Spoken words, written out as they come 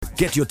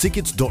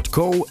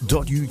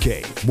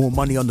getyourtickets.co.uk. More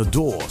money on the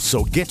door,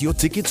 so get your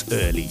tickets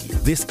early.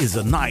 This is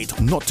a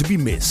night not to be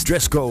missed.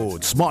 Dress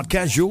code smart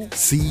casual.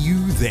 See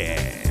you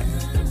there.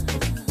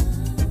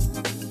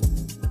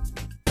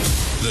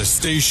 The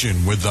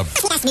station with the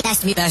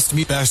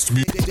best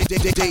me.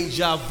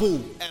 Deja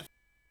vu.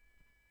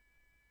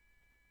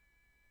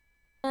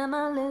 Am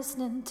I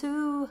listening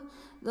to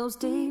those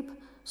deep,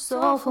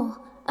 soulful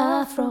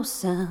Afro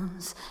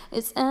sounds?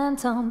 It's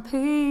Anton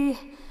P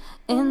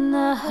in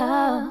the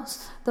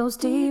house. Those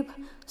deep,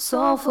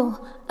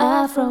 soulful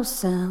Afro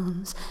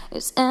sounds.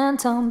 It's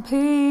Anton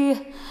P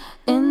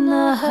in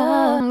the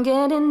house. I'm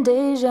getting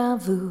deja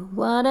vu.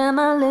 What am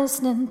I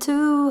listening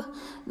to?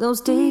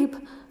 Those deep,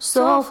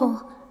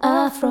 soulful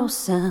Afro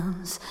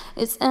sounds.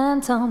 It's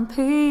Anton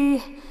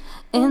P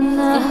in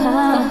the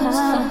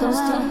house.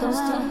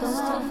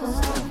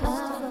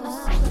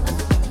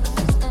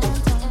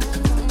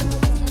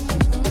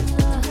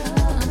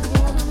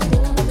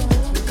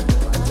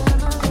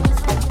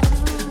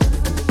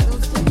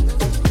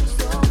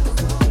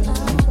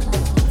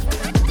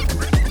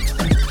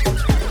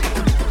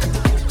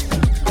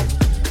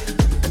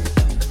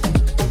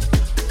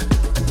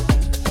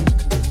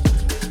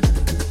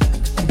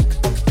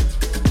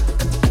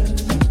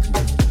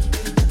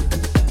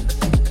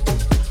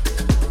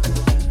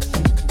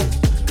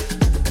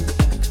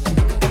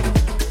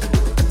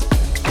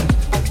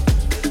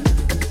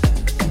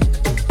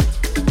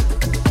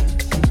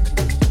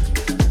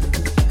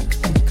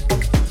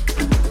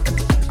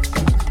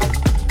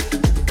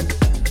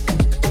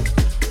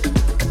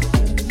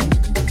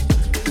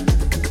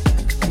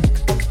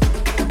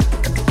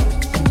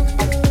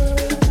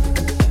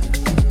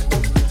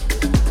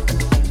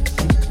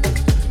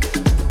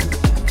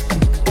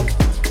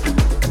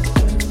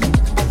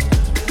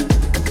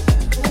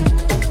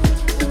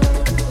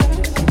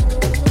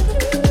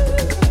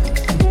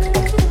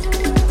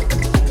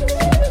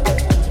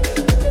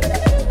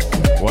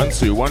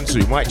 One,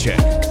 two, mic check.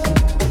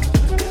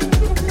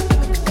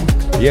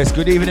 Yes,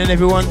 good evening,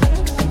 everyone.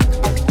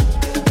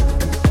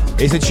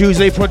 It's a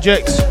Tuesday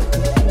project.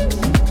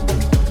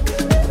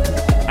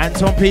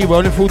 Anton P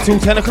rolling full till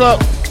 10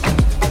 o'clock.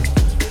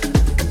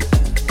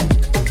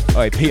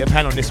 Alright, Peter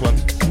Pan on this one.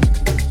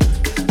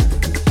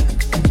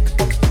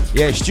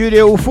 Yeah,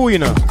 studio all full, you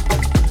know.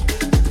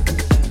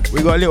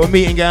 We got a little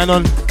meeting going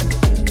on.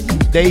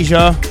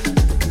 Deja.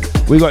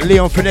 We got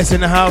Leon Finesse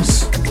in the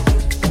house.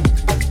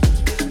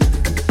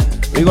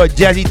 We got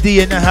Jazzy D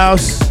in the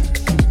house.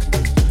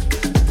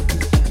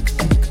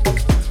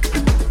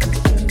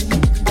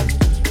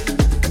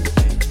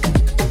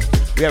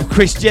 We have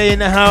Chris J in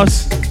the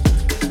house.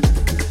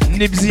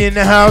 Nibsy in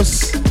the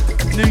house.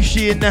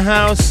 Nushi in the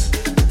house.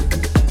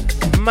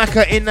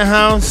 Maka in the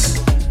house.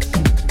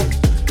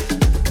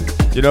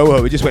 You know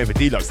what? We're just waiting for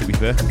Deluxe, to be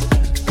fair.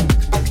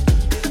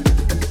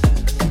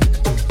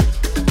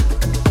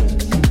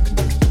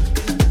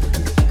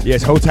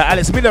 Yes, hold tight,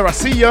 Alex Miller, I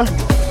see ya.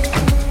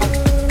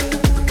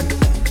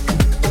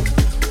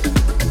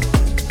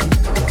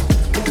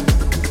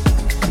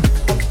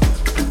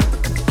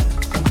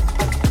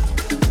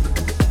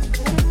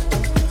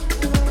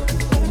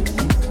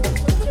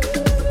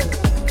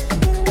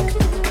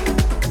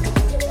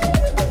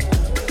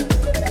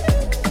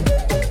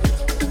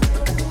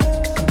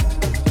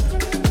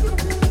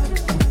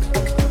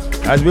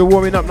 As we're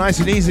warming up nice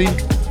and easy.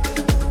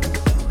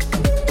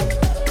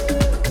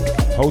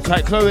 Hold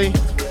tight, Chloe.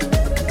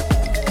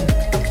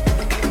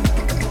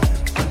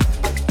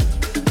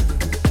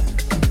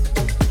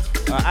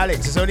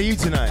 Alex, it's only you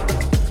tonight.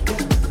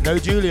 No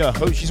Julia.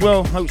 Hope she's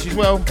well.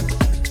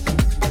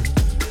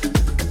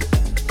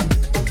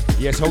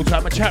 Yes, hold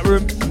tight my chat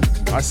room.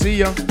 I see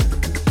ya.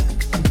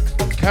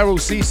 Carol,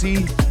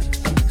 Cece,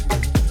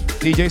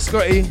 DJ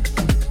Scotty,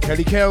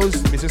 Kelly Kells,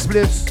 Mr.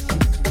 Spliffs,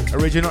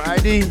 Original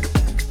ID,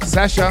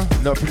 Sasha,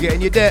 not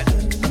forgetting your debt.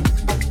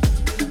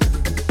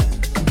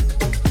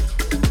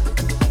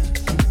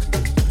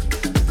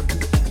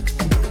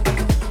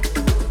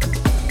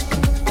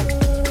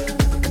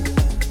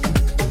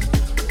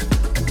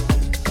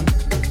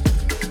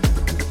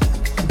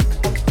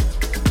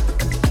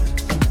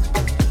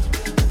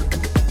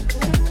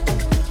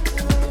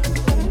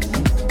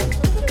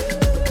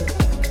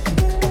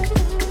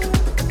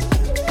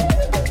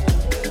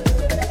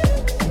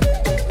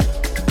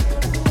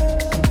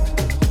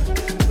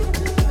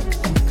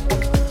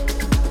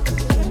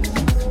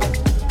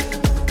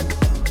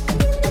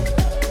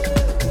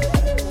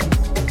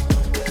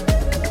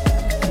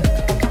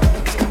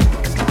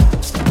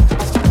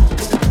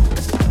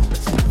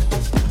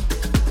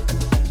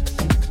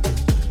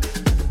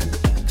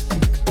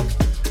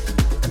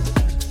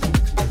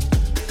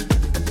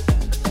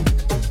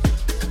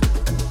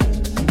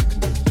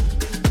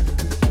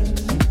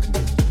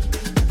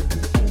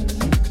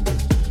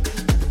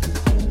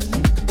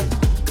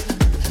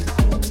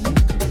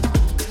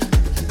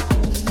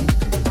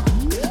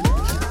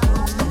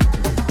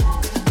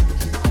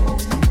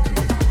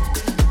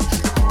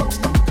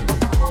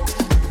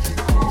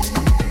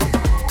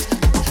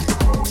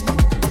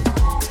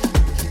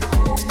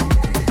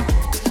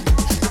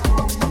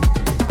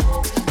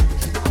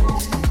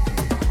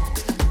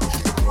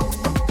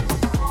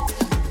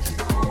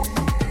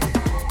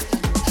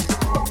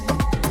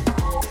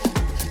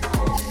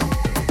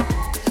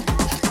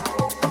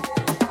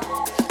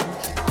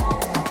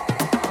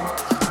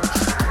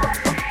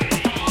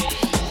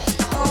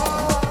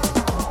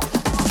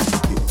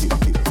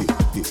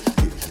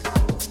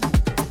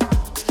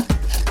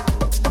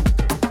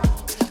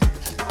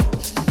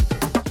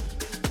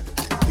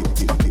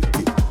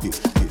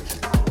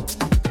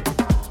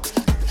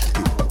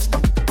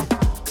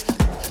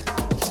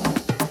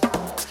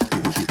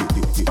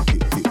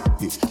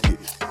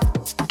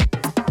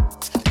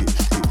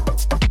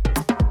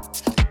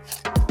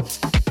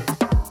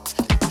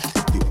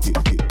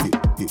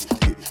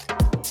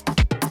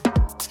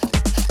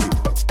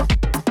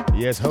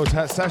 Yes, host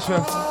hat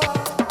Sasha.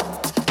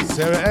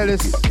 Sarah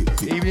Ellis.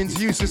 Evening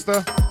to you,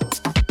 sister.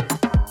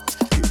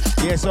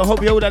 Yes, I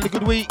hope you all had a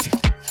good week.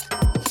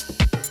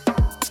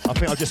 I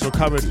think I just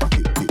recovered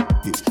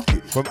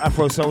from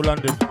Afro Soul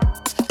London.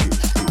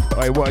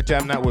 Hey, what a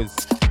jam that was.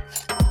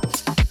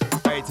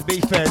 Hey, to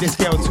be fair, this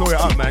girl tore it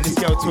up, man. This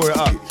girl tore it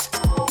up.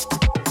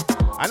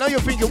 I know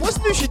you're thinking, what's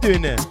Lucy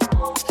doing there?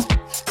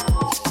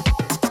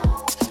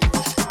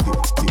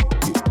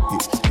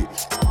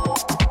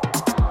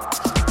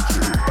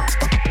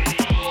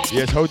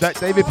 Yes, hold that,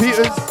 David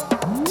Peters.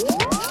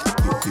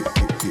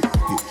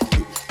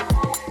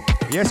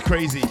 Yes,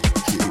 crazy.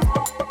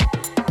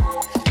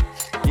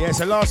 Yeah,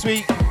 so last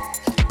week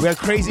we had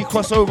crazy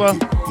crossover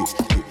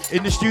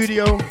in the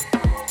studio.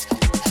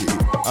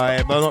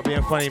 Alright, but not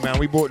being funny, man.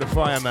 We brought the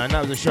fire, man.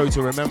 That was a show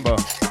to remember.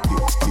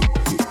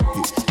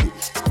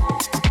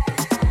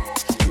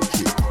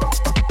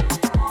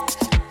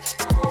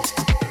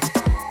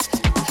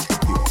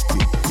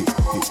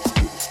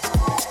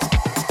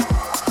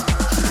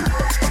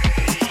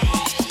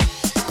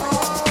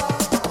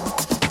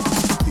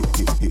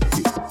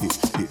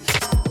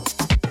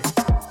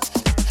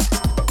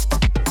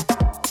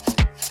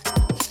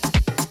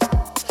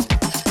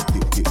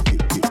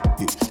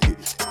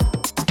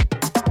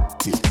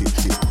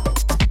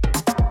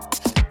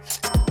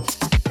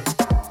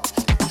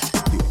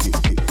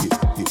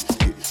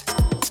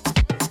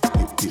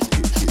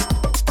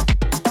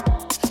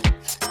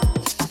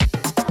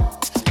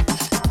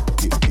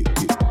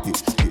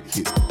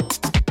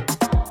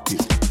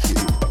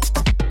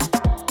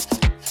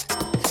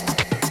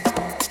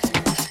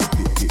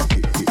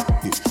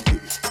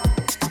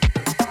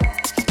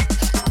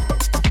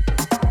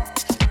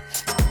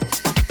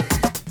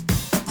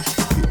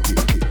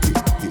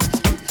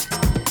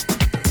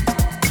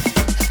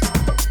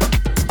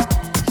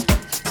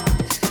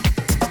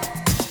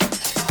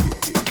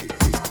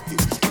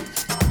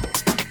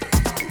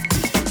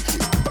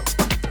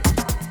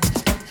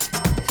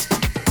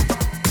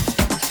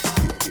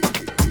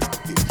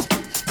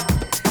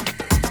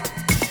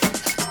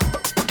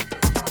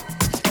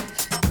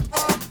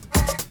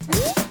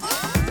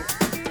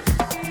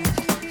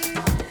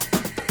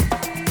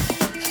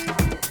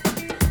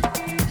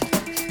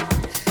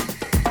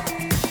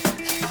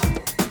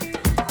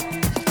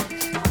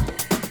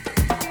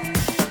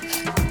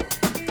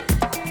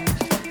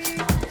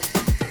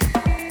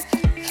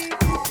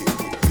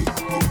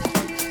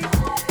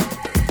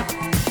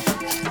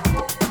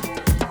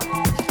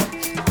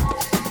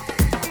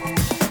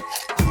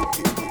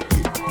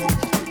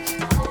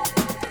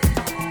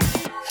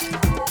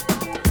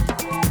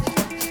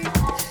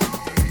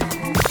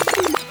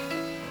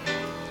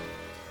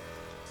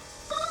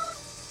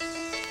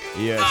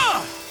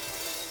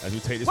 As we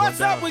take this What's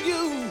one down. up with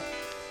you?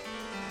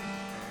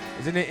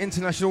 Isn't it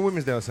International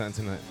Women's Day or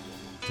something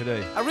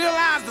today? I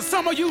realize that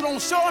some of you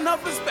don't show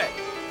enough respect.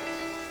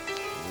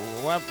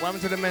 What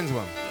happened to the men's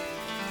one?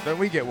 Don't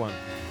we get one?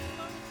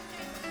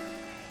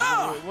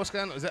 What's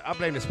going on? I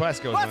blame the Spice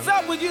Girls. What's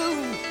man. up with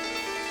you?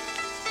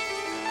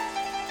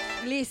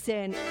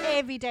 Listen,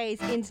 every day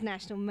is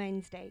International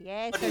Men's Day,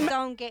 yeah? So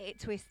don't get it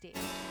twisted.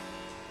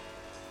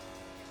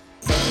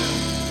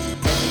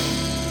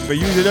 For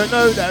you that don't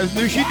know, that was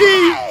Nushi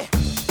D.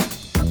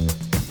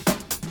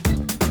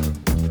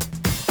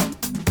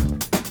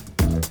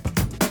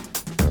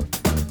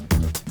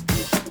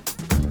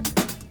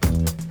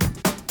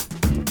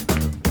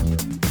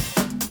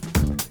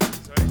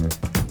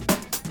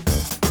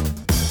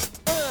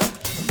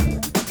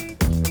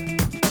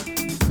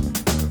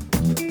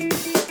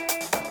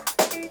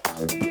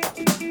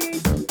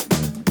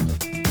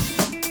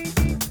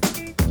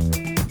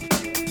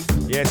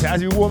 Yes,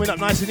 as we're warming up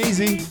nice and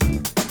easy.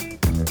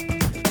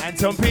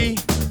 Anton P,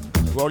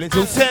 rolling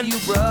till 10. You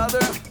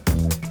brother,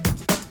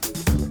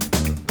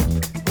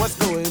 what's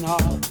going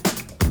on?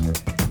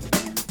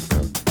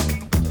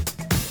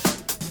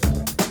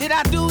 Did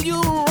I do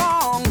you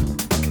wrong?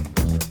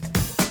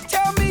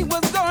 Tell me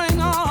what's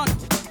going on.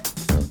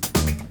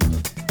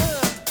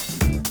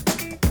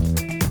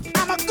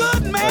 I'm a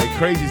good man. Hey,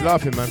 Crazy's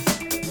laughing, man.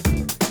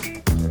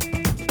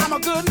 I'm a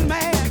good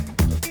man.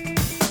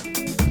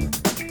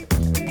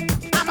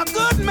 I'm a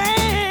good man.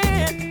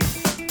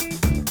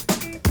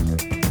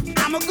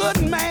 I'm a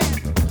good man.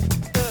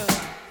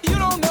 You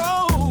don't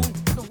know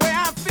the way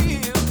I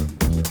feel.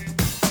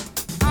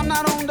 I'm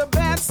not on the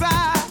bad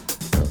side.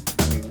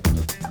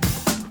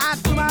 I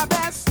do my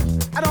best.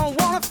 I don't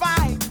want to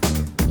fight.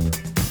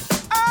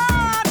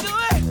 Oh, I do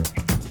it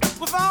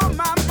with all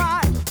my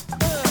might.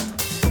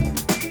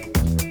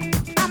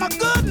 I'm a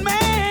good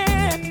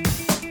man.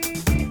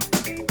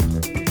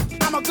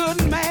 I'm a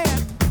good man.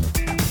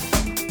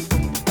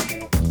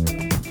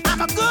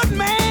 I'm a good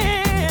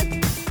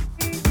man.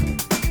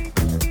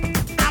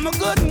 I'm a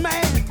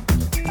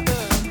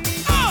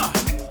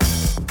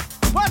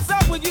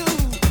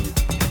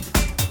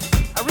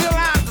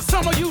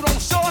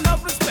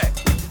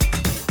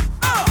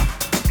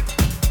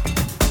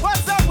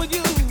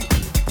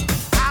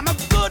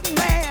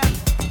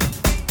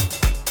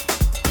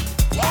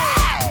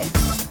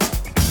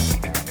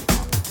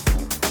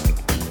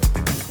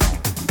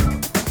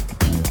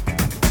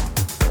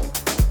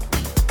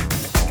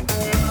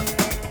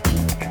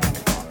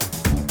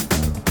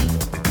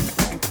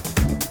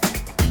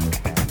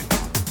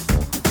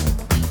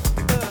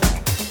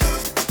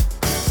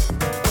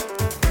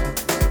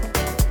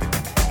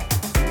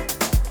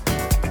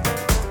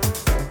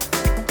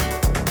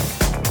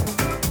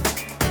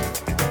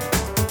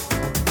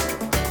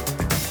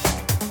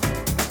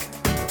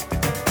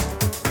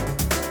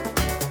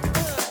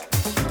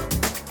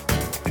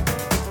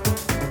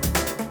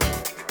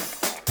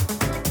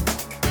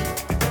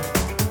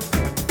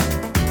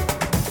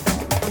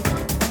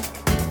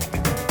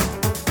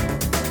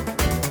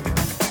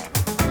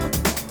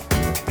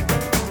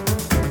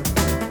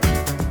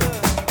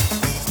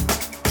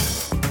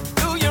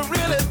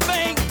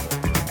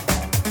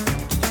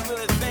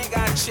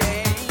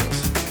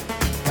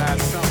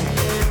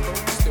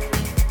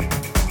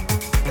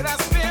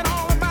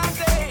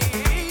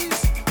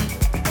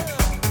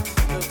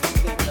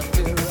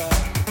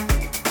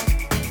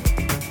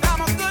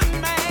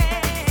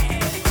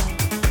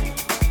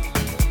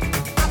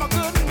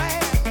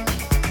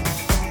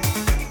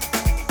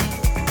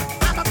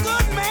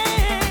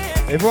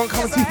Everyone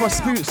come and see my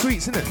spirit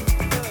sweets, innit?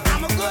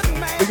 I'm a good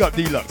man. Big up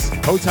Deluxe.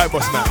 Hold tight,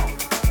 boss man.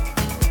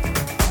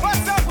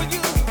 What's up with you?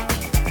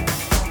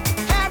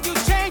 Have you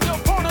changed your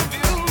point of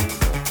view?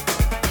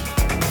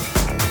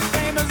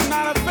 Fame is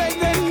not a fake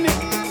thing.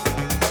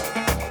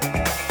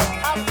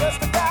 I'm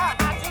just a guy.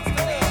 I just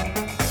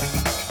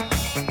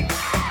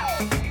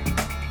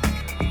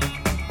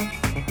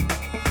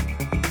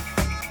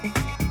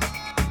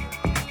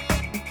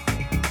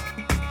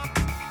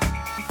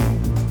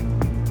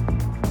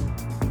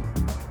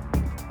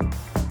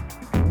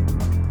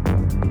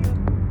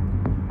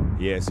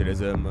Yeah, so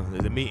there's a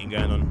meeting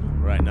going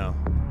on right now.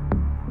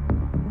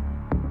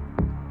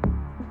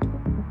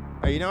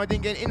 Hey, you know I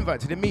didn't get an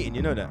invite to the meeting,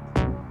 you know that?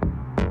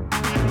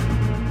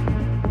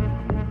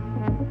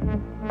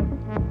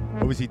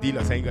 Obviously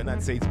Deluxe ain't got nothing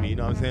to say to me, you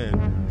know what I'm saying?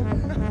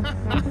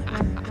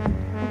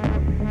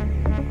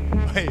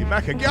 Hey,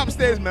 Macca, get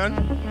upstairs, man.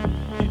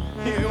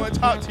 He want to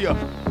talk to you.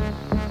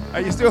 Are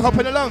you still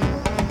hopping along?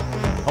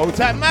 Hold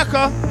tight,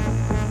 Macca.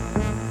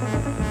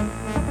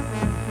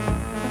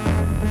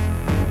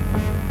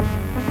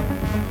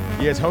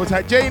 Yes, hold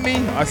tight,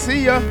 Jamie. I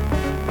see ya.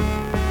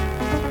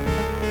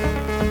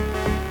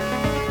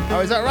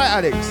 Oh, is that right,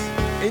 Alex?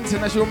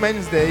 International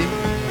Men's Day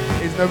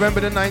is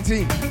November the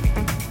 19th.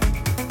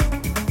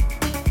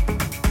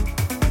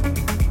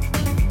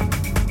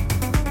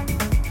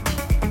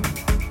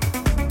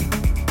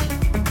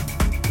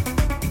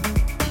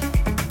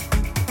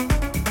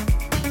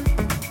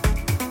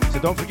 So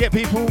don't forget,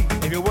 people,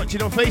 if you're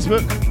watching on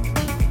Facebook,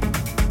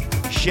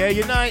 share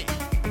your night.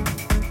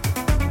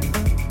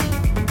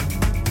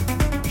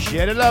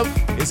 Share the love,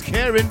 it's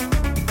caring.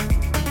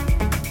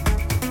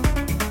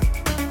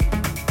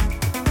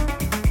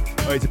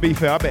 Oh, to be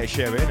fair, I better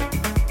share it, innit?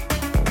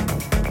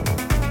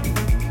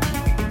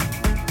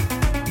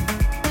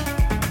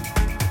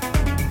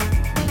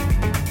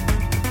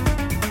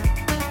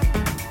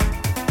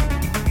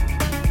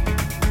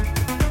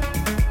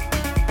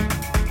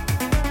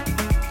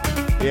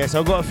 Yeah, so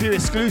I've got a few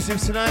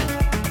exclusives tonight.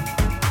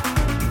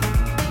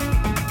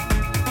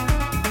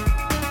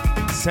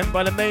 Sent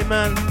by the main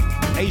man,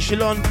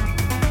 Echelon.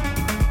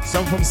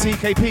 Some from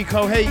CKP,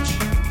 Cole H,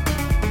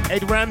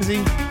 Ed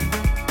Ramsey,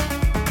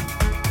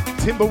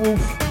 Timberwolf.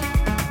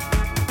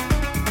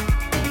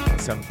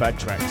 Some bad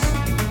tracks.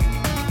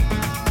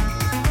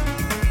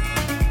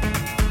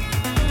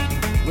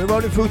 We're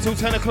rolling through till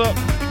 10 o'clock.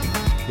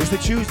 It's the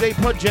Tuesday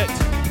Project.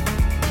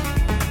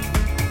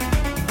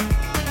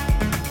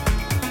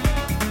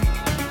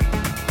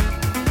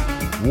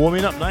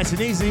 Warming up nice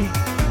and easy.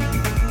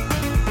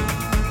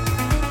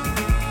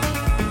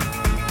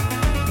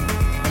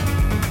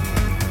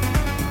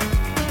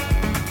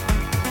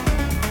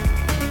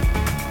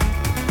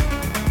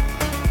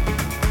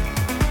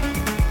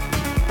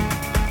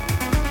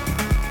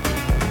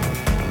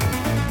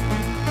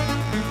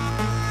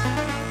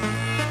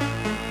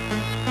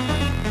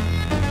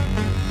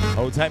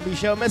 Hold tight,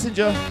 Michelle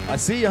Messenger. I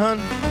see you, hun.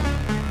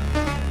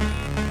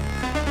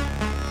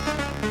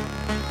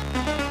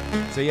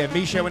 So yeah,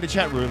 Michelle in the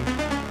chat room.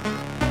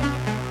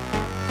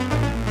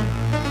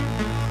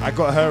 I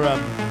got her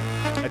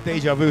a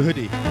Deja Vu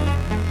hoodie.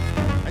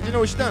 And you know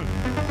what she done?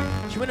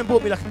 She went and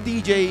bought me like a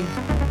DJ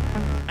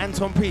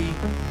Anton P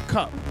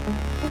cup.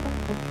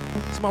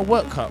 It's my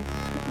work cup.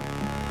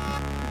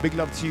 Big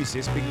love to you,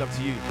 sis. Big love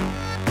to you.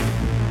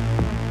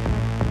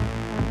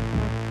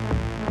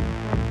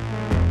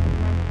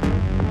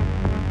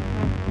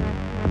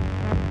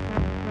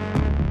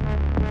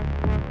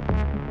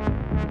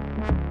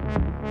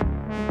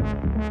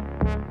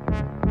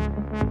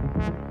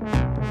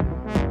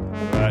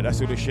 That's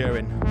all the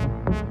sharing.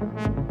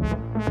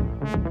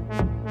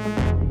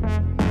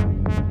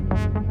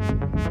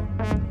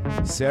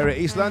 Sarah,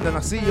 East London, I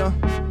see ya.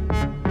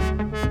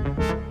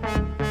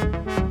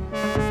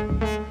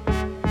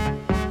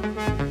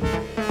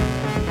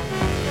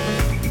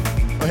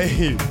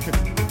 Hey.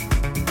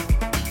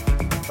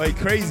 Hey,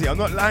 crazy, I'm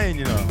not lying,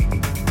 you know.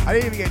 I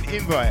didn't even get an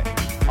invite.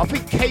 I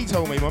think Kay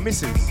told me, my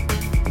missus.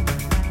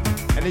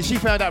 And then she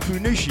found out through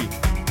Nushi.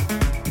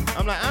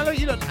 I'm like,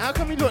 how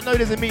come you don't know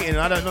there's a meeting and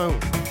I don't know?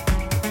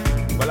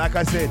 But like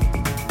I said,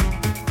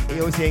 he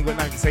obviously ain't got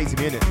nothing to say to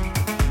me,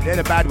 innit? They're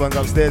the bad ones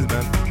upstairs,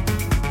 man.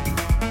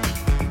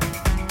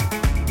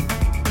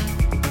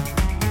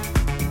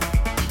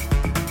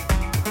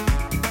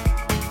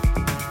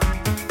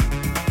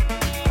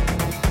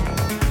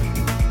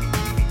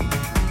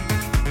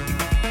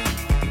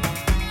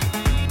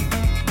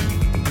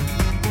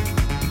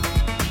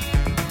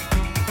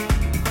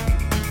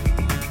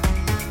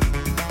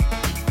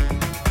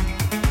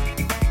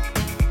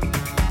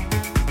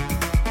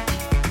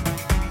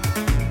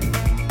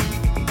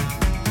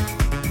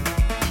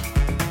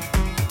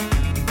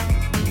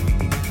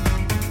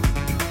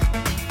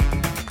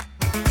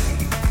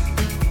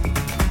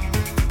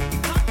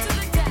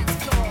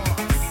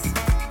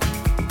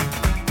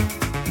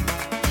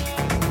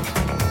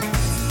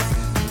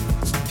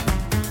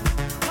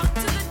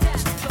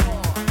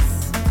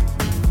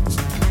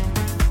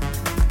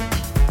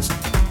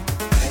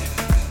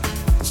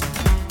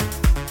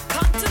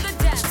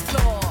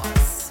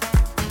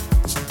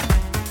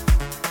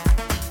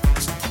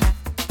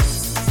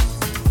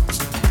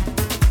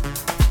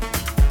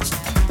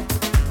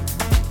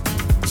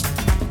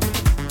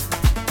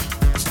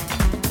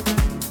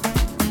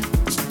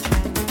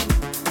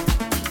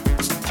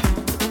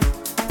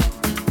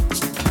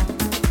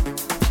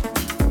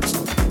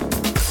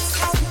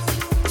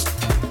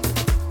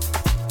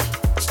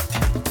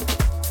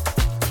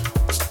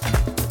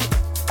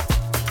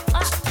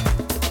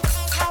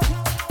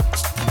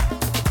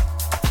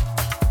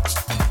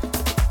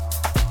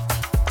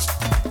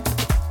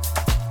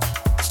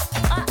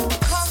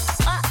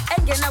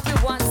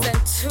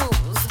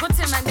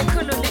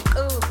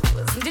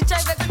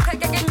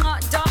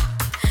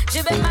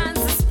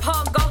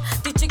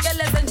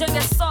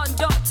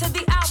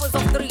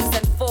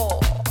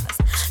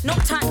 No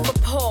time for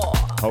poor.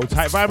 Hold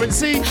tight,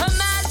 Vibrancy. Her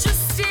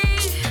Majesty,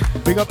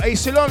 Big up A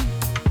Salon.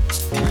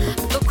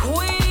 the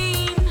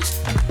Queen,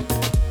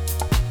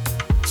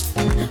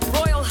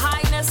 Royal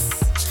Highness,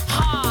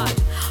 hard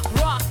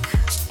rock.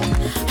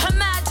 Her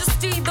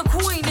Majesty, the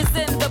Queen is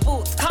in the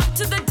booth. Come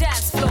to the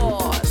dance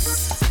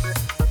floors.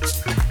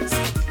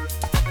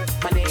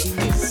 My name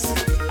is.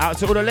 Out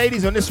to all the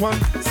ladies on this one.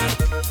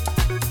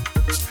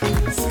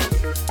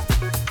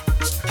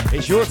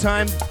 It's your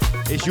time.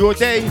 It's your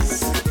day.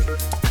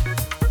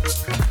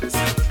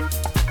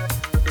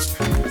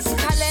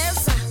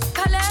 Kalesa,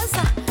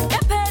 Kalesa,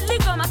 epeli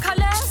goma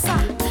Kalesa.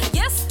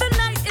 Yes, the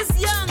night is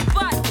young,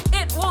 but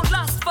it won't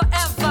last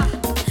forever.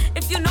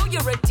 If you know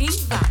you're a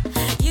diva,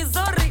 you're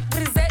a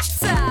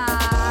representer.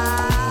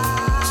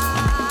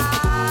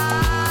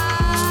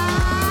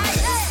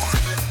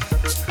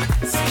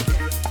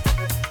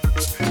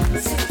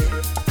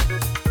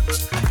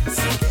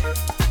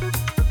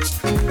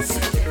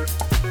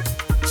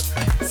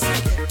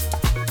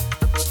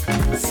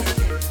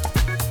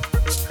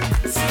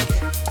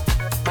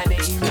 My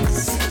name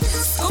is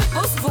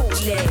Skupus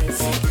Vules,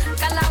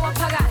 Kalawa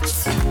Pagat,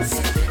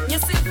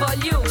 Nyasi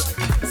Volume,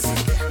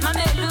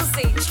 Mame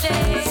Lucy,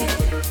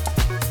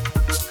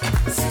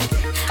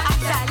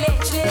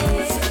 Aklalele.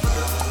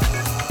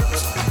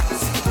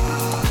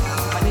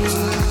 My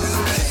name is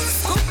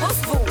Skupus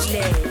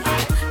Vules,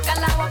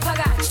 Kalawa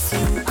Pagat,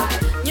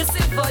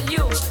 Nyasi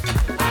Volume,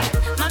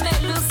 Mame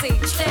Lucy,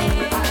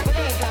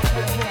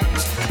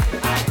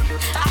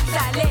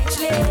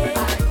 Aklalele.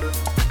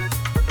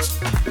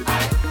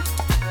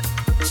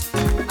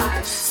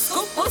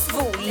 Skupus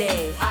Vule,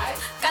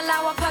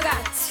 Kalawa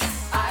Pagat,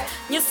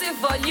 Nyusi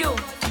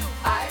Volume,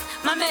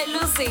 Mame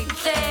Lucy,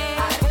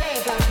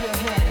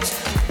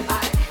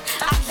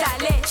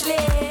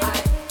 Aklalele.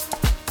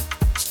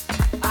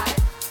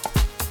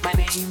 My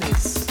name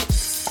is.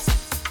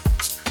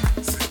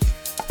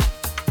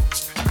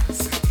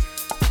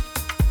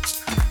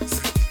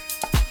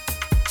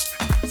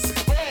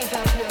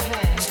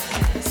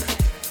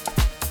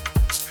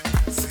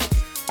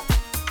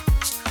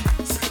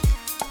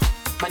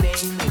 My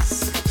name is.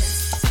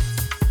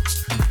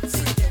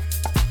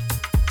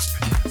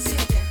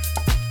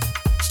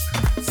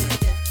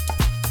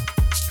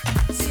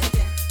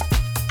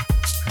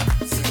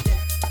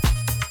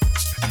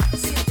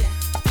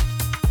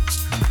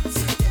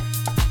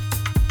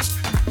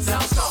 Now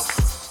stop.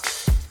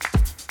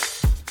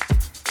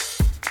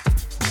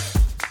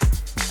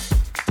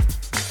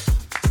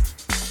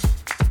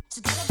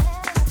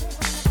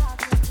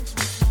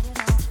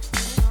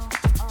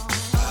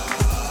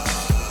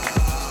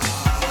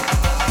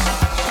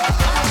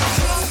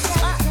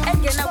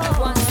 Again, I will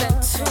want them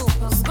too.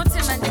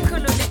 Scooting and the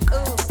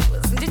Kululikus.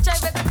 Did I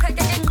ever crack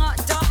again?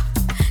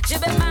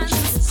 Jibbe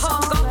man's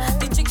pongo.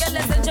 Did you get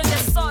less than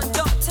just saw to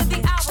the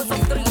hours of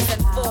 3s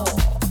and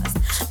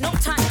 4s? No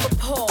time for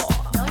poor.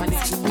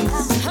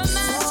 Her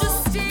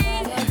Majesty,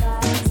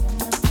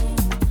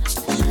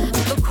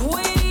 the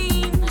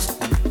Queen,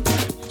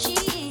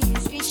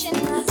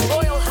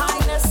 Royal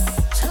Highness,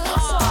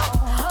 hard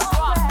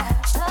rock.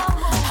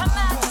 Her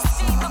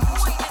Majesty, the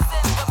Queen is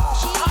in the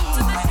booth. Come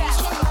to the dance.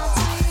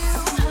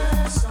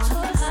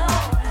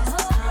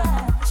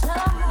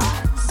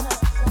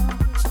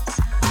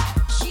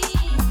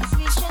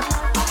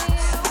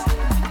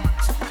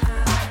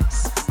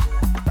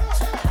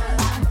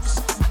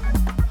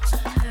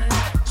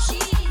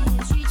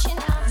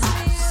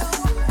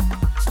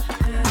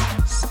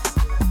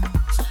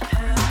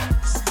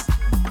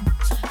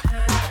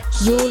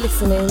 You're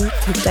listening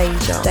to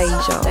Deja.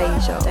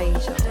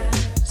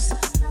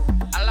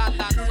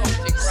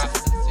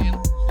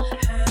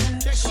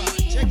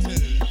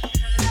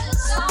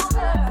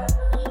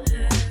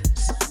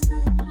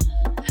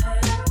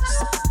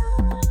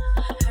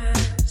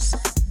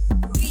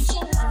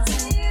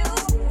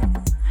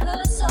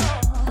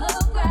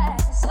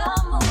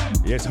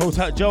 Yes, hold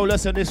tight, Joe.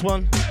 Let's on this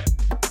one.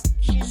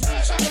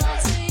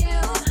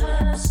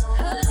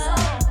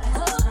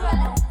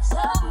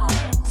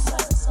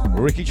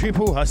 Ricky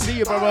Triple, I see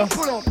you, brother.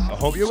 I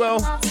hope you're well.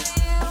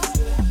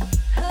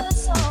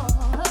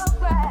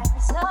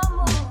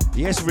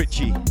 Yes,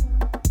 Richie.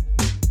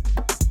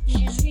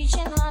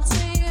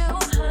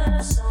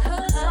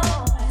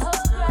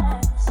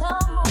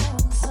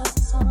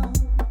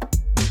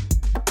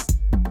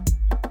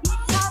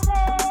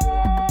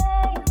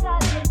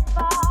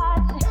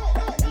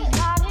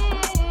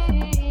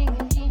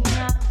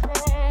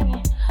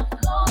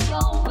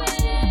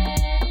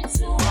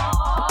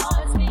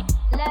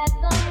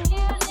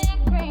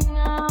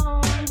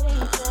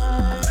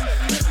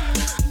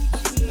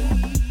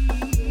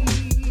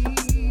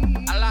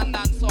 A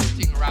London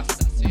something rap.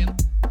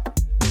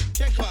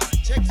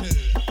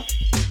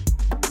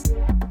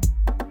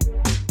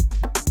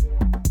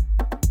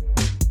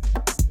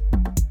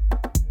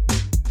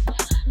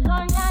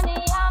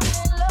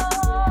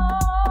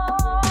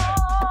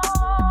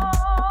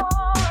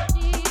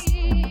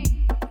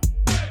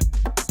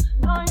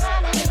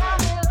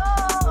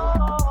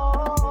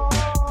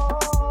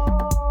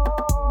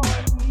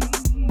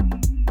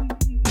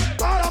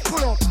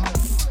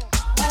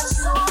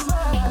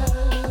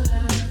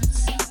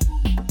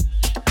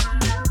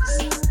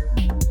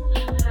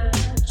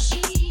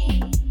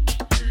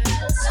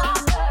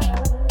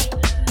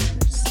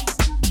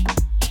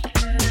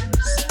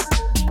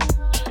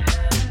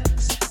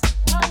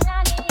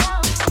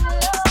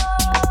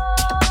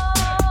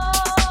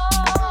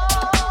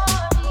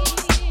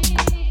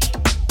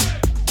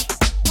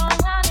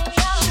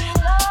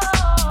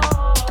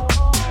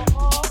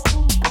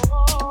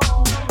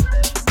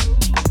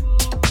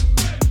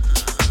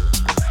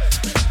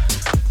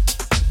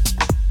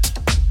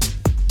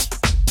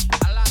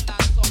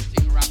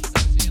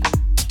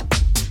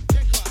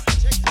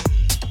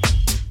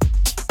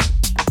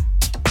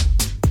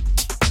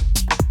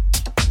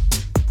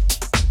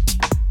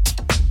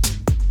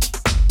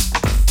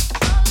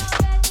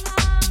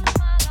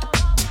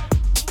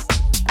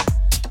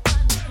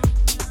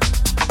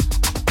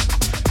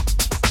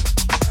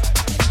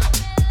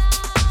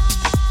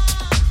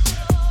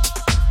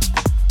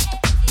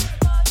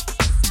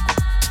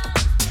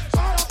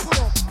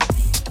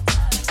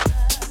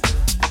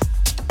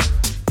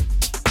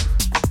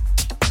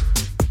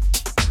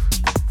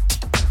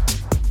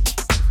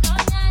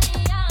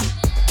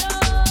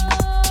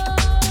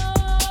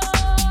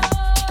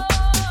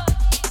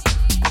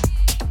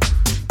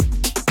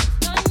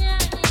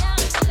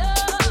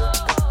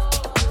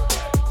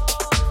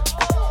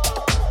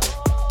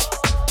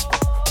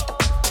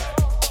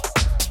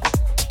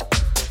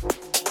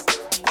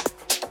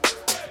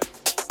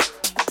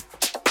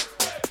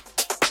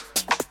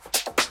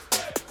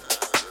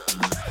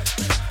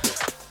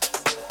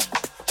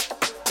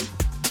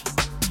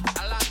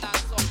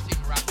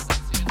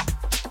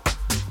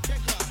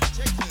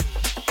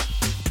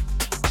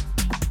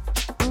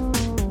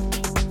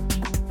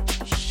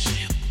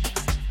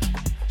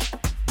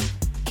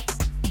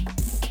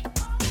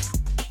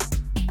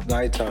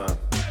 nighttime.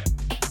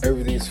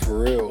 Everything's for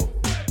real.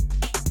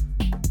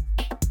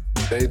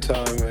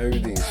 Daytime,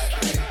 everything's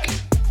fake.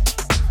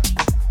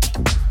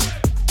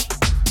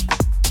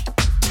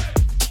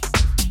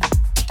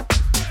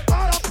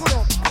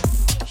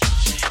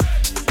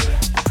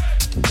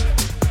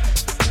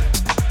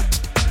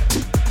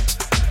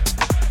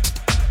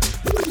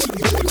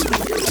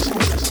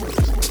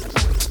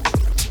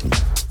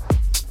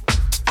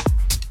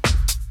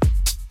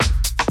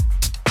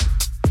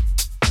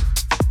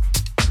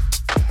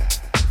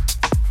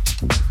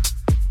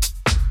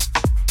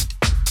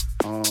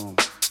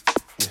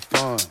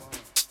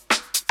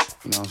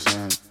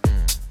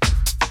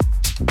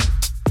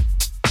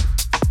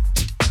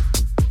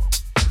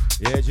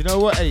 You know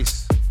what,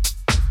 Ace?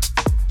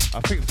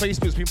 I think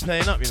Facebook's been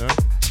playing up, you know?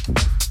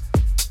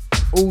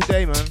 All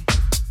day, man.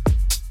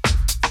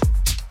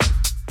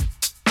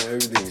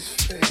 Everything's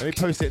fake. Let me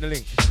post it in the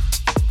link.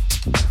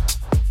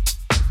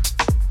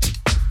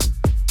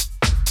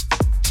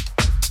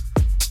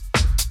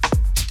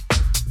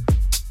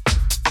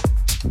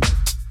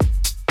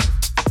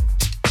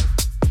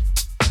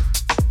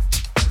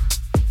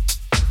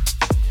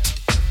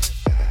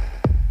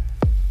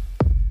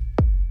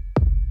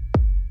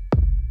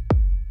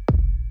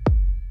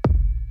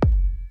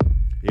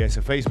 So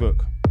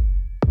Facebook.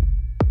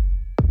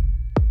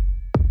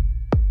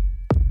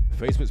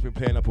 Facebook's been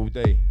playing up all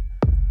day.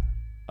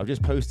 I've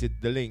just posted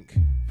the link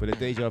for the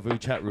Deja Vu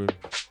chat room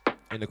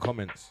in the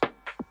comments.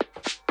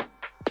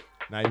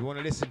 Now, if you want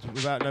to listen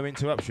without no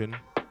interruption,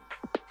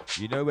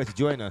 you know where to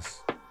join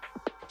us.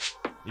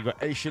 You got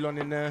Ashelon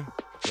in there,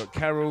 you got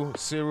Carol,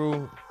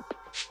 Cyril,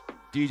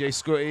 DJ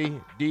Scotty,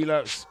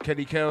 Deluxe,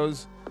 Kelly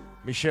Kells,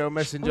 Michelle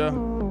Messenger,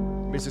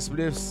 Mr.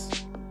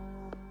 Spliffs,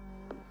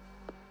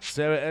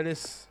 Sarah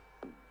Ellis.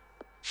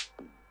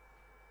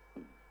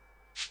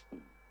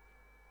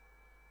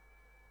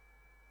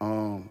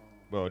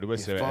 Well, the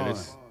rest of it,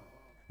 Ellis.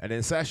 And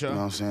then Sasha. You know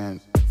what I'm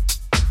saying?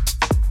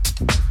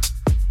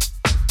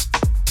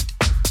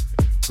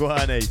 Go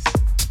on, Ace.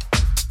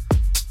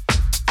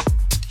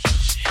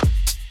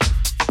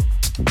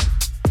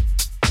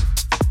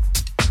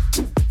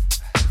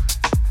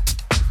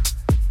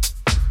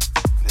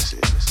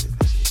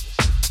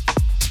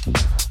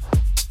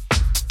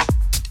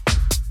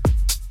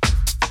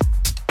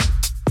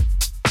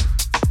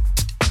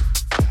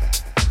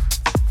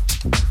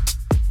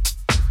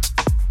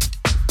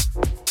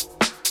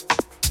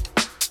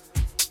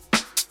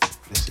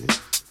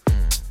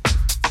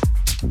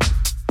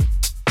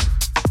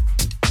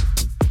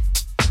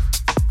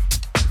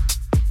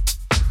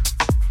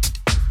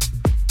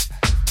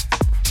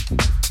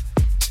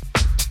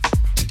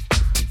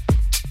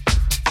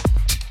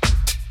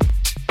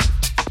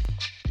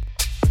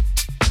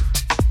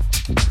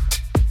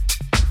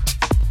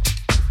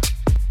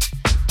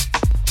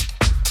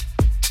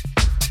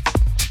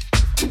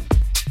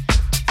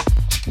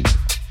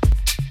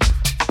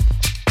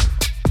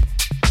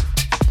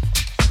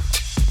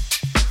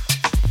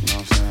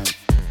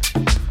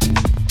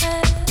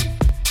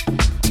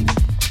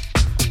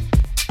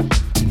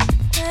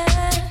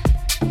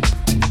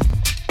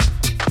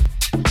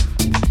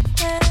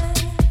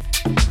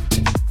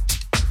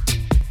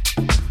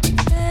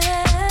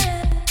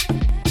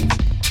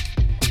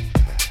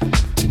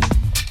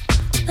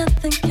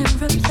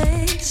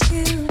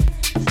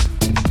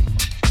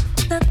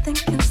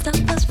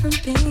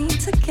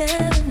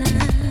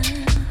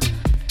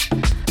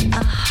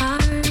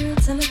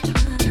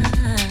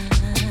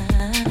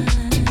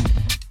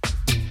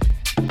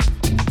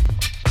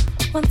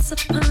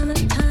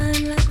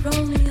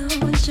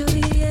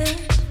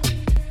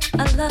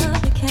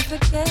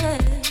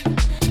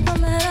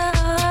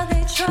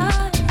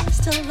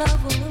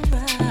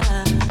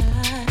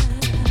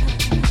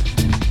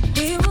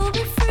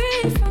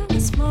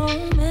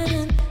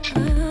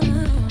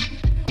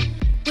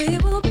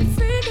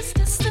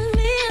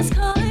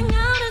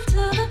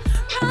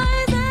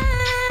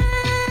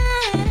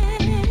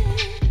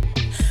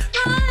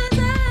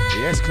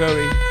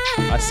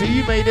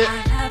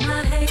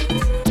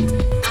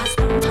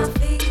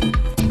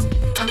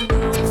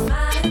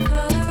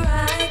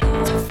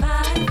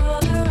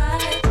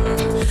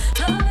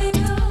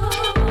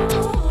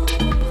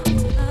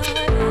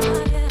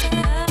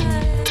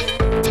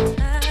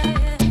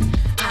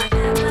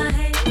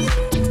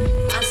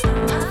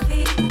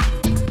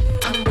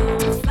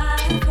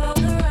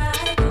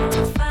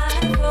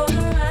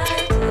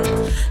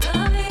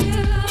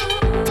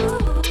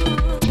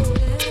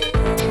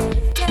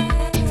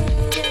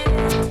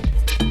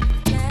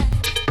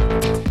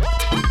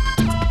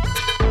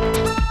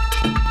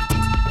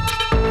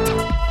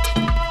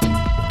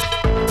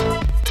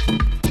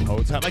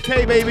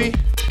 Baby.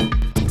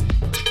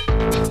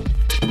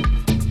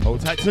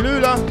 Hold tight to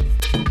Lula.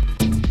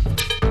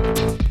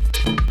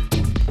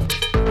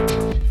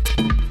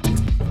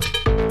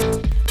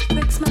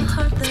 Breaks my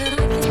heart that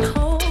I can't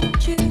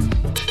hold you.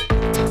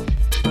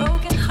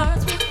 Broken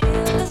hearts will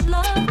heal as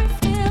love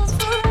reveals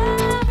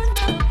forever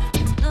now.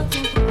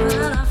 Nothing can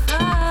put our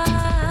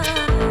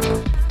fire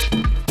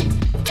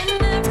in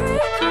every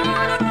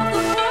corner of the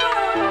world.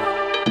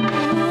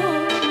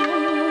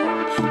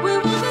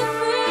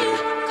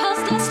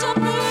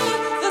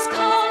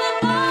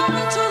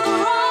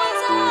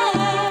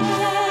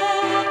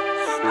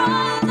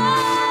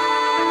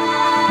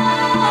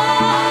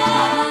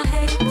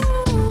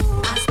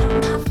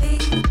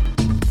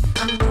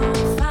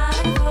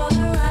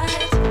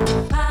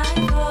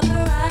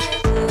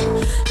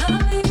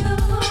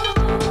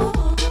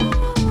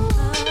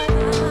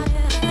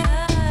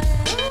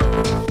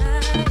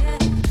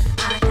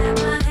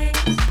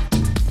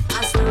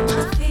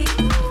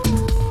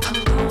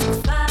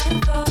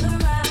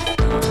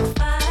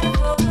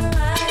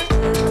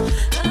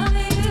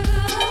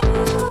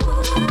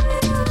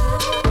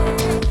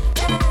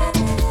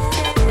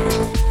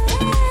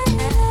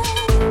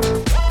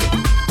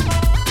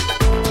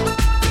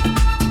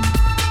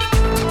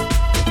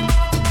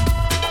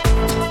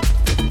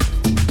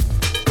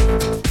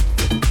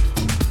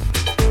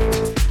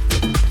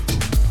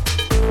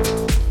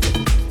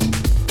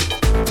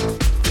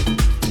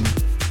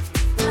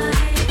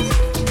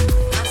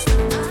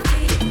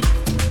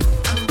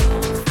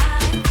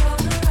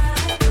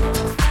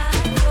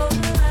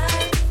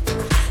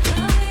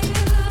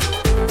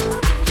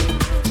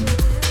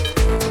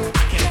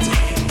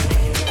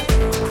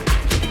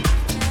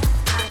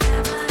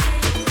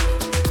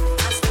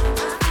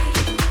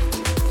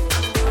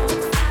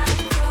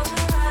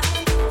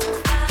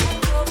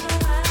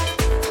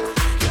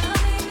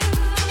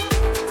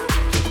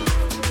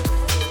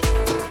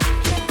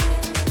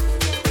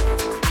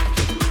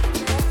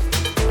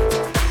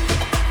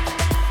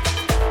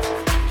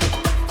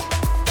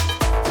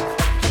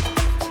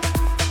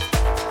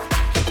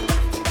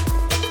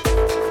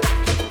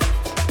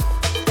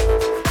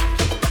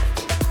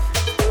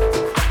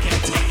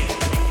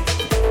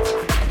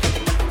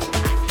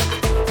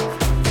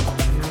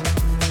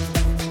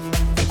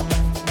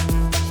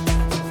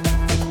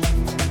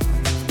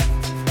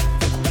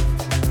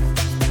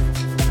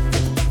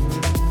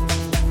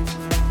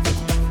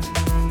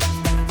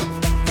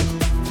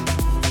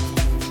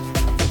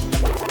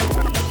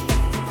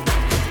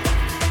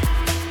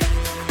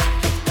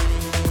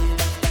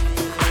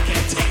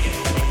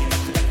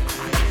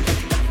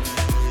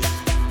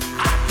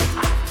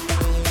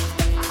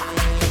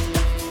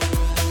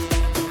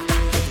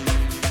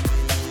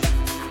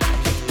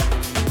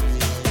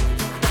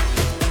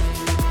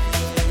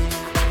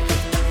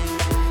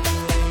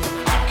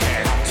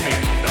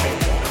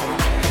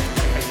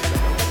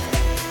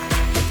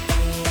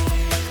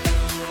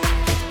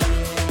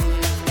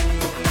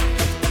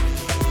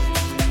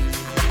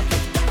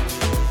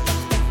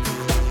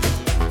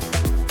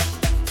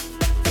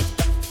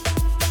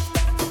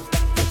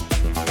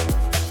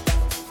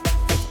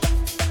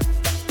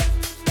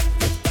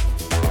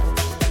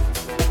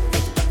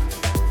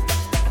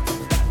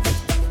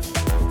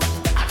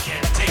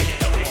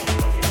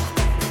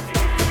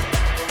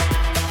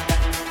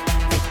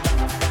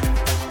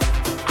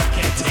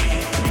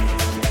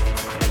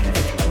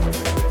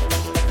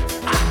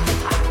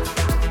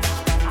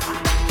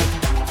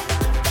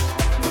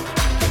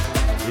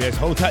 Yes,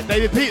 hold tight,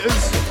 David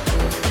Peters.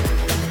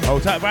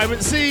 Hold tight,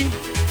 Vibrancy.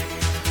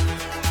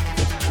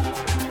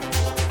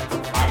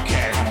 I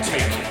can't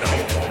take it no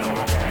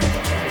more.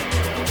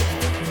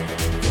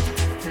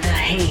 The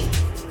hate,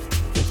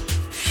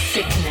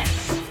 sickness,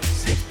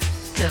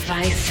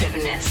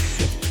 divisiveness,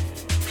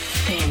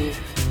 sin.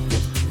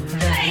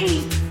 The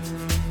hate,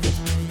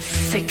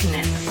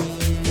 sickness,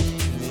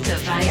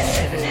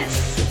 divisiveness,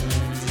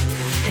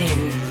 sin.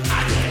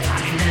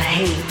 The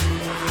hate,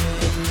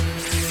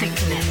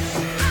 sickness,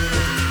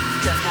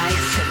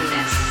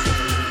 divisiveness, sin.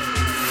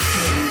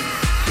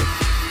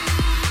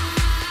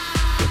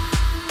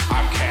 I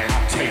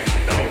can't take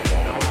it no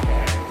more. I can't take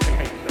it no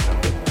more.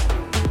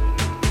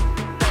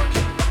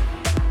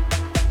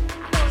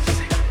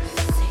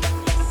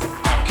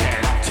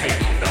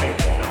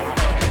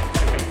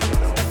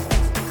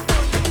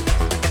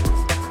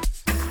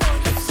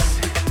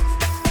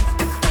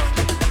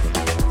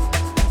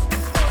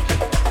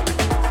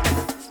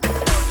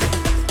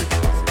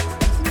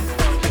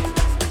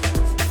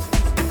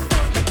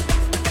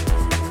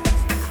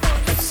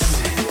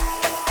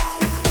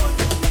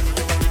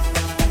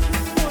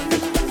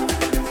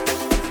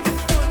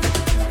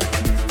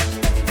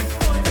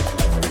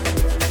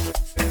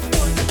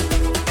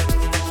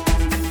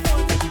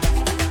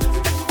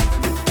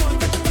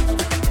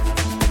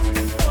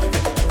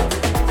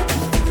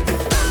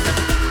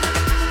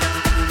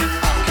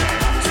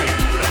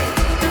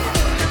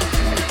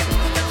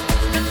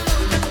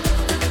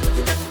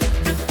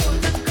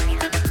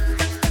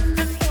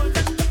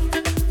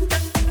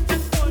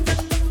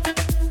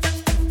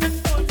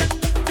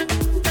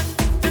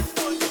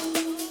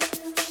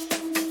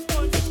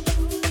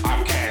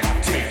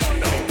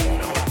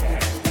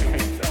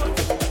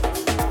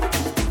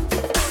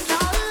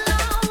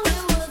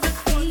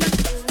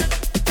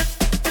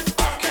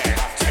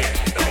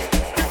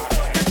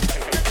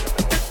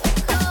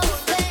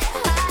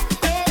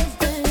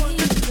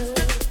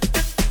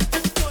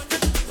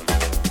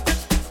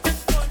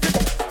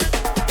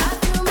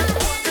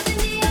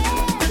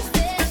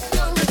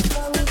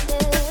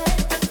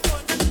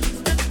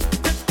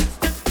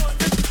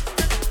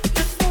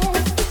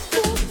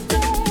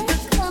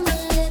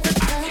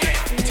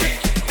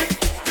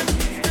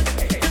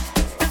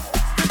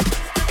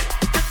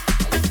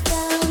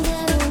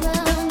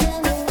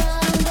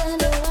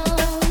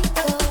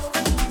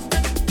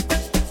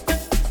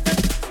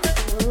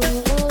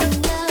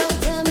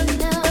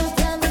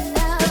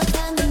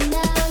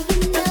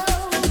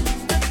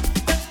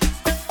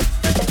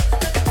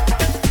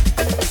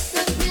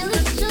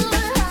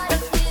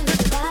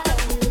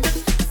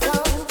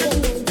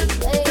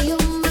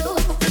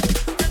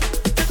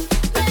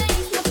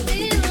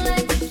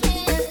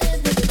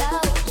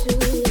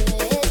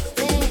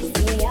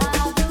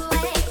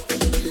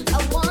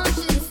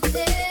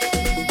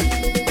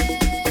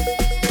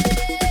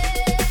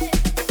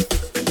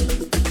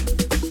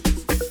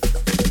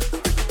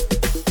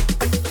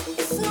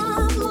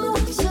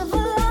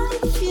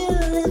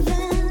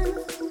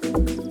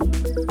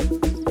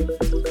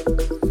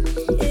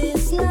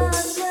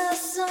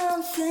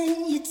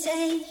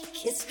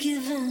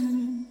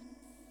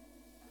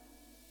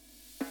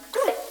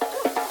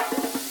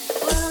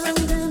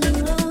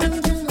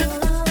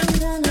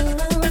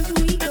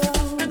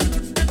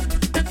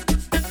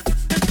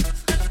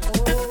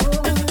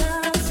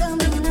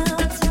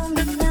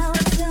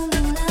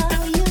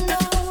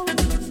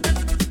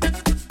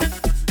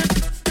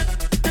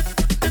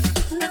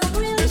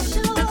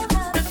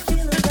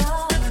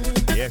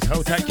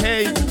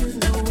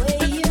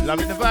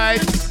 Loving the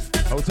vibes.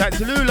 Hold tight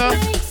to Lula.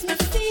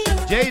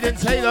 Jaden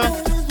Taylor.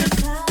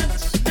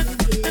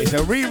 It's a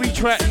Riri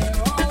track.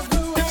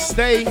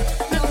 Stay.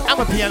 I'm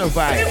a piano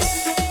vibe.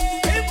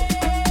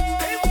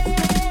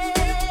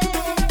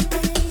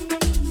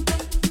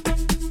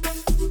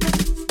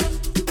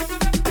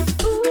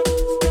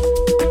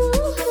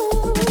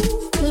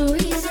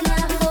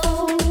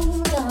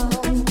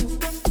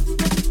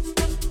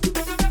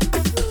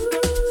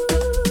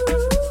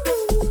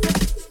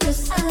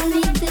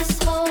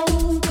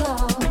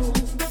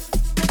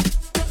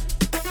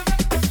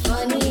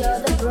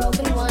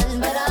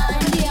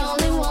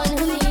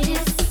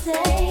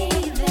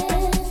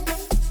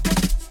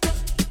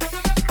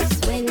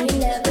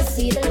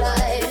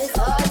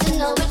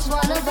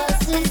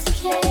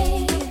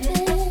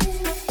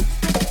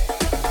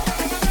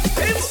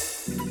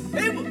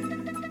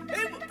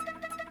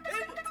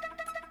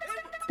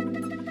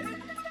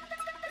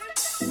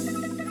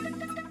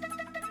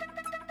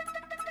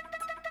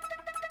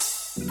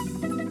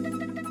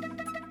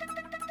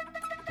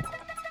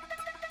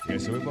 Yeah,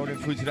 so we're rolling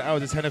through to the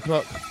hours of 10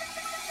 o'clock.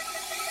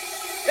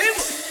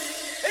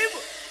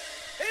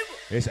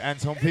 It's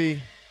Anton P.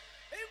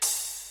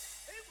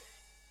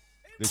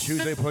 The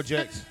Tuesday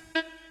Project.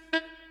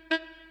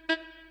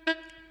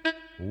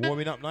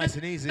 Warming up nice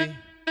and easy.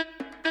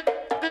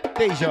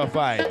 Deja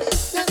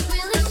vibes.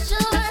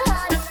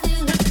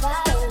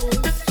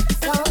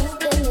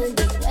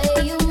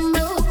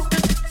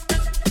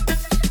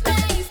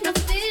 Makes me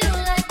feel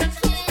like I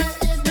can't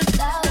live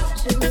without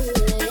you.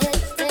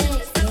 It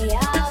takes me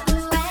out.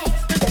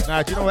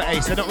 Nah, do you know what,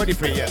 Ace? They're not ready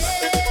for it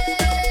yet.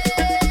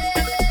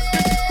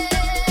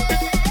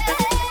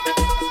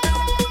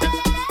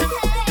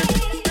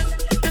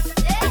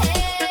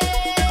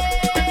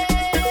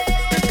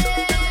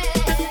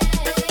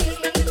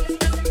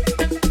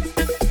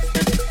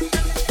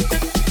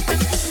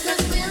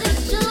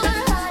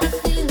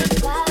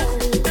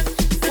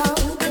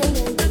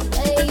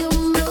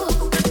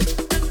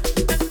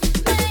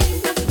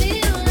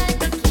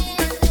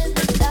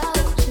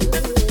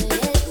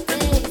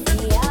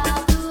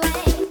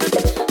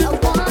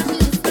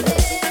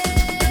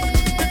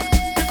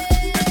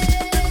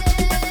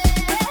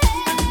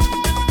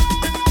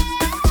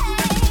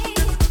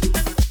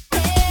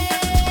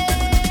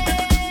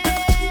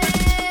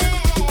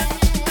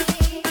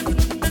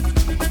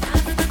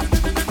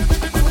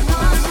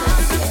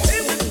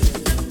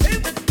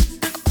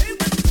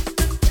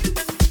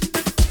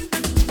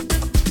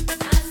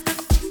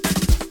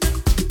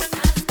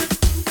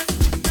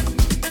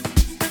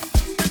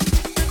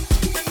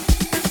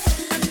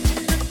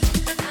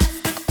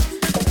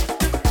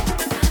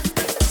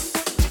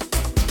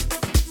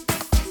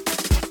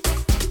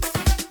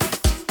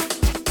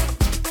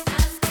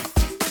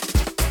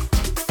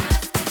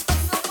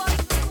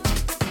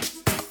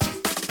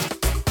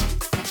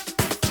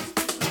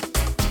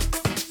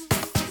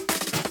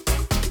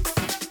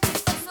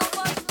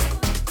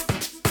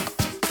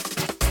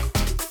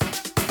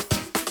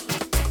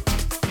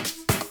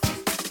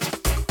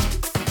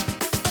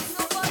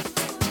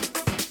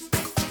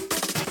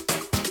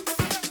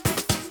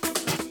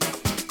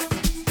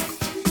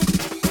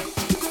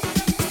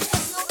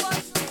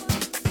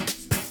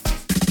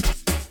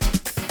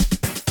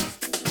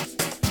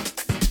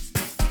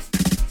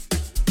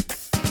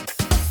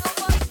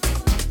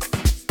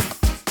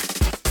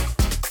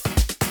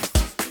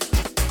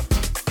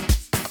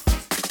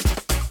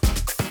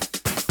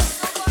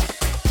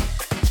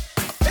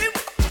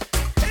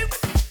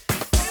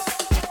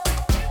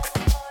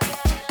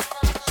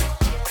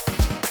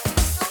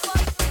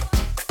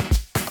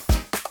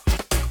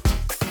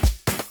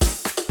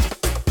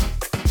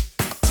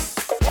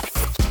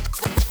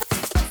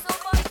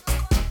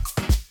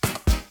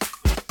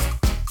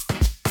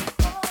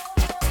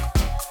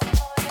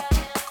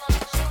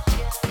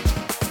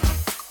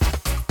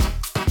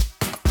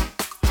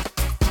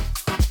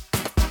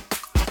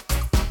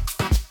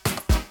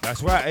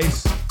 That's right,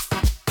 Ace.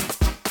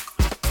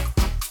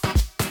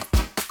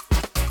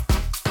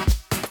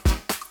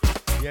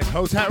 Yes,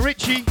 hold tight,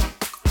 Richie.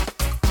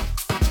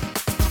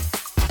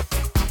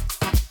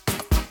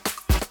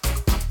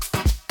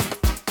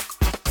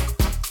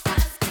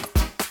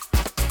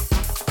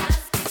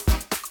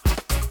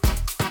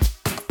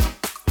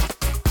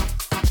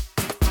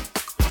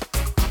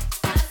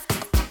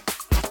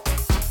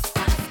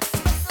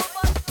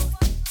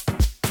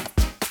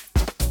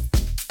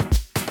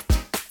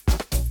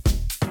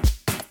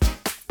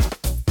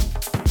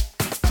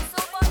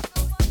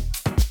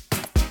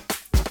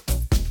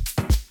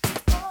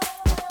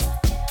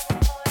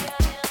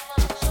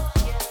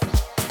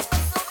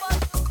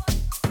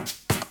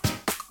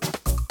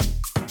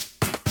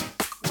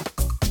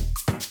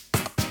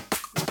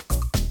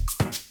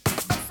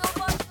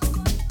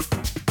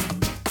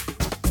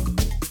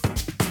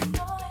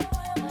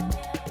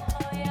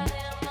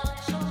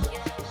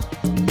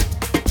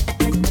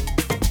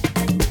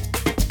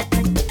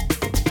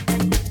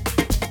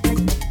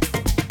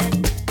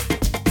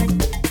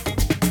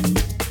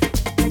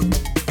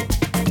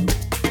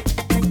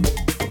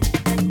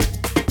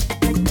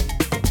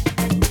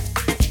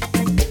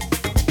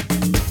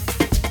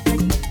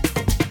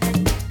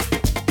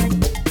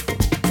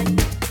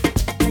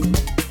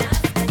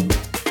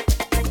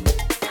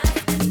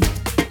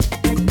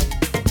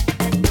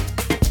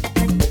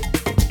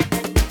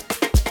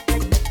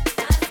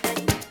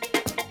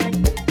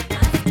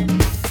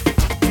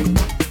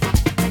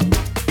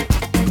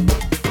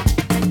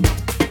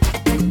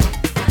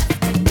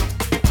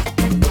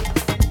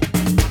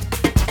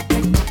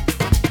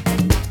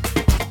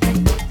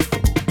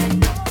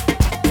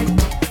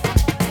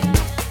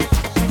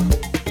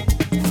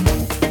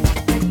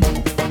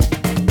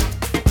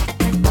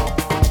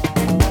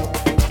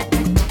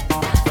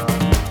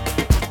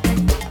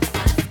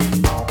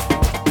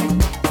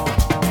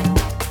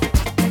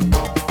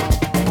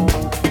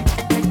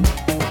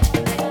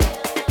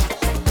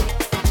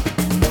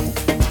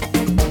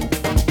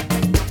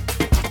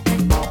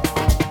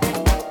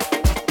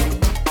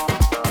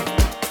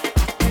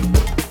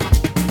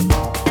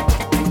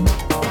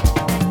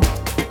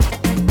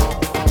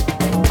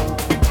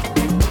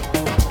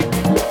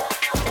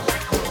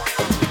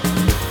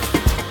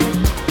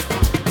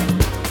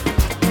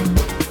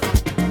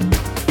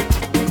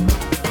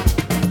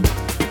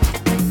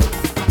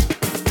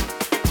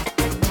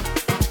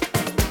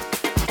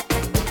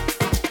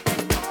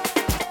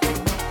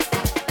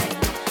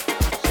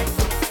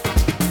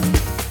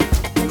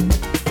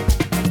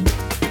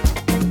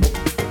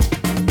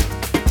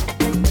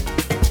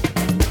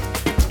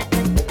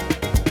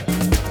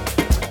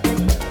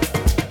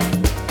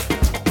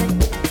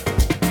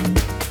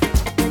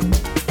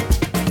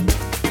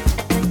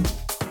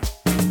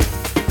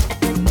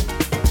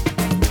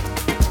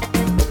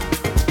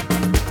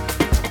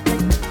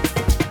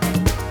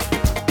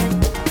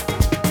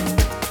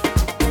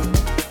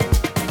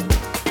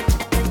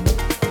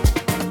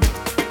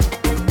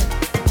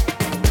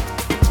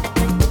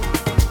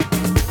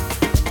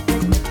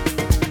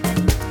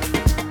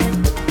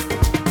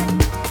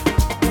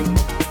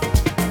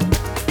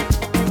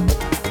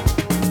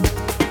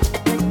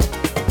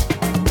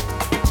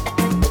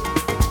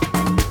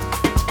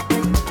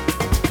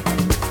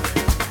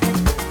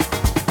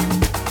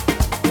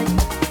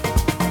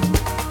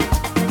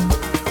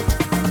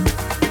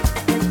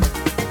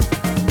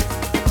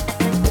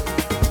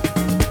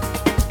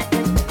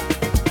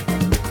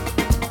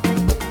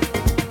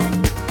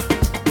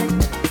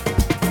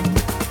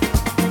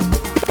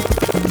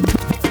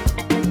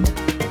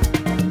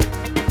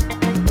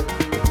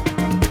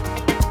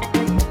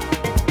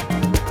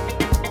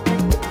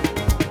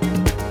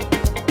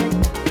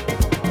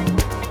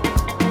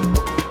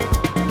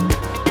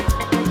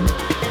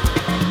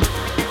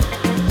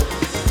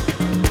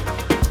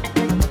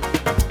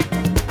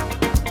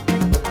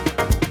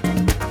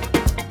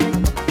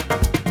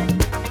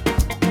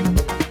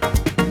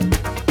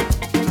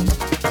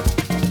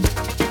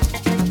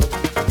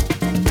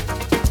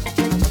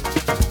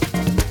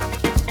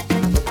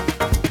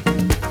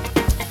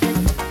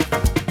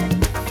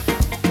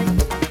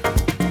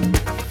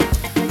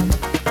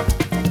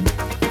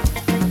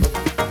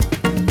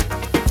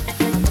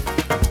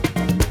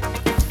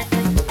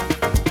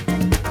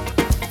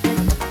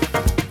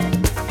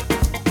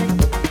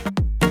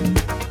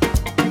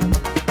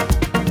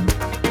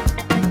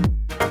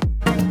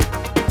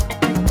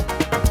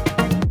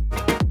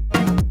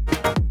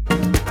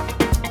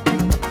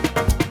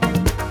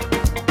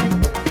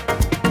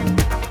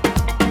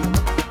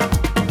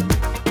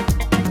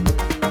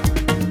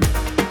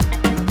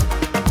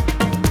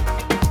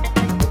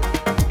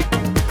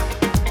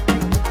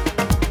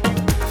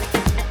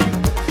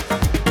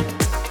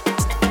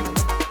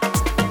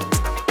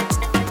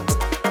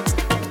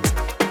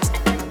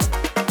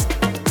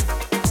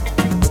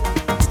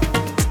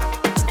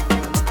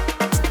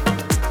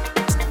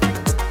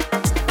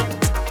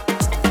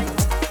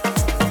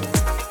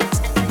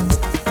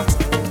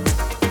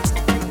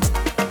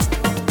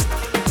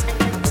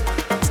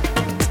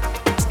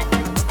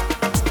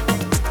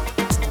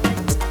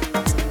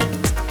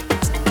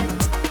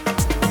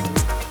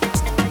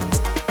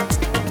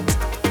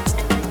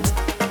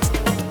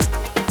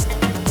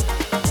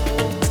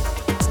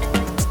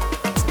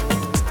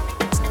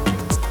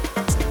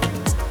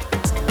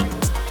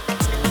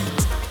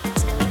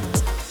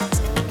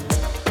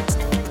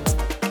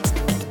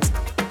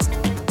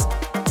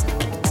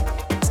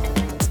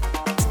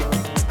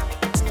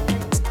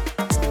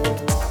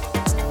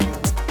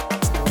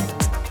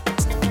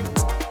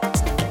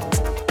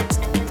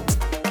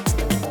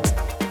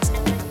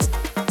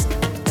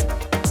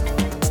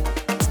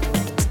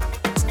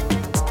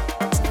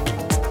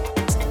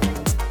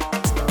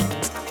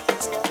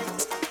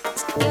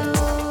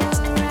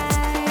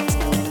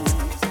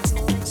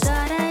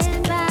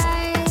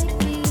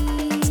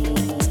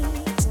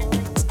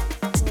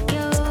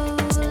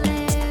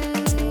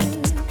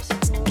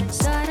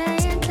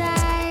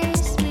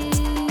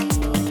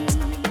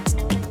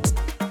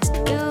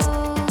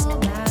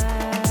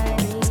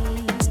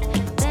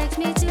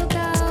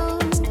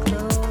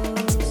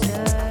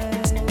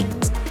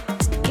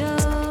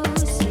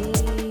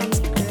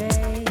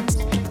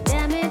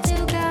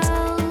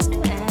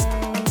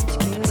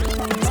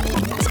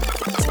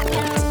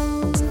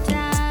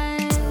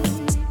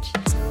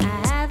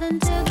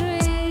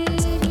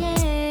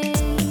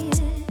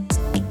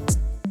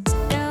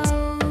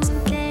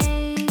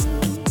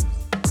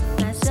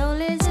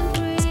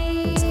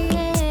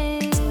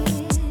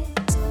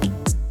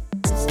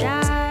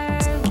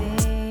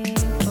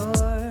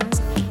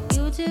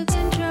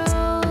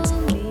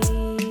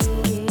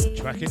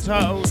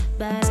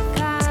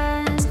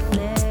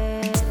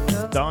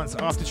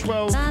 That's after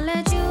 12.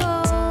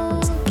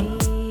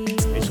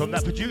 It's from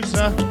that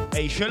producer,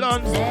 A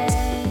Shalon.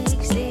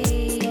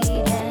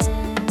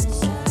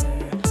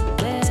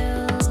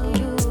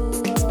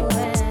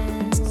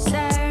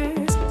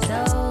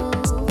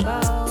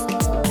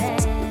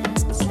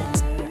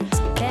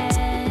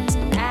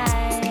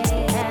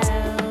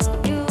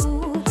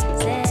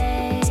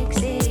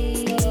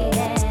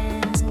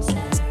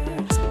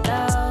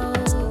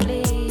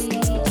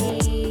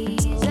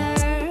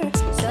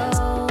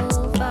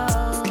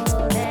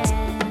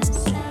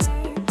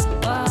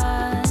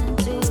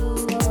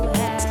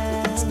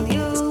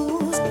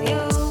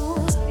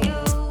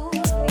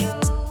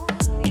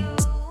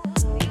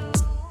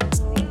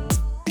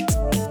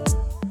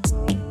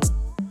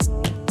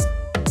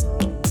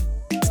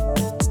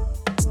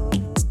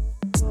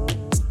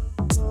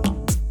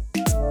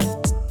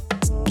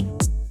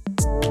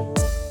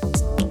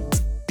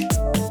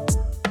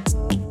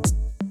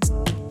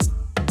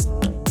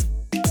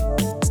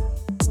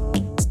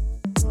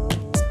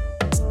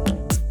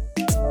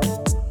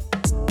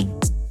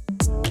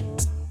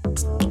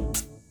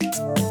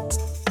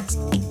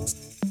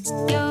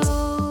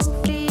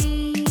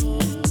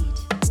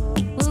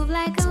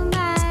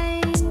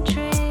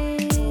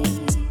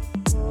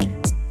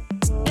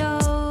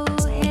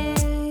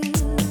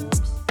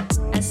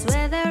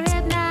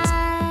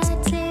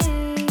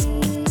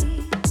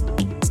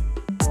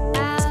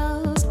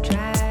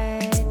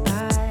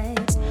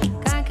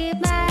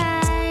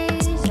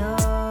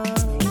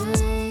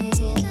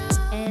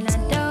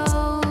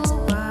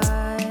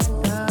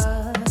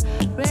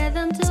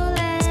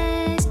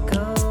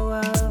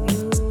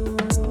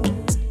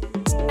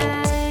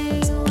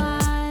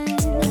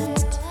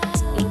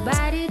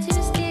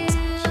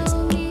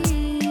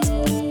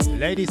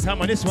 Ladies,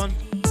 time on this one.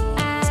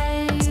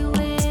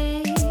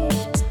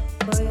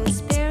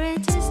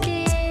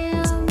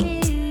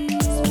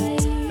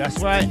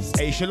 That's right,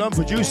 A Shalom,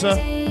 producer.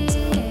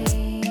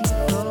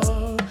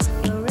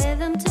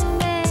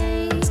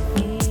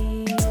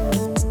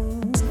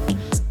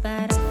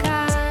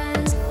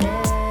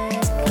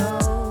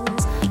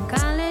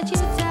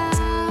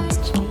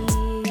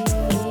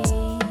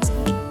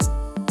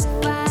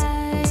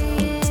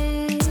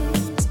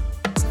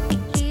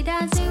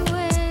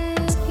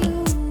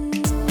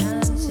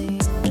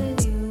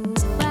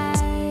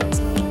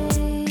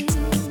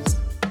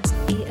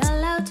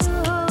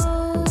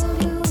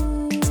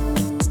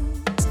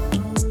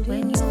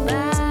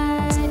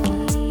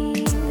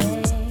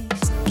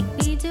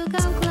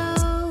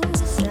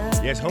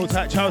 Hold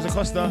tight, Charles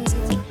Acosta.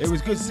 It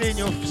was good seeing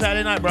you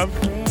Saturday night, bruv.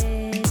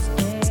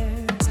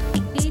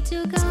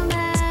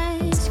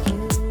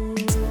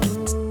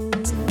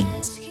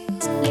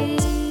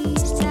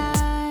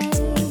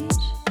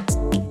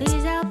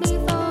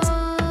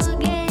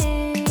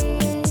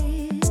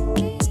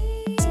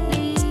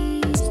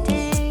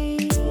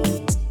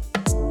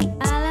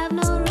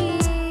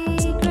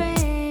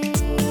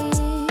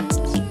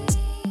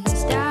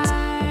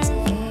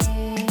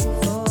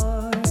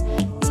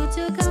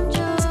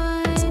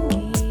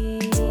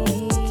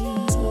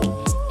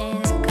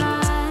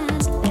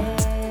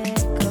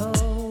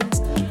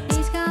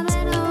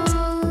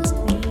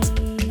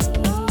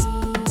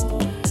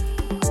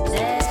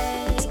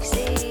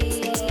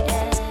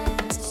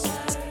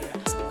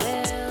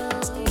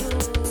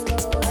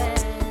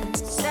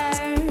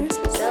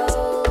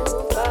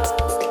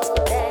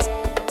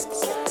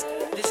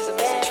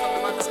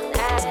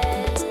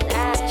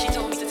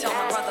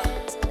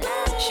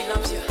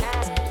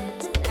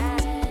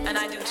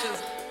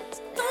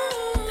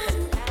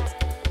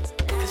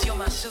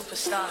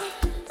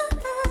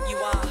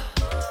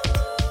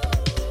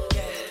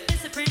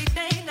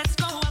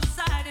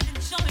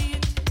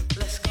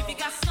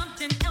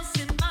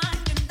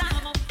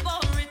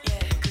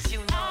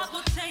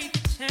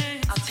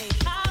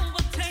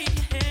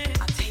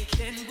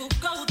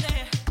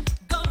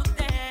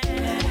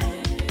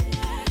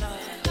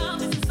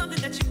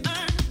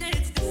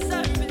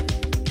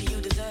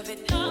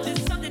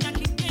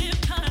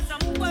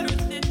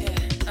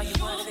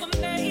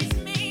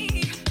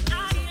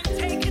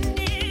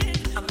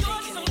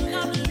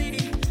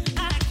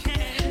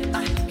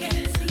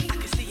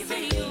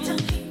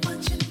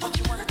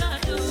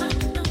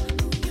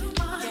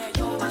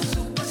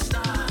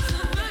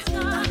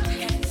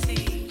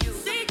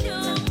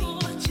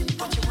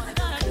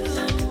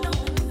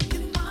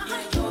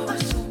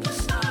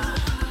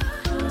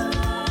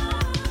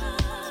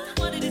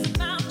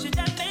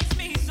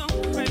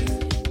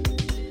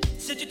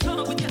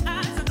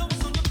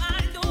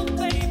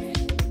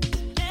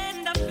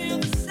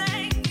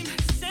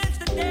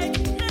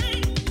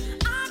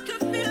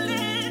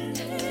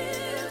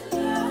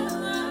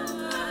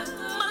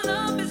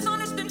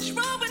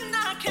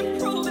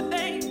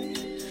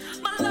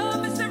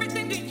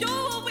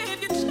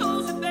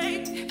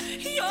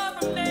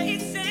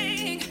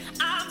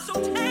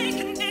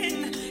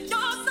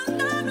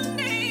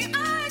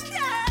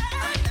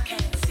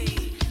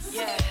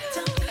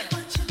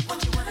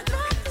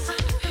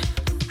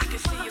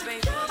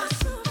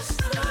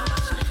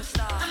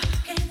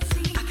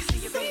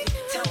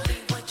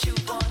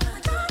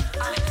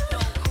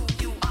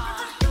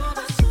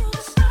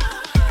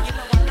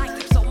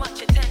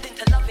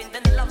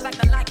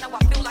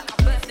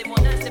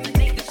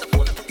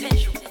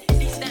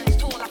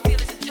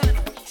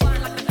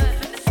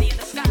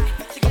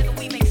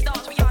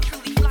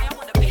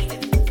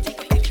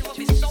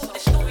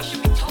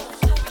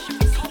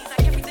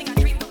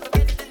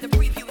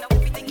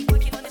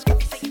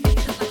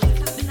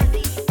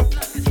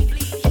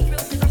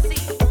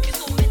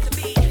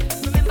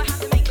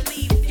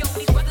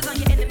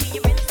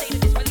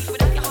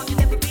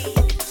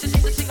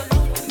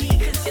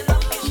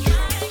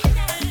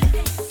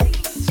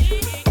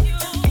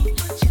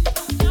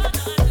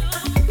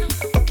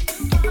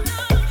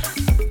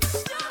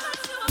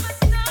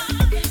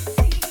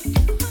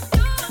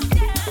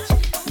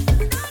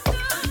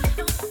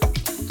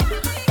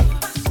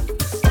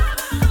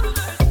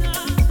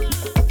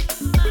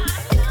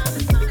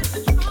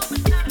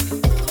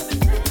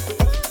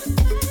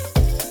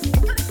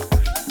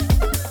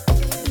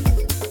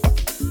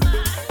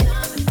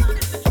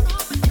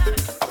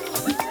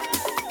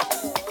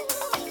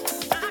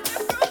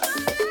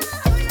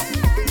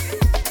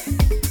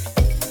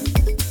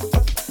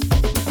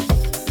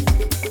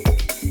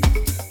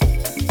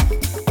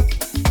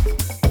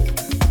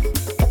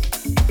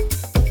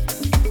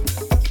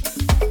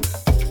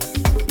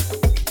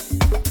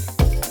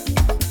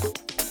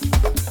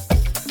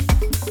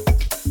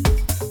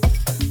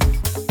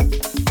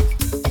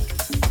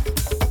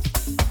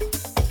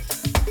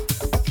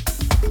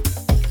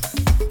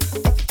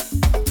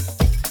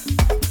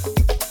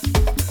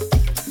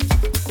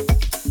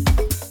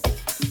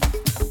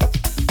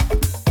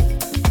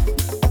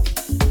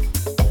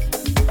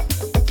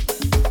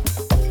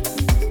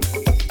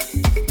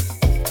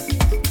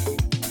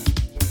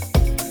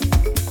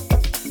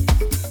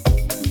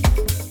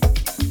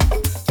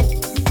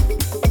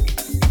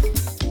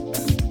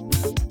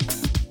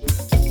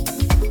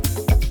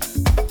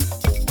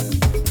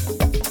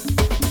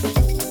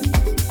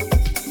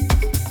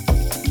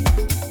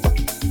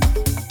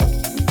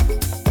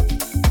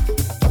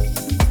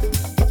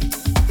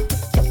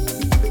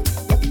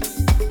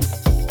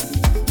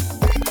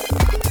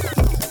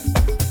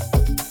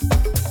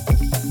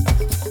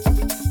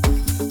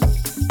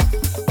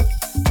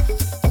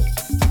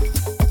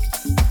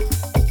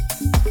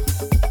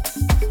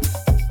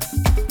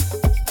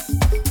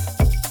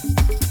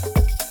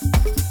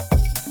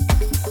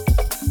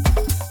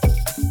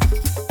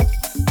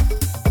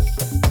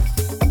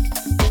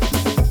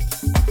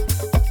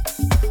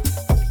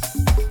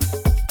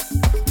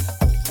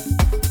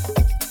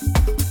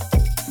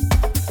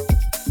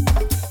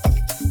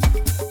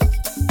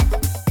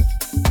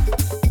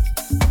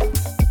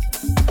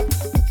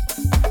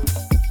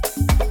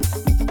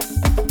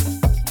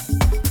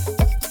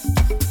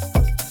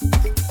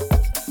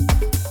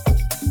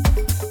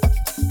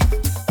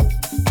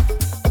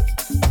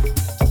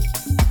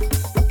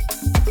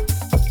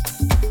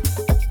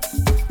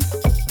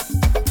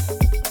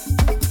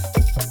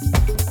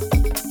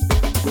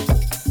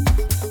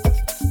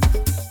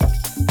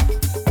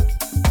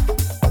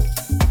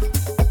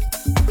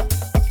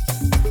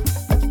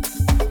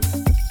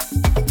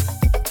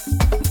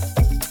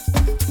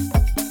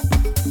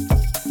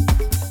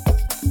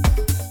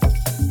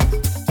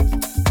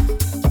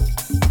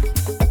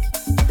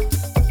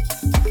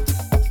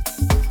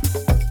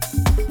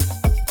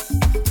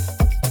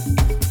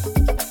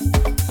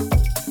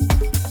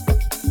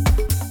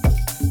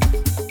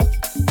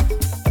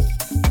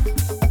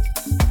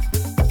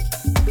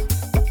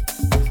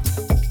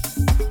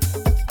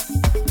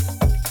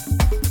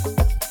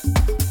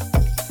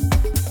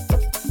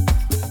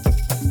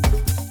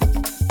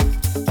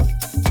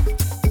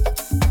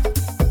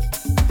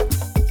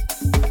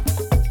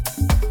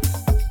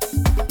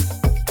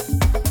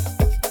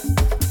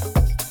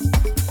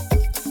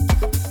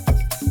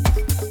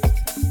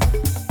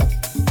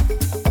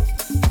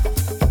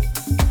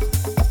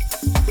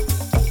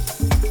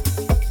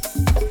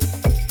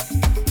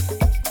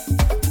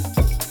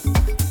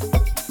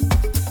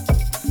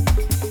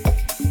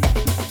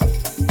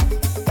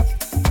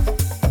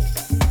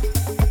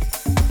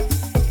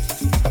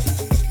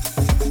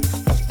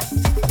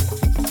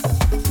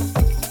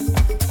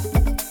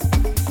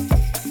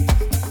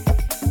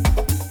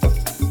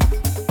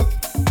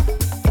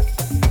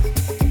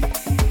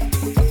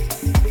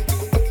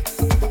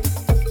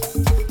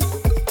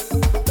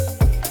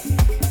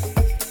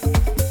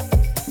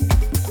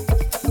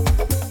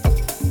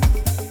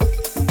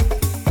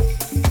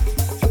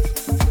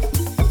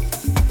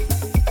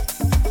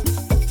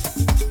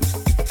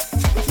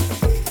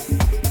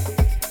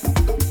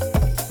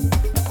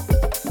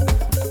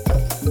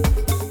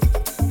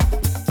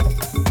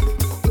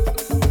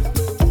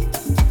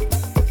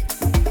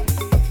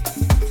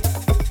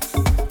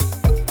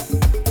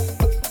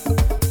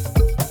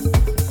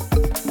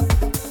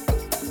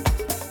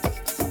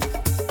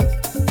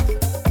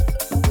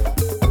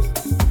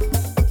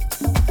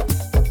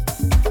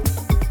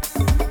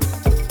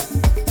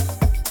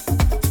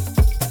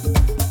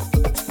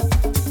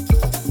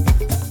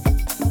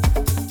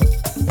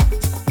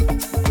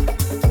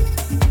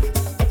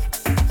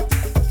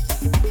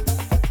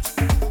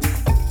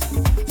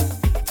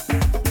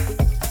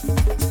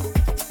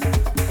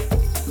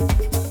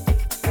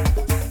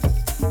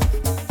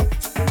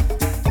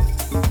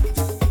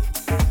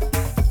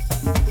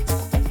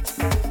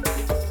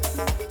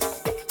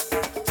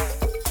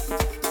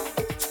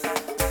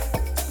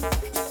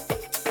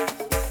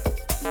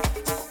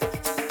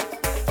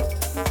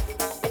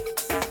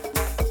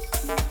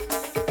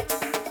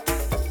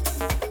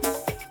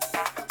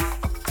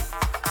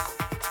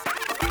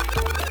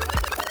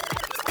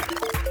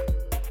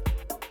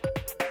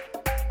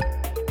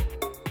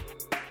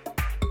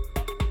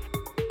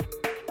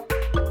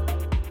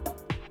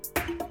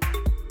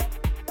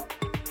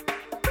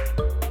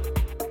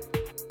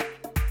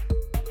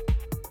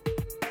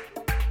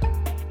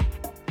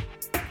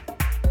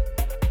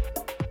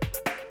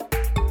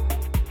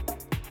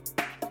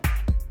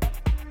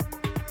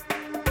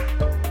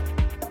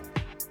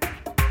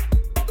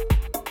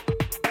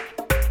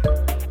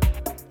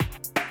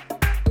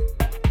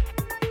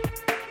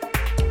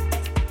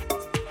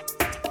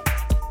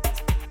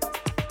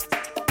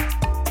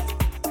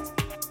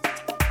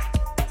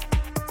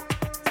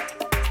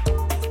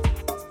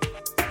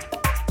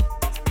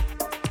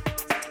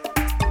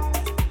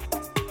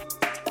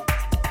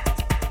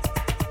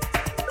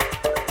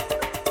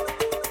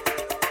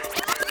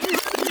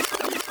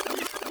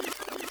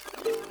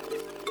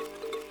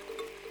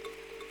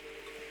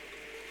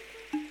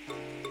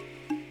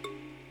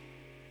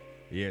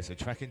 Yes, a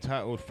track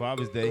entitled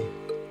Father's Day.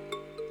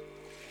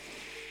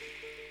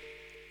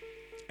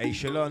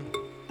 Echelon.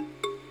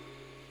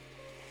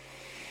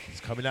 It's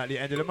coming out at the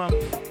end of the month.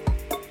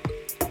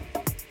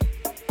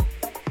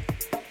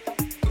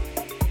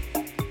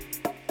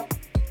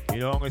 You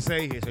know what I'm going to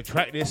say? It's a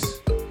track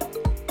this.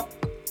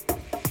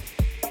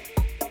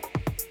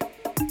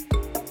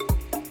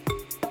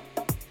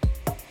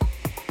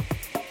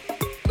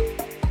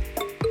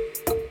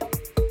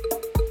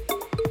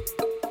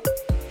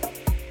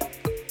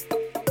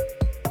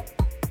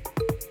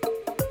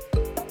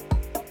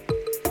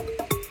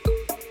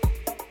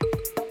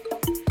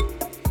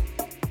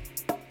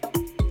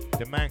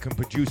 Can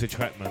produce a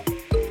track, man.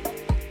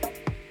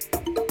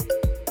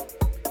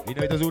 You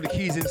know, he does all the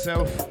keys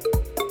himself.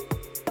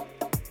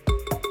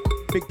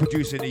 Big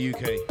producer in the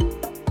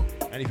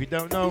UK. And if you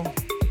don't know,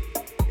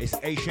 it's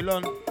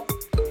Echelon.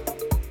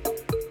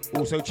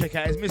 Also check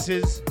out his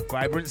missus,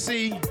 Vibrant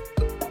C.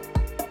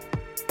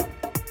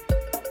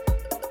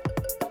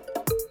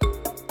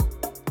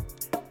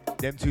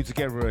 Them two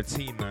together are a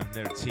team, man.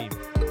 They're a team.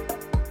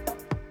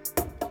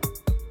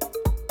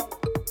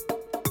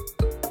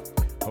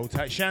 Hold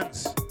tight,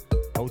 Shants.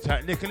 Hold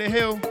tight, Nicola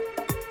Hill.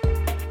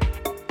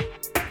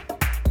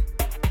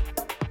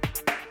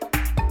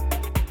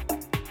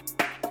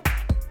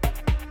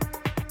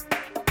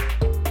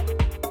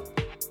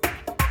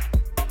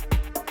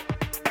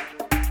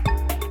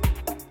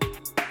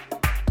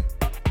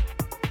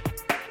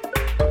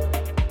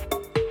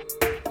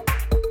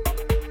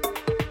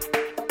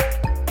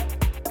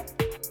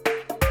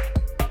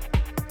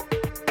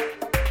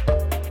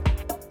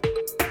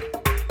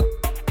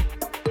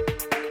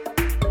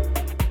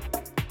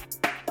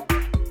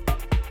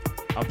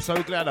 I'm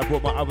so glad I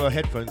brought my other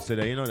headphones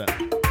today, you know that?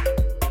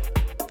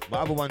 My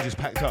other one just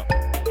packed up.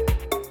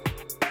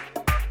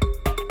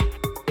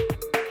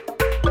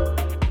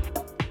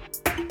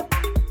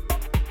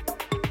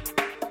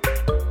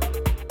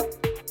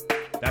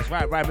 That's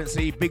right,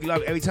 Vibrancy, big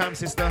love every time,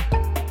 sister.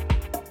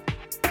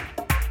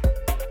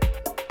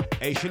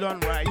 Echelon,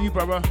 right, you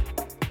brother.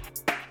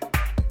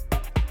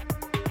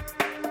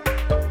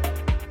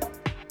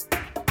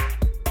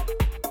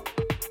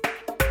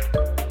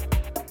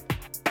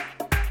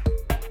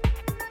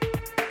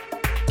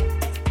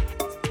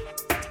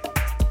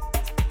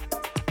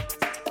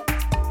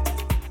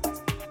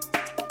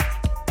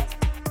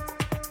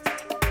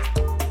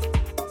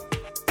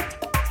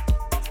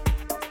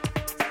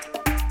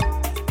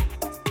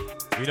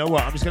 You know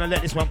what? I'm just gonna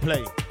let this one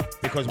play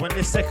because when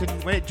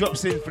it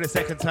drops in for the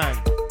second time,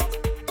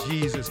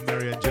 Jesus,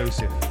 Mary and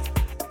Joseph.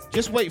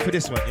 Just wait for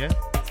this one, yeah?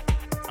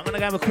 I'm gonna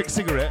have a quick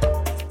cigarette.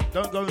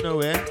 Don't go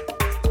nowhere.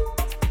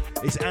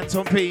 It's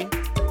Anton P.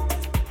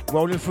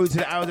 Rolling through to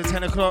the hours of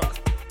 10 o'clock.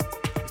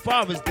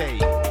 Father's Day.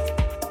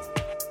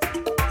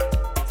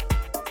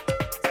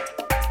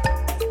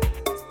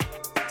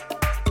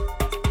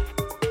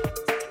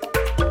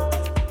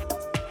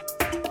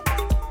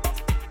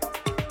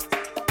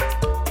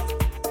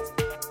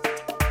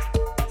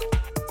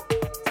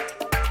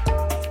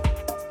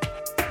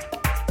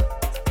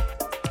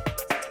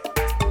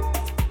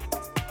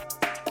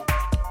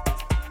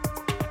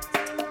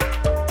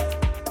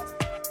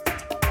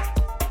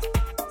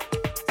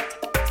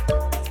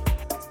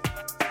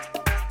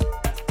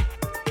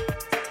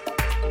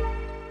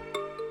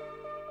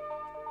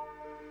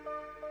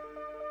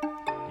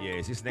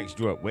 This next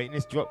drop, waiting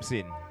this drops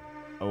in.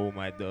 Oh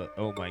my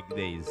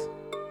days.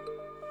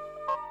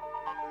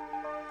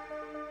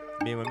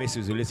 Me and my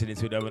missus were listening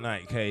to it the other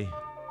night, okay?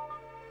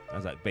 I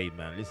was like, babe,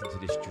 man, listen to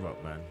this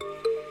drop, man.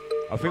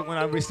 I think when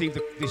I received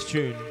this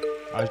tune,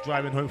 I was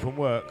driving home from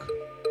work,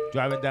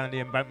 driving down the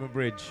Embankment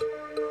Bridge.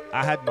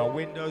 I had my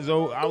windows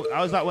all,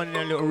 I was like one of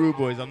them little rude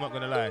boys, I'm not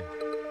gonna lie.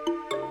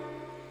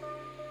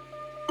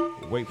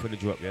 Wait for the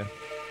drop, yeah?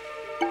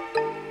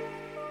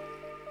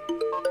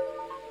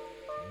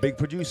 Big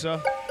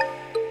producer,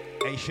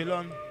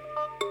 Echelon.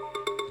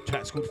 The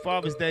track's called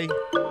Father's Day.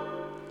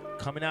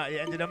 Coming out at the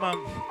end of the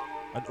month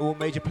on all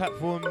major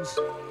platforms.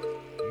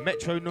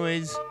 Metro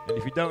Noise. And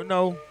if you don't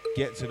know,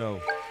 get to know.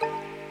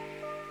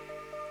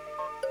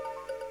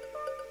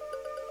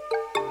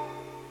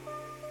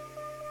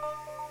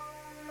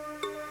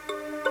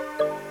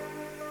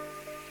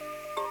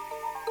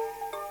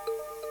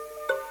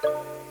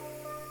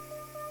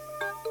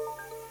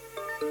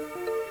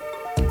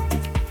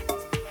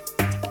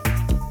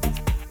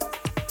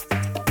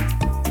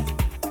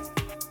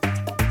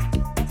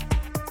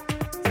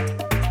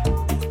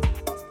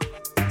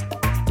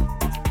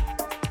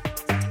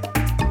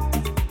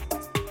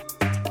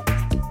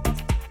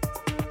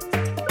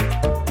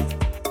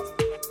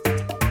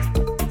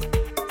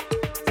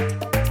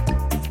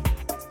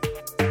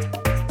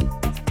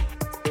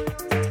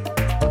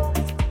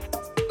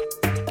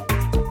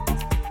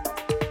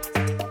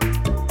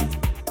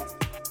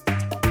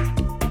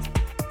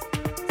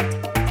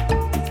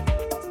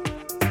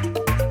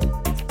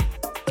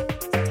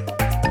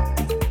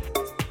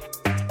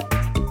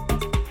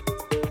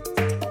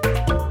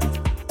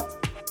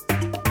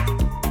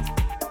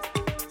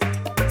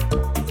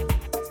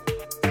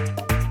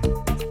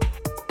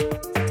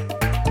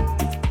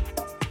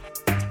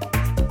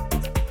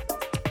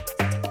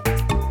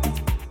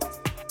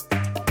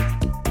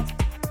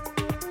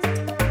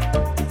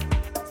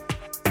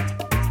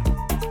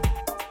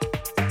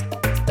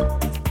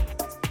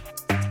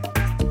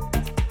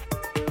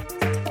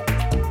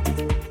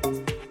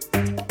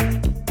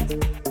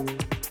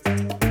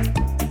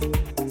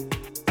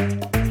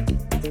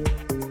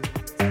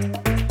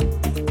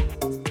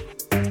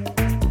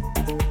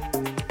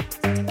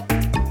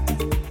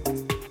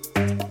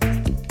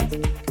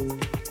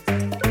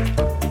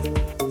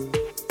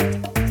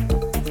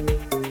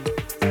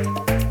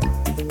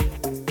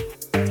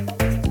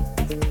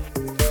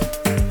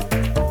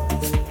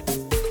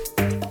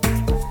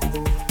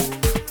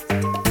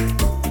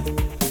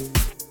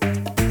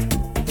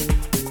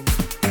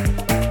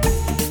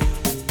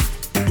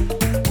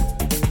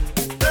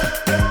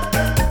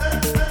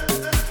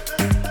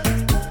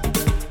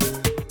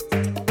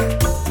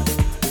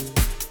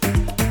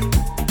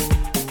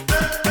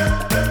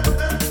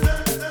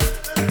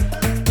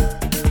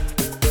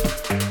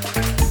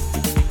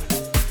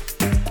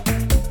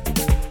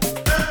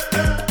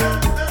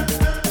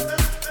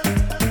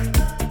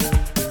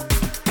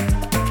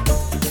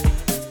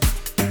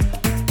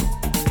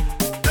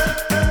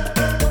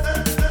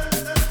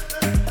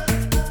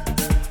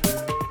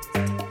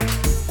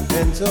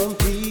 Anton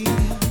P.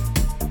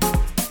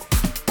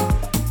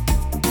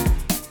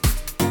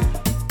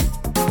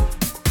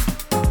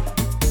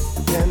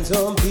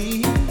 Anton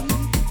P.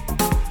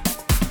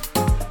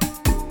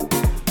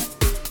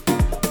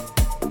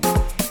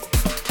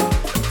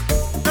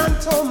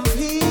 Anton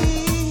P.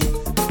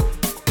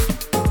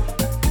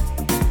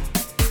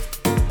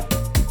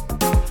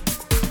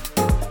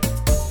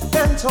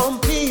 Anton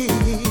P.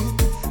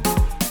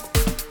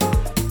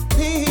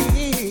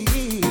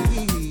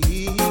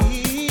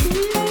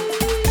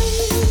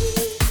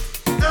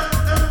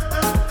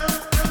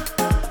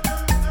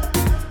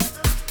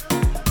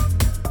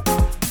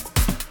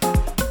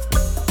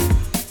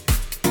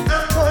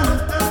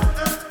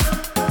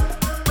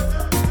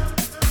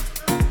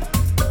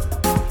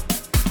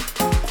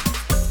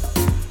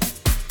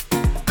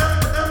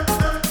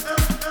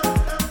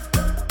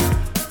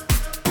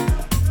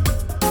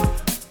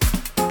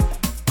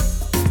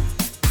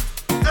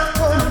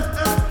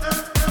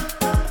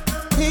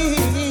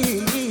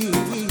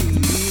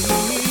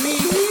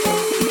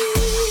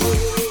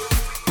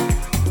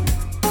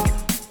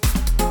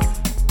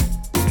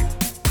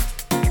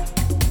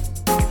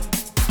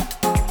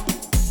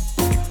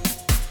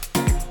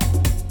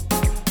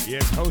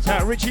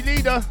 Richie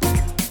Leader.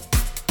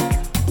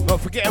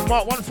 Not forgetting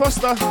Mark One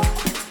Foster.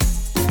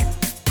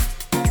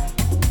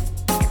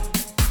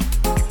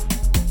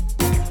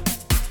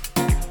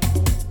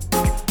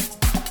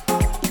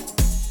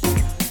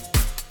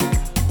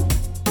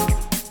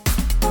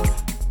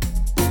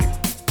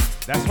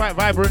 That's right,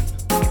 Vibrant.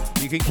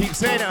 You can keep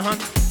saying it, hun.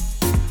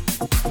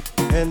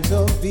 And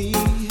don't be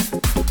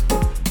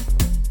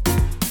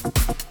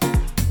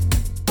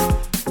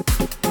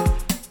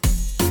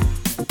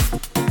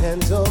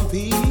and don't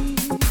be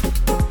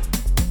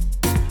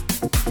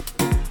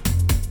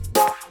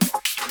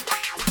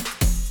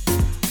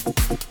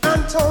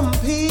Anton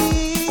P.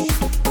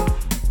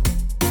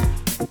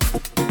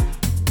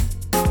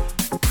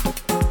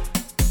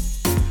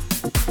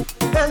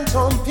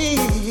 Anton P.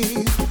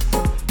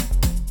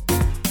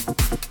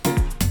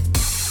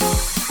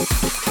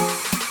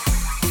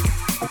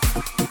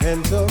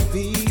 Anton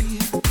P.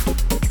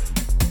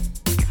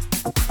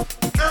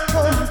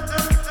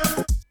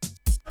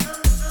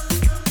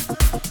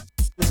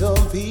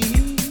 Anton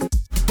P.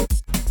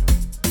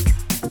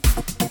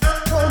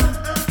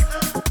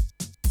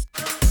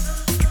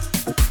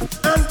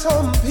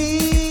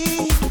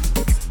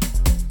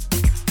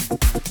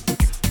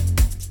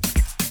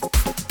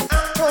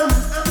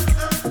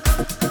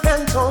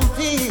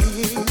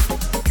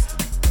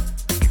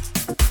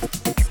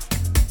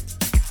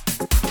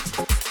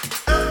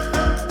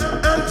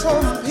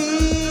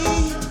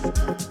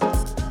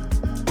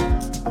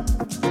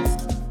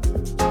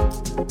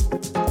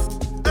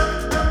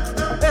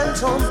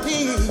 Anton P. Anton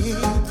P.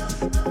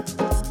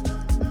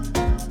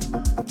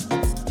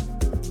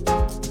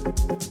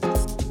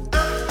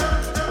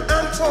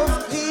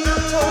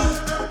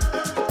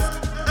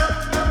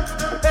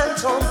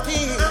 Anton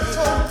P.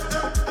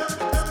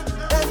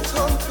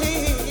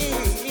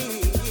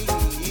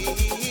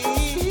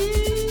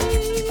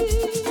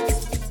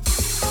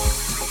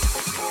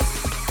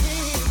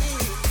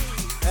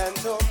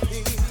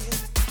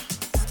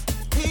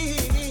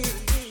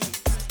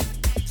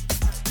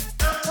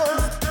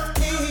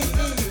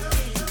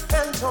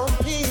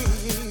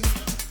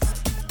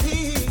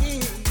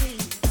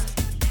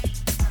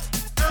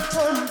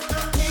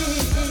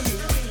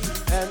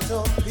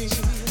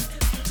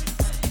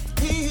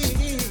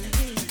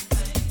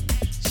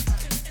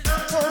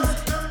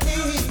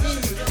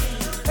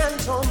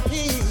 Anton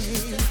P.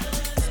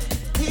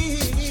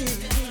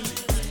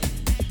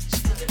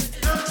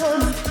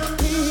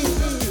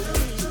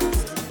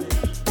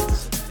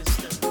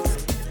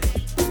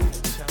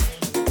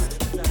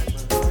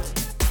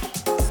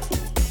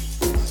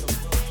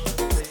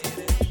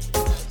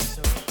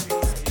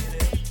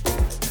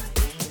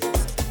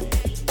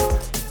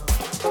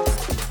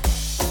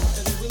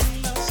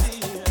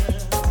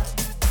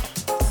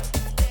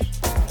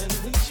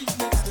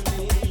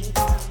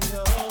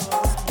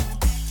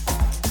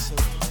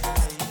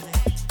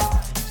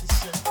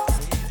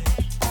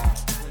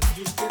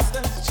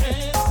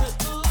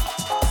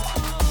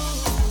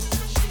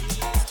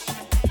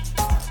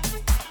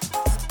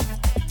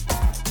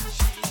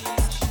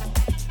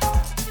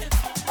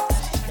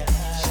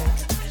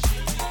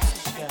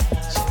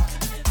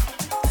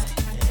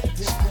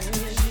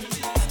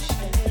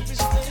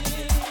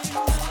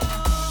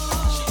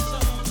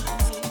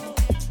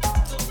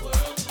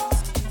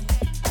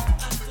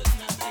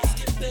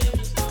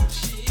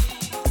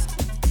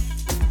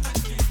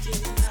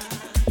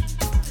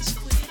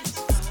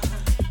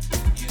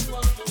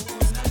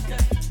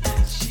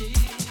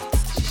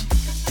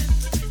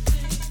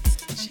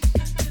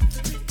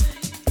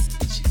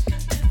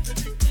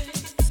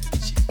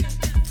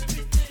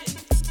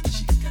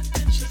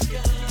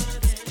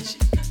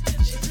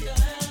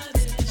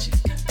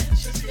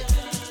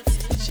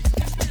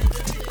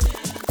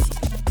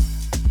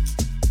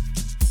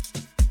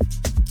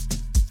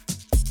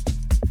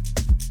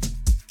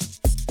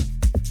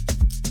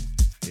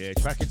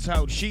 Track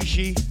entitled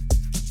Shishi.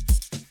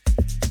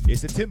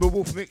 It's the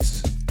Timberwolf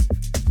mix.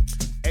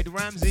 Ed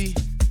Ramsey,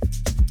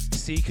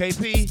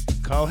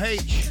 CKP, Carl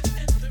H.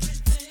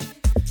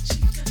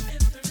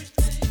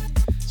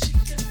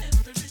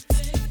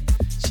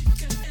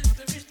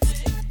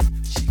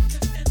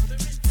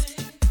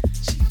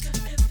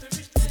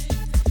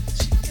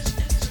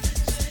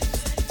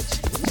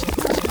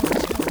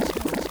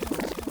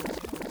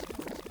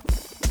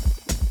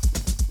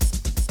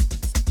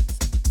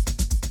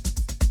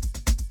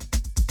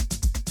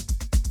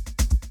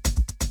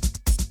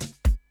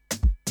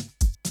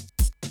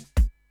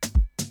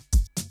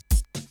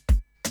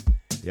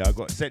 Yeah, I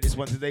got sent this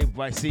one today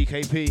by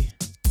CKP.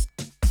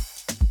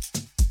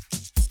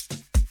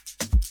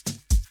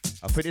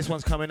 I think this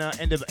one's coming out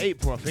end of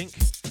April, I think.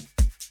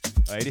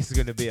 Hey, this is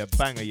going to be a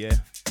banger, yeah.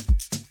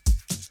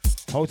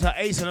 Hold tight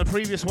Ace on the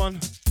previous one.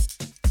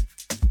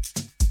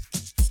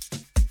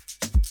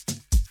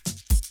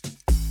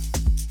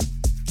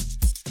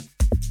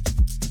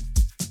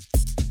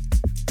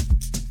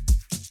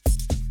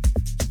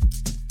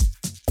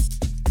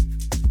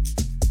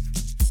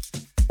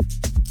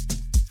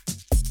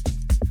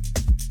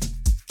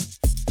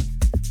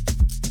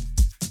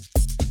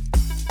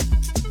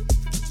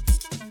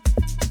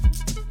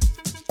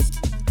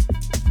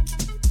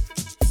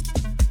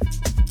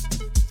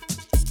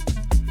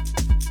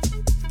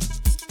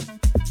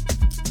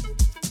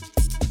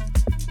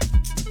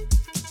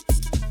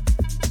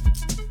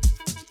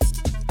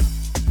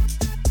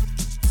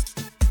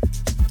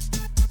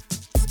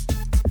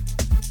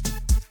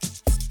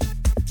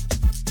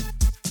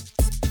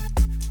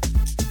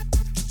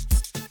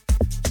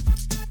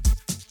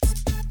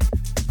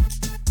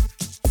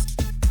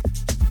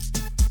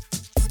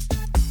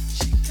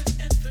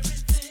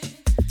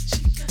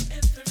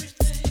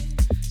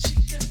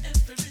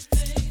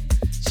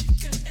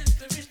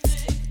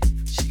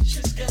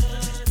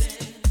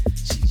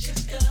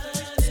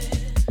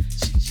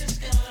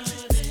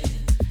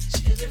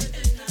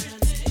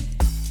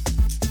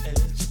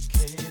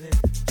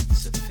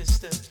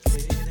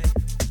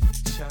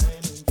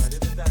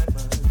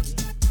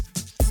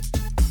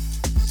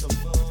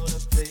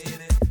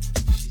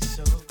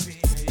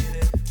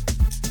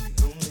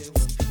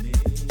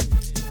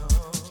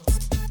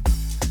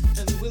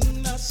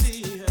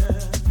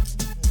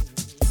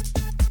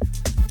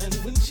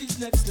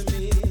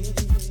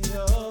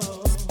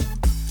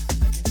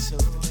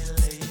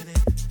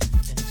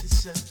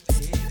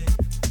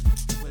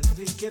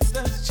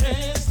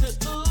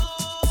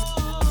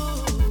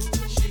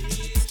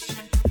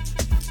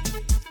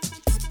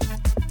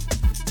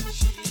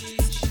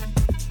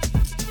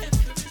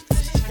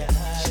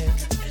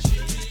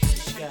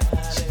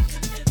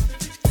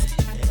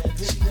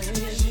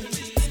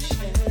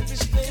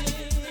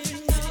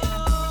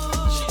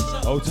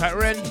 Old tight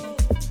Ren.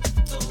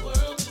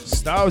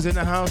 Styles in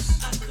the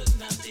house.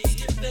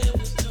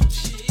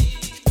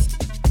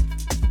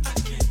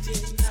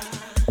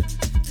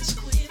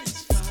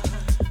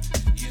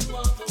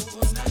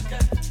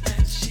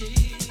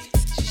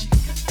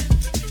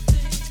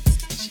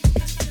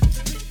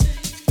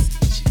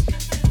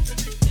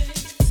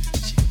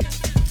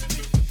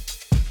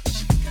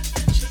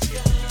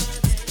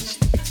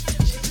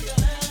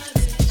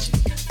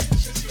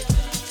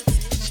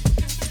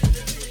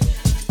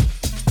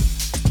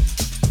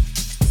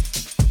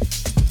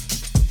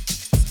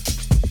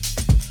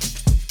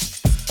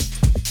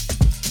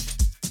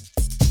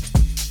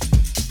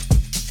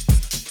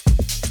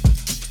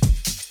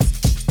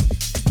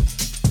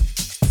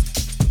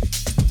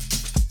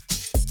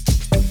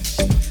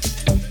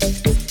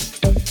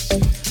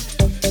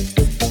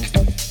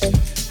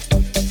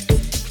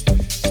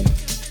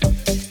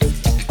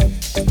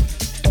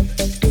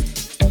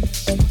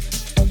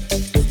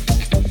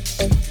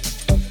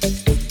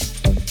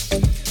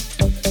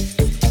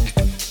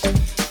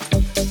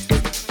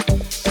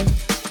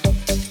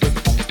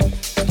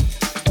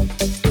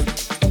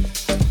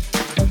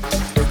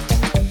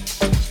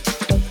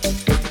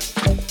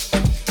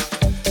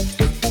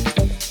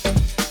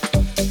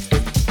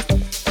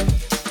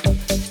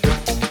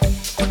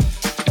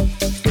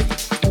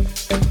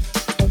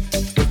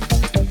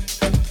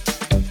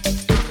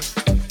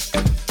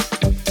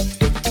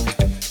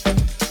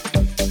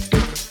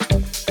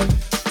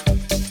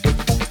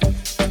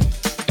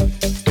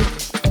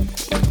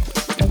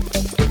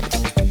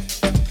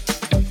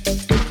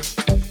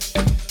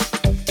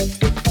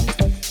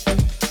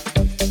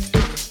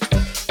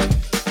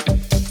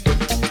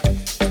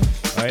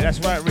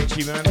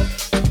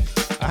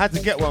 I had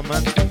to get one,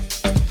 man.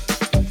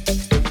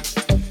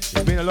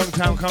 It's been a long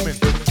time coming.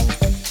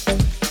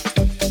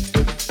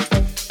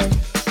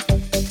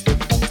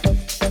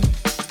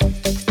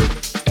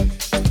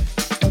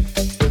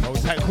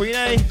 Hold tight, Queen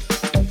A.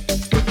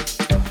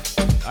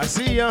 I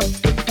see ya.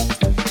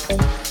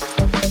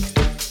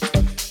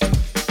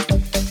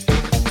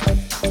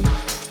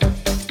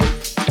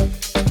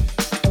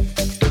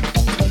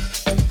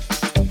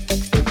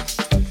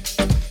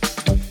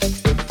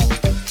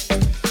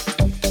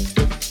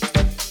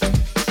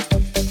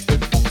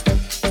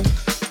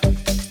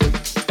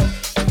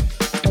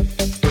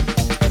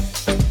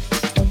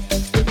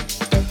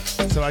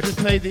 So I just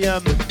played the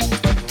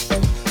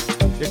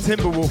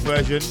Timberwolf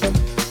version.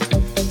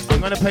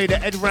 I'm gonna play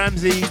the Ed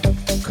Ramsey,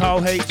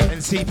 Carl H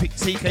and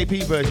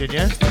CKP version,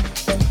 yeah?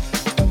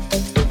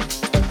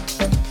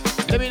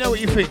 Let me know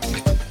what you think.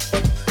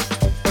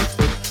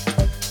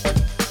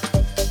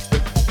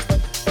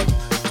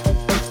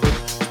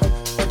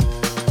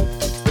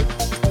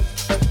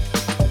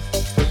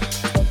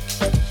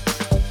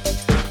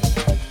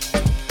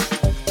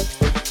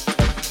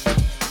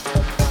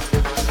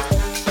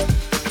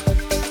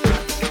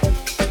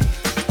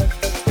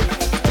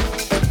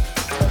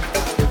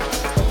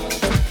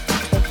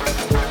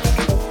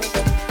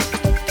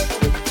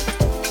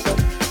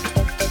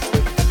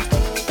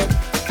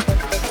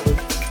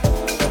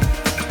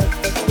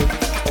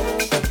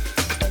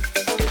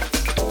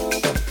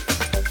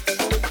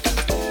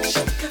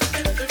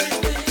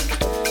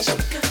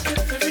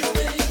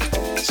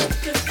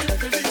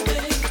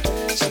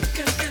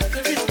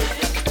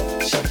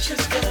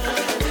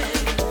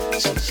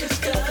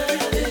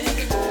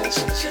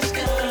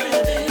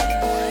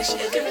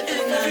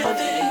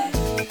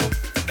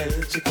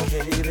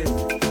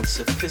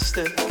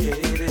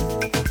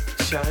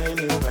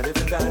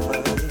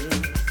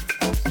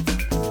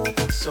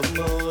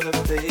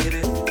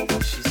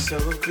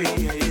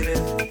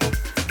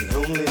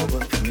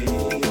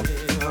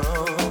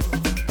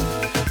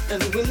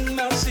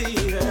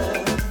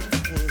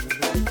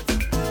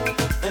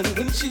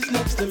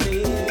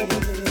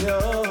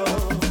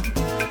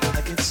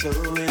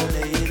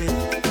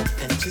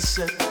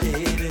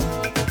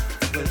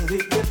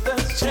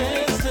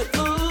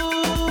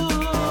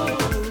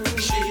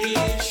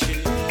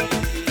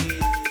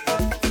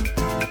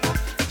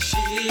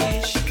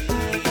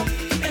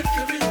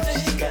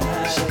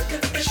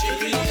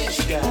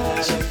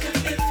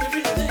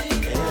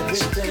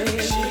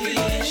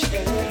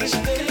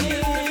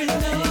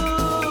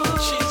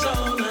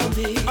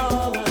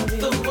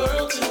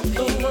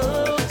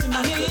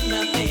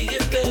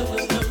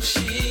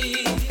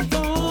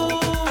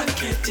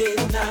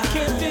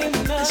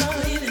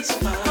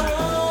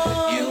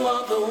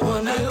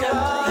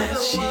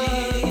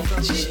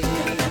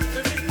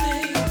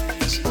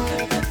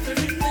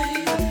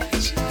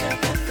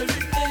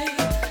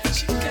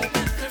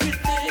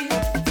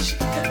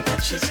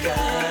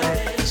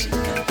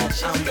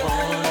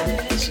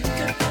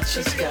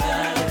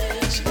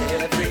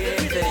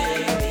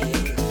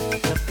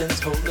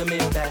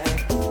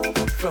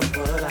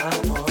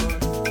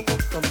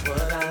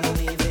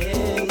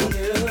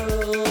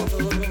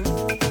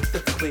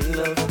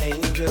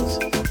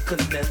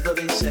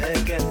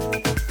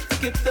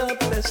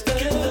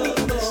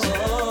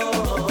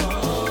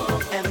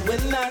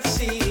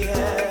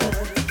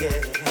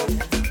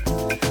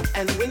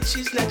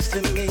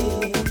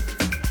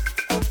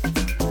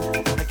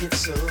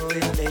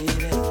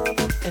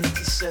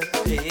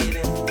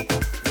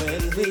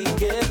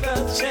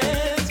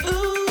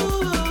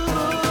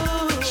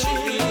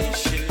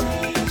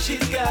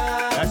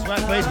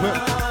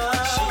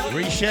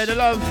 Share the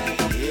love.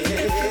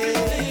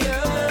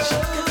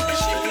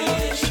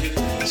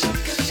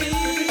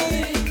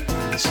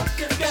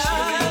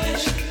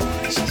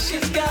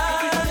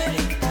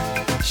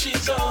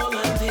 She's all I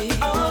need.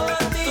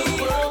 The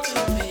world to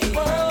me.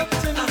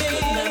 I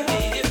could not be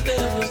if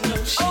there was no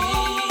she.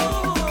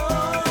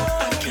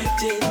 I can't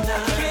deny.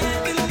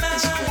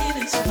 This queen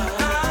is fine.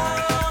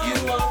 You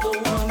are the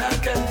one I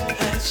got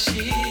to have.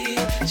 She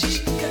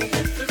got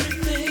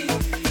everything.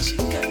 She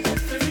got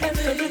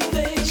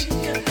everything. She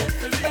got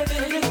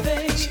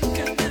everything. She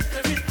got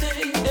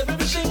everything.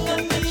 Everything I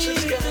need.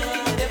 She's got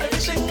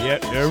everything.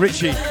 Yep, they're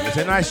Richie. It's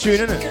a nice tune,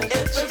 isn't it?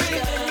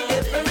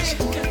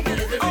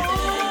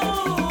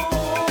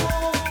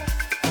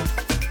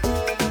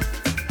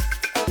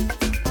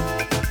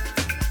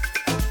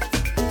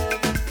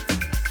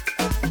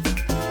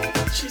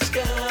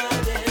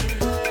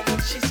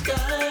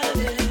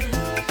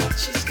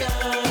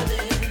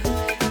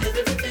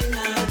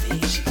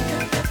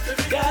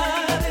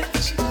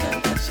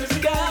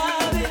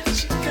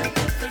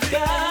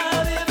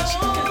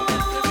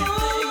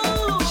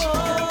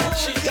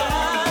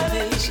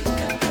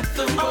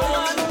 The one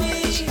I need.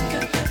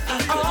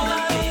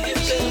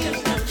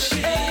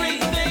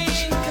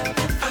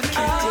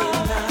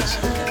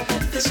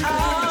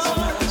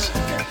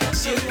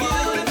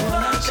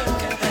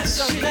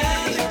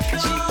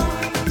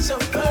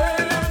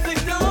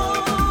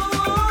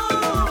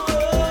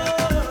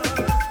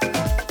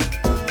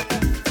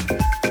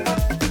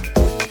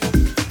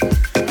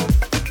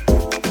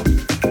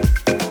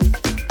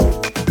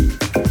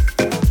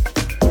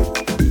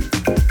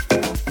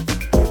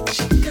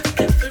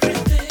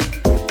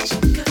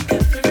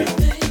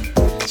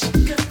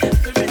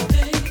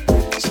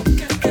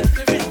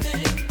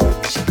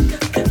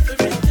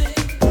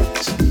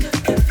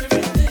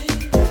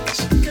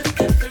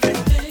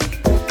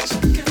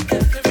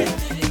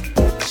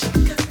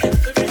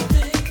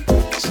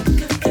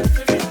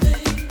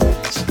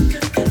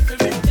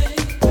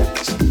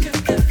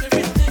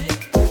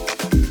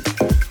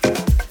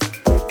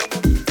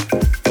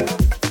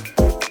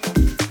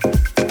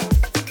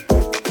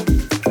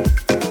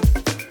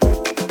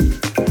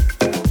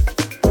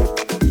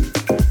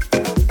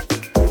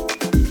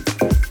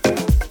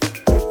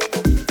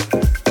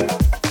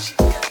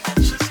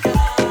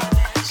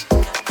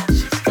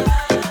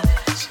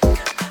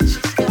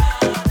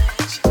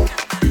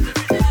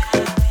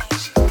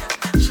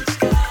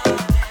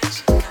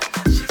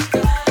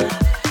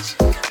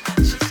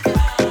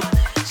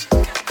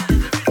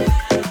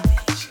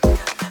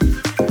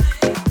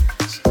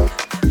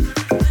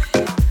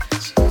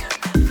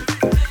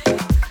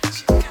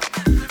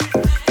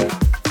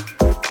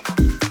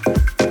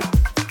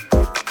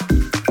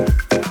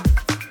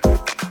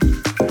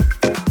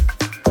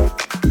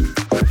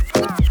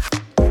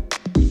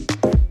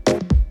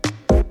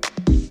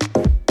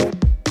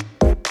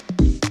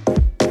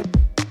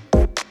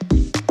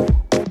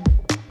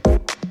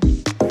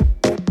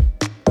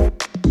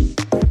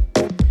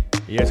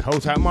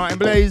 Hold tight, Martin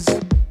Blaze.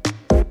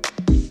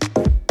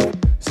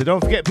 So don't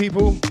forget,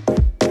 people,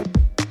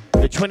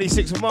 the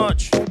 26th of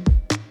March,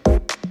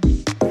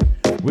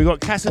 we got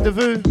Casa de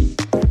Vu,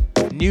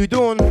 New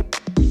Dawn.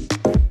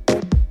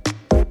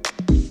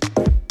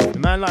 The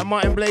man like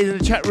Martin Blaze in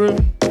the chat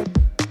room.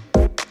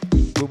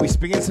 We'll be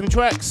spinning some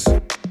tracks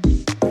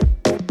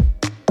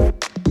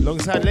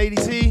alongside Lady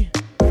T.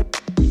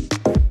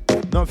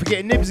 Not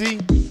forgetting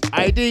Nibsy,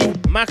 ID,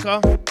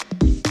 Macca.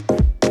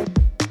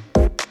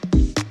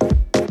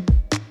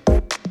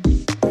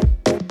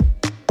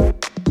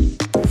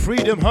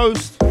 Freedom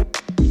host.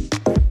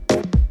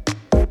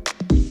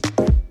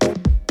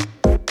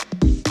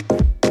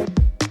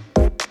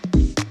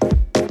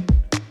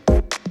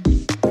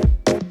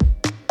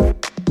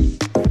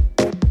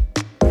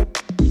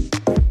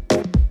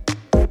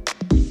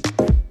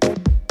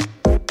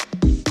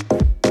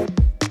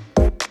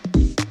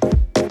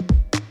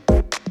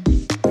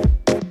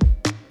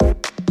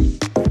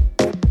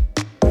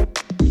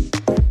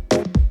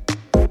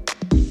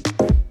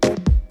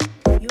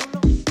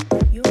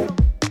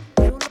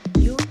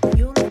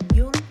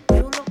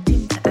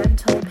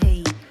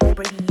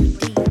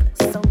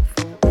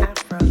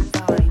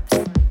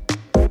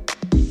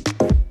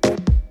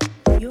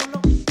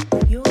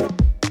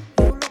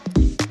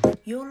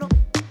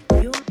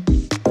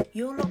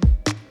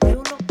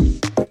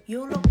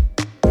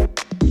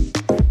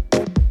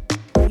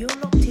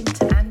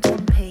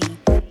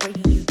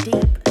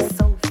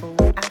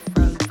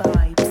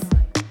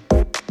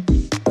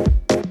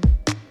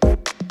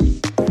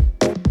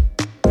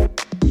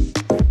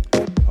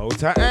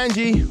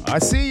 Angie, I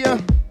see ya.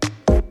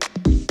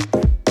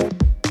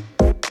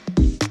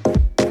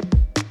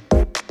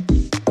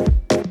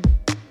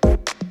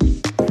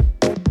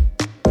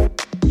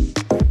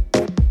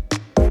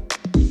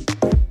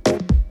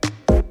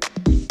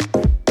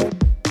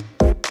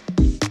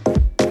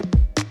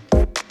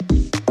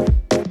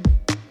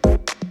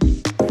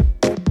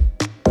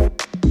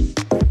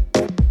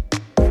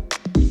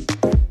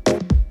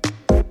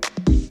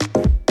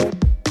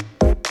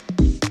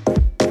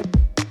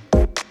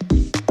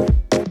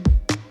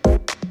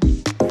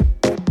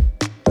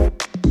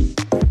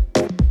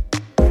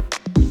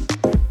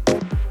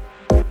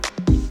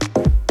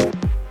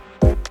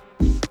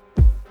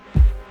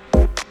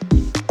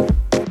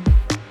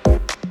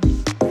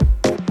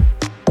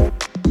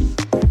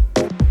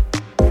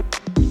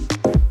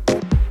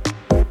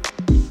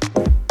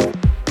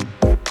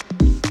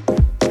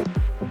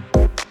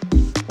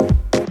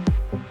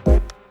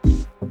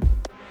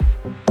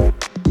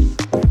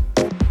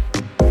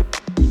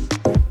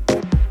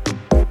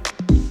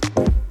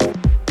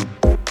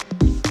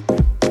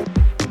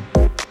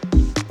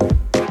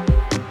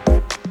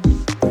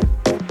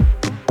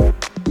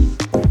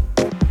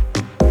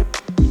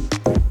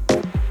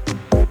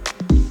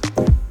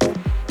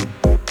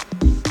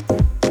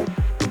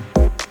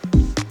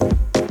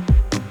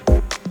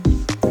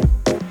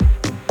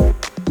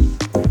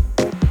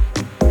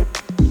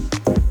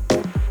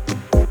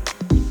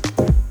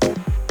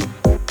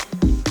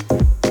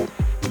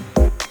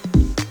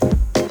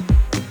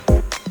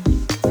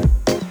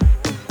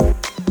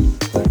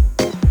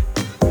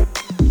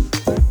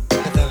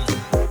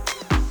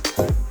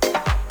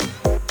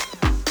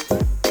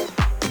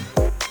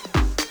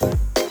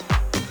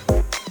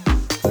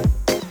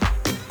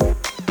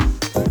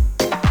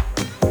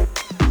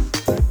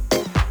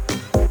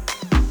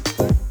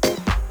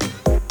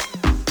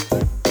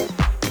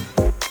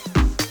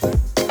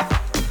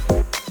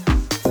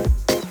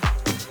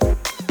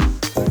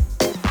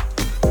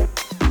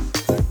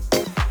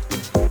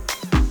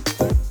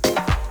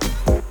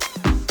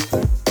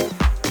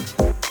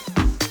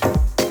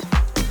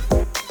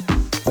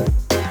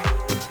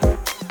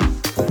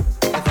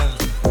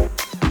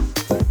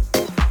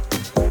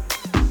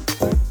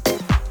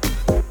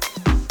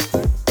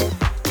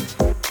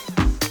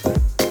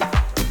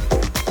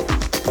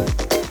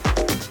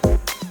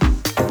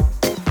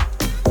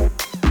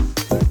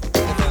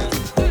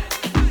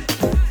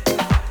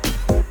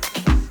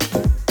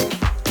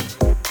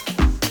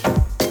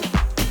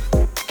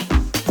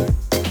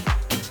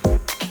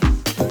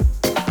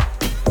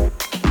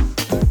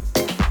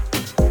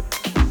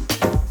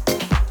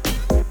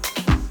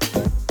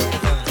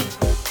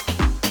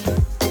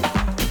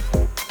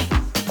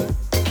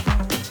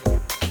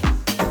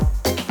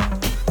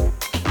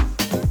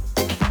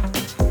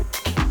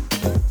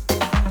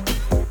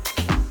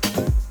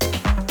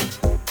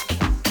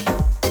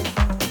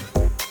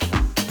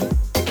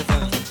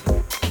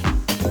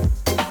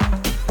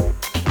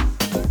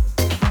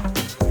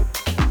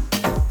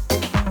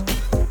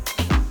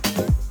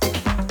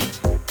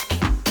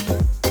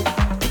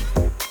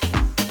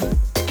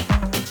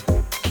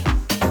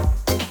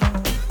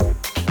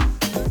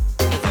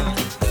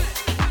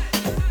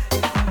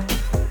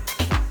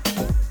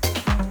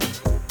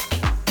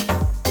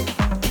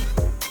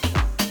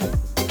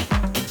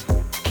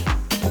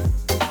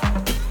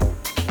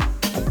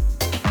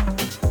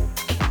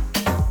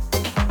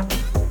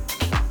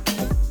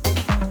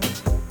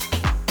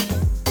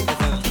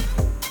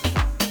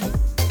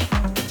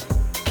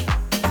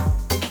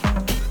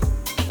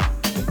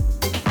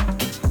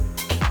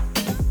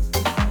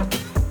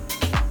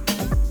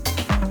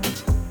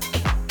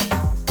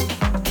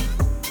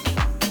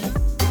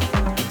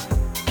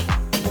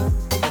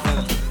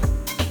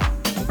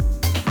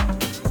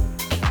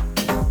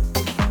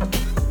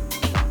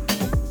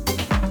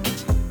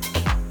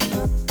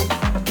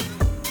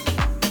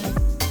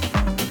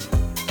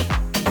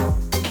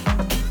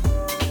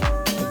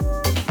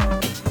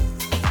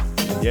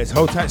 Yes,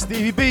 hold tight,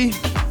 Stevie B.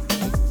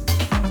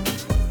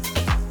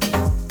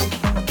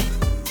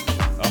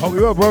 I hope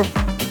you well, bro.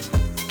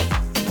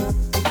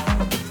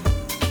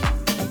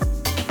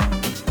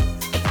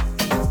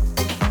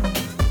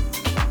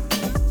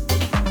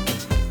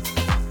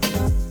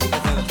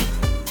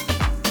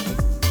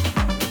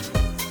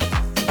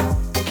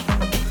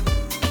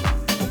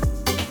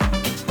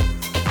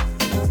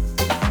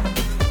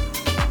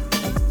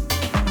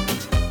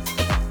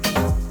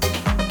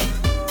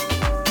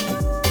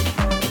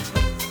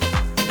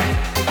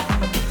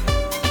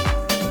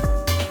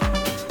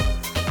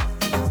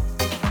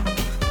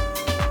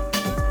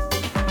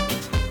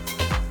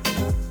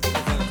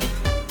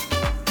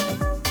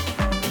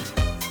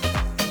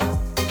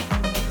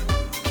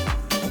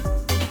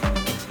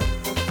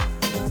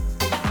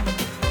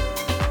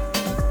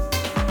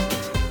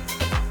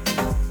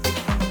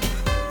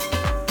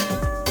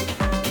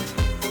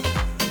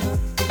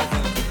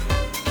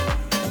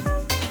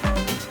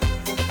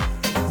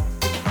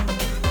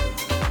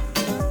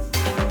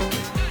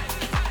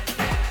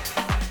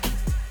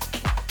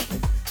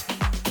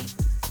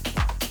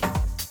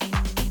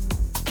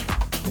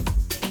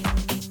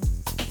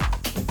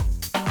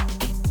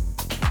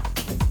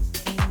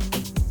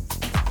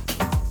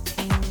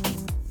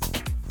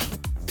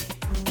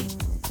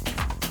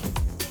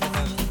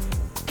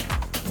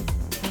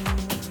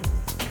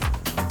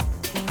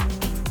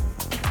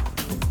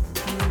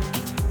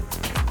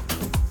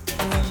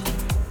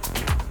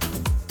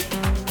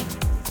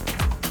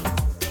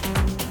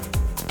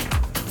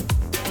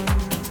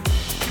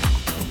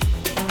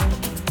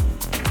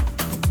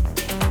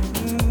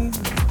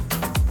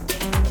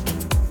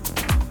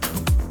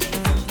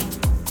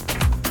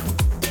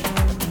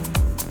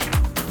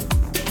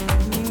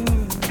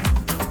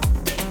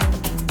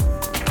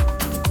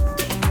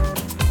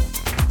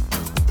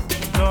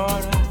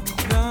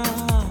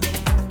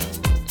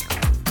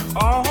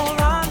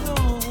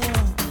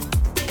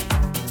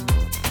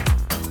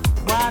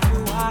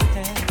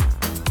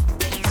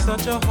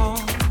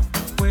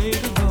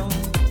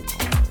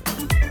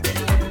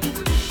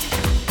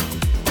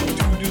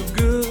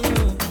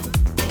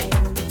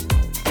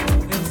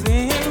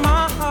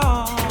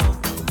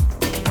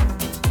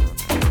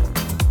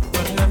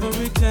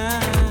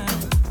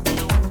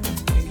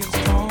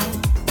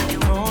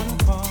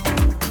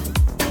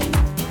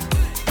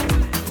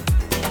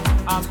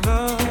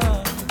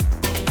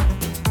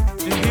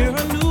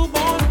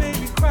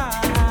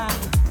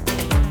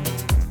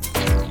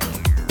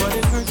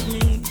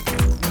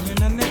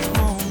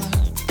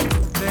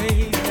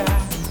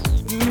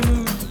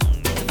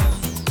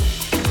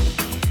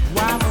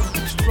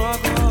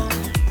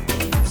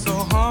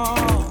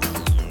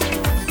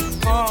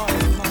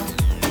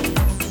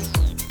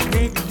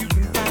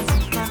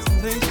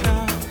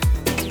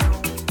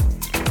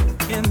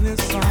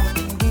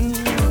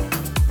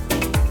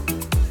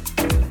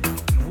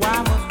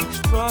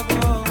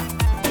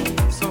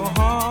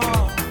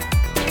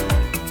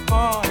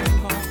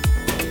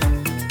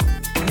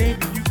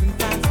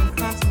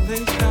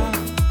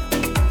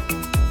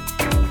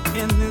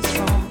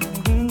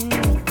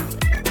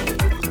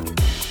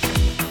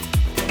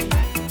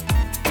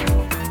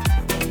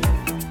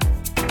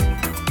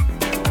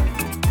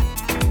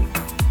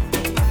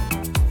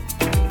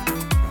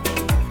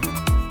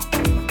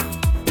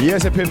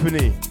 Yes,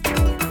 Epiphany.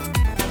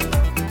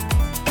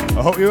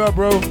 I hope you're well,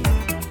 bro.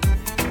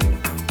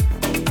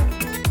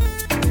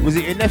 Was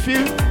it your nephew?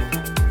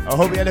 I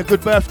hope he had a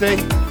good birthday.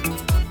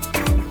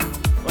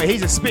 Wait,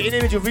 he's a spitting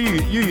image of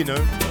you know.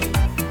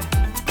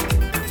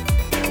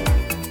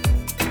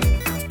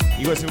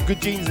 You got some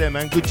good genes there,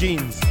 man. Good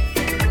genes.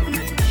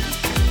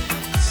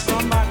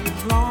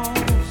 Somebody's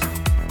lost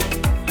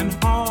and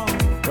hard.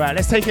 Right,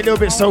 let's take it a little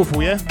bit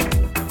soulful, yeah?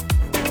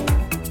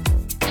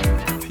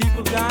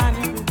 People dying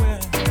everywhere.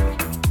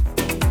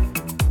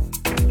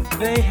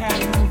 They have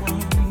no one.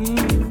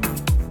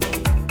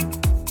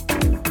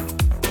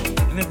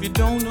 And if you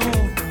don't know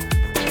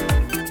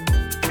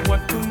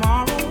what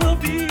tomorrow will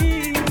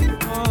be,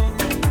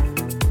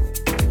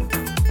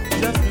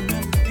 just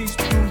remember these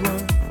two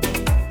words.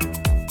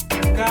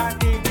 God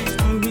gave these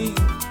to me.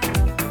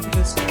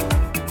 Listen,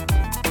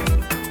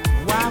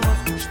 why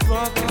must we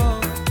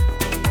struggle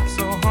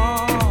so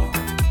hard,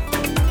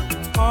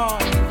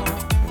 hard,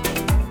 hard?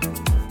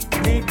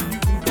 Maybe you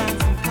can find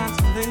some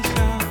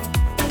consolation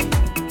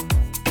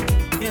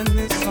in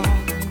this song.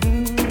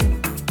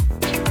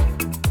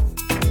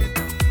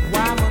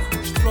 Why must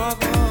we struggle?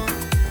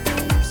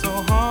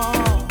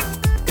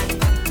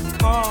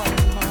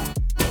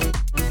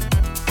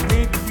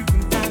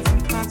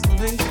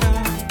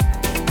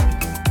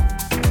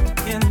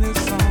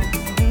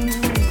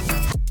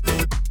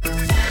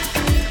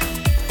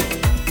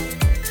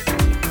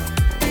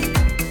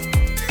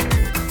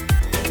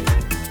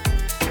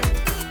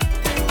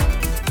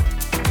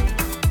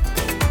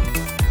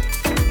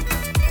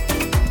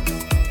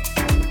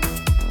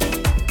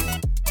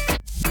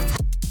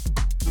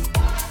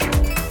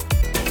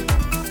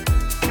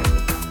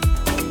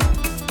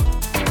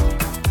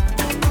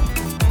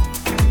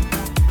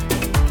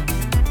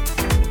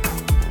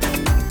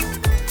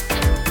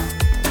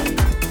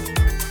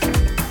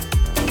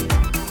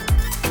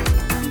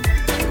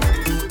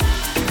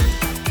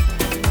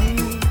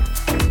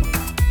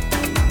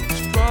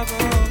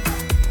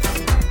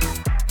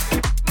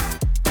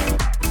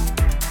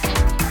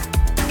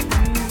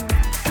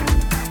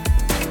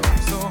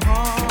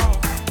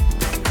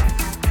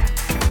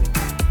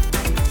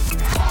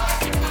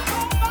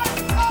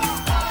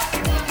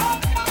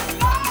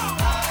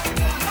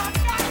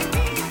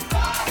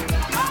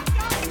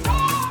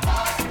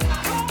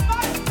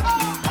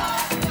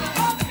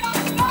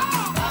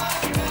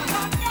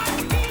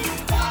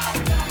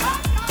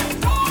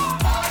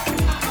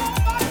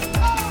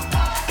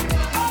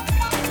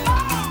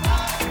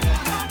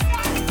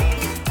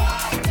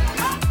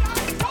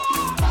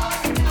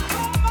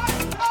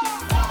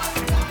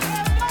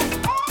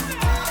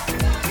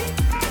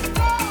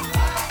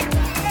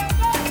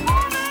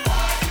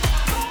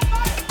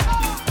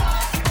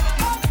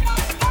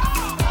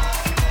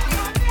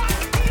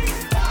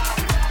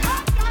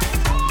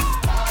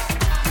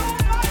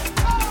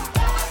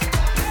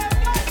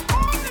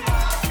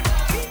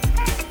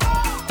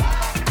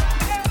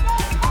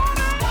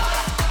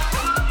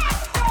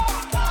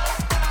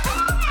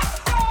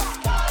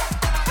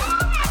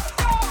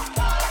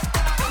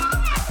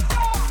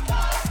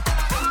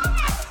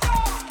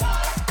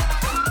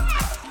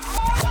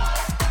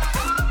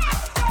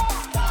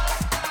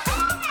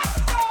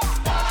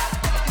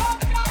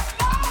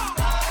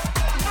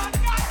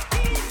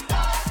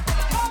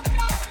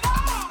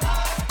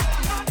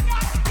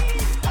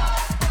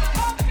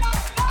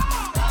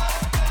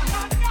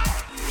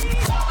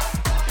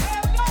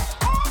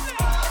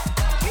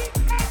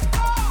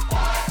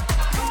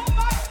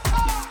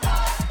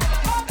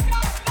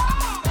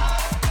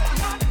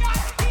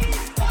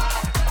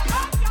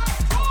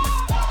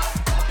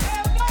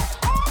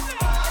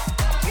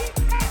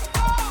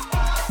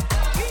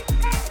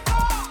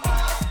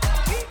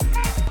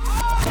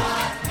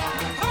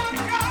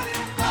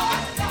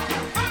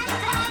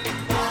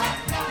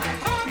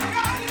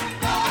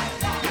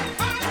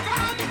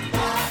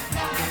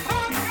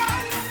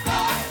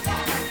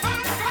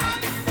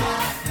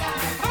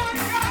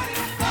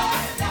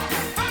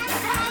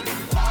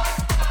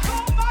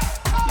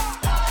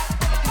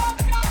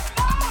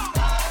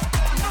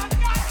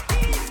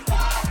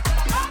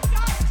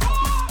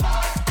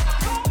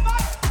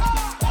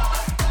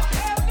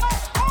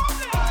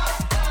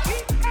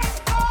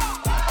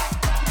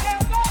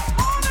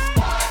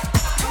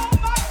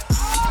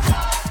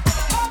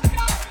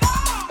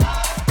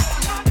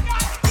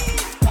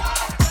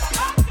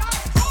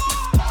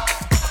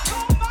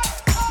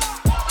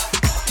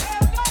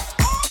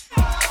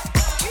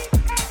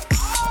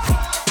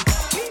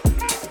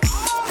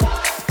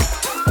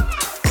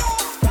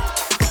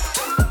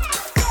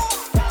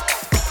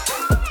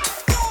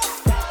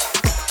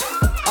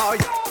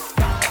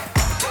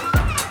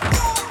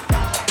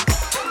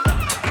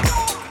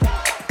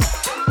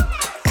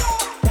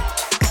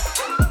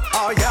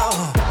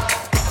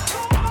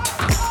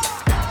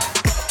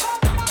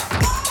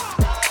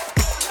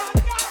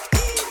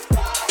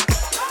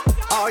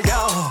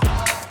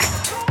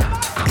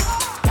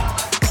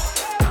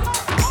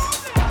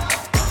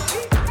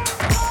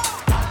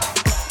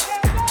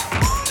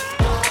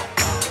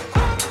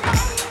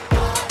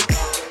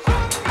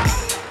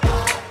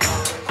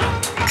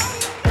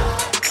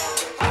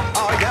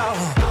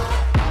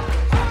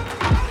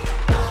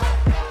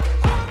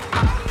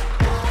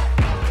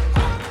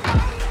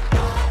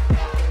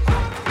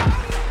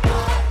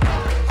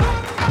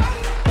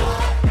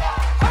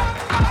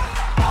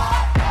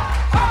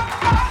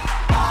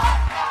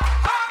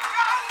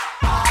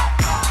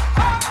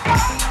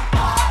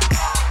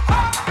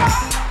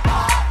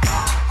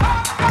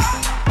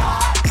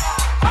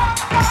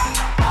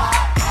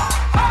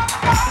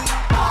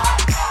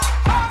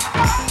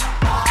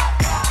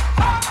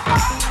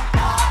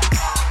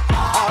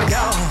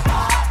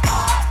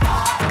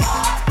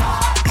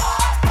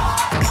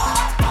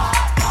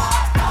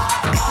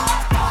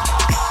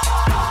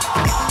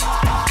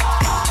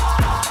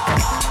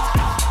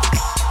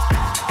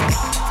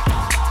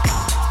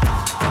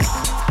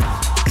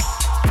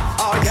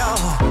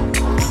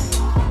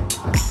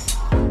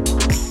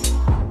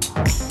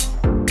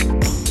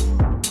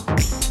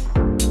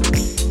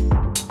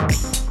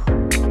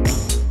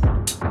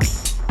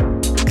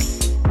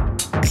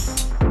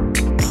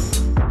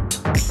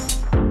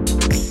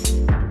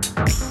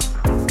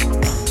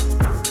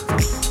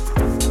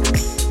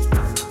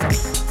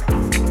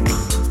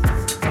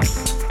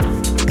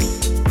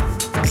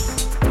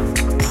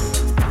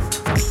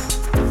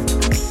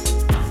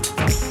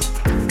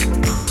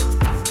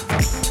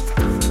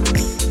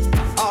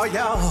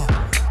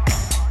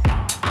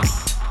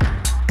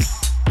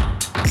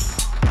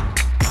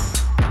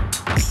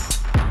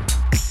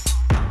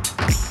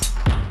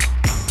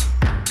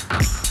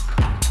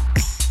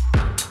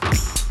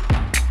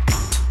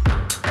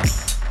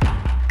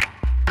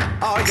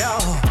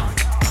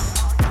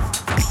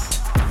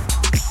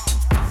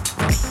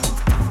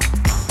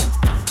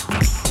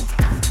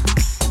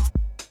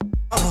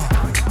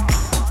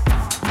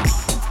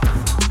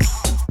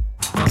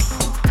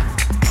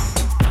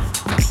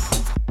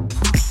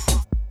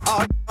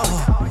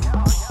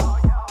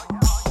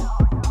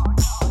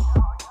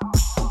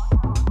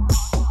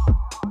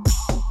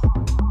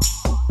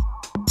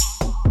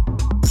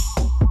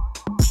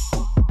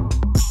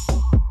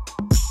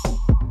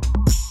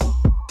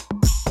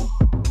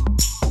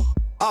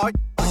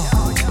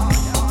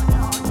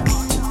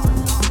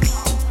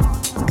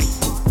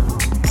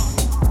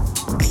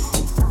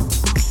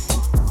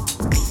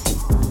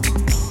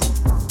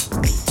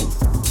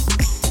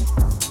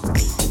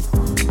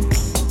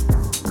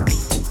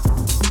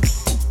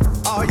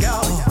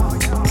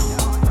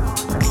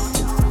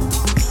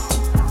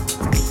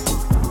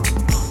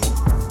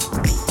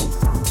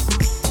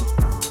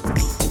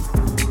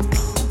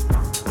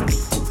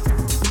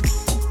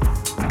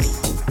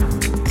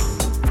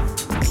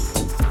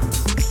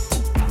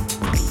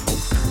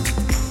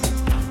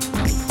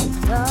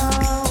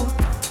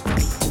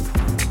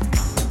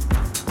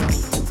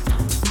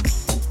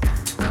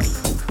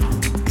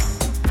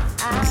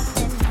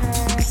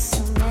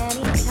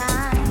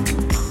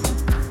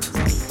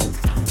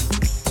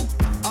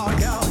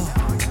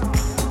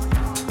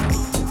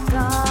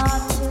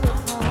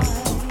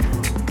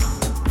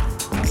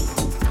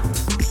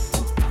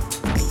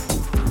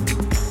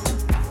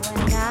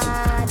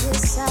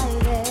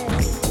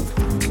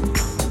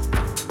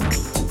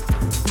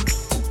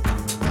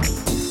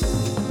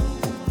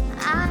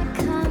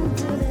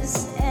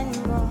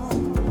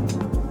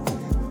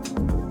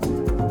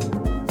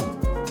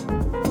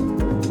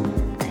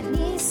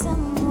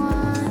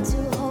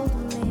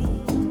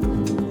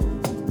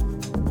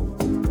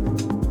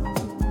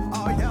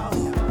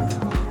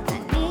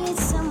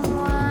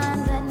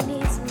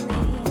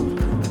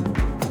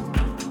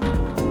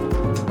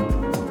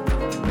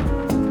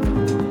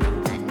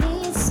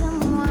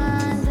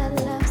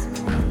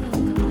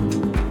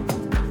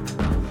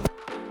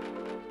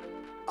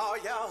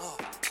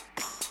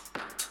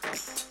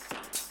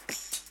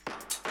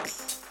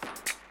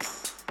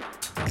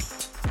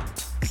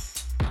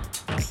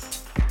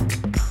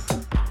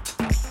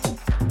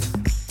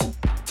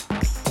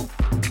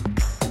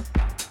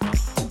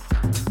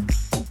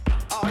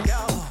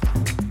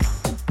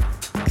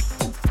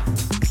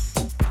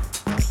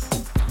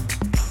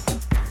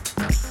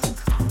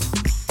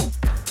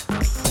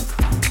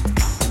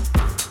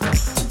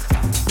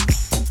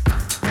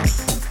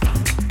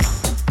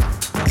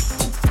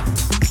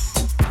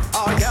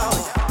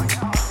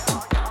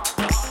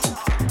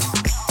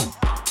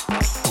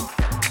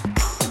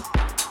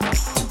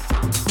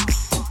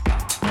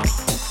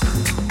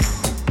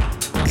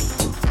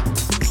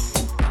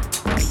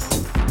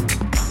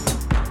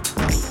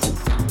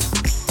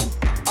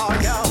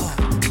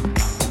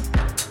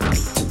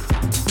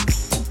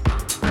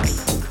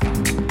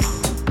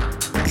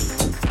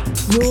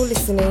 You're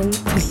listening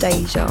to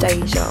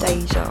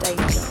Deja.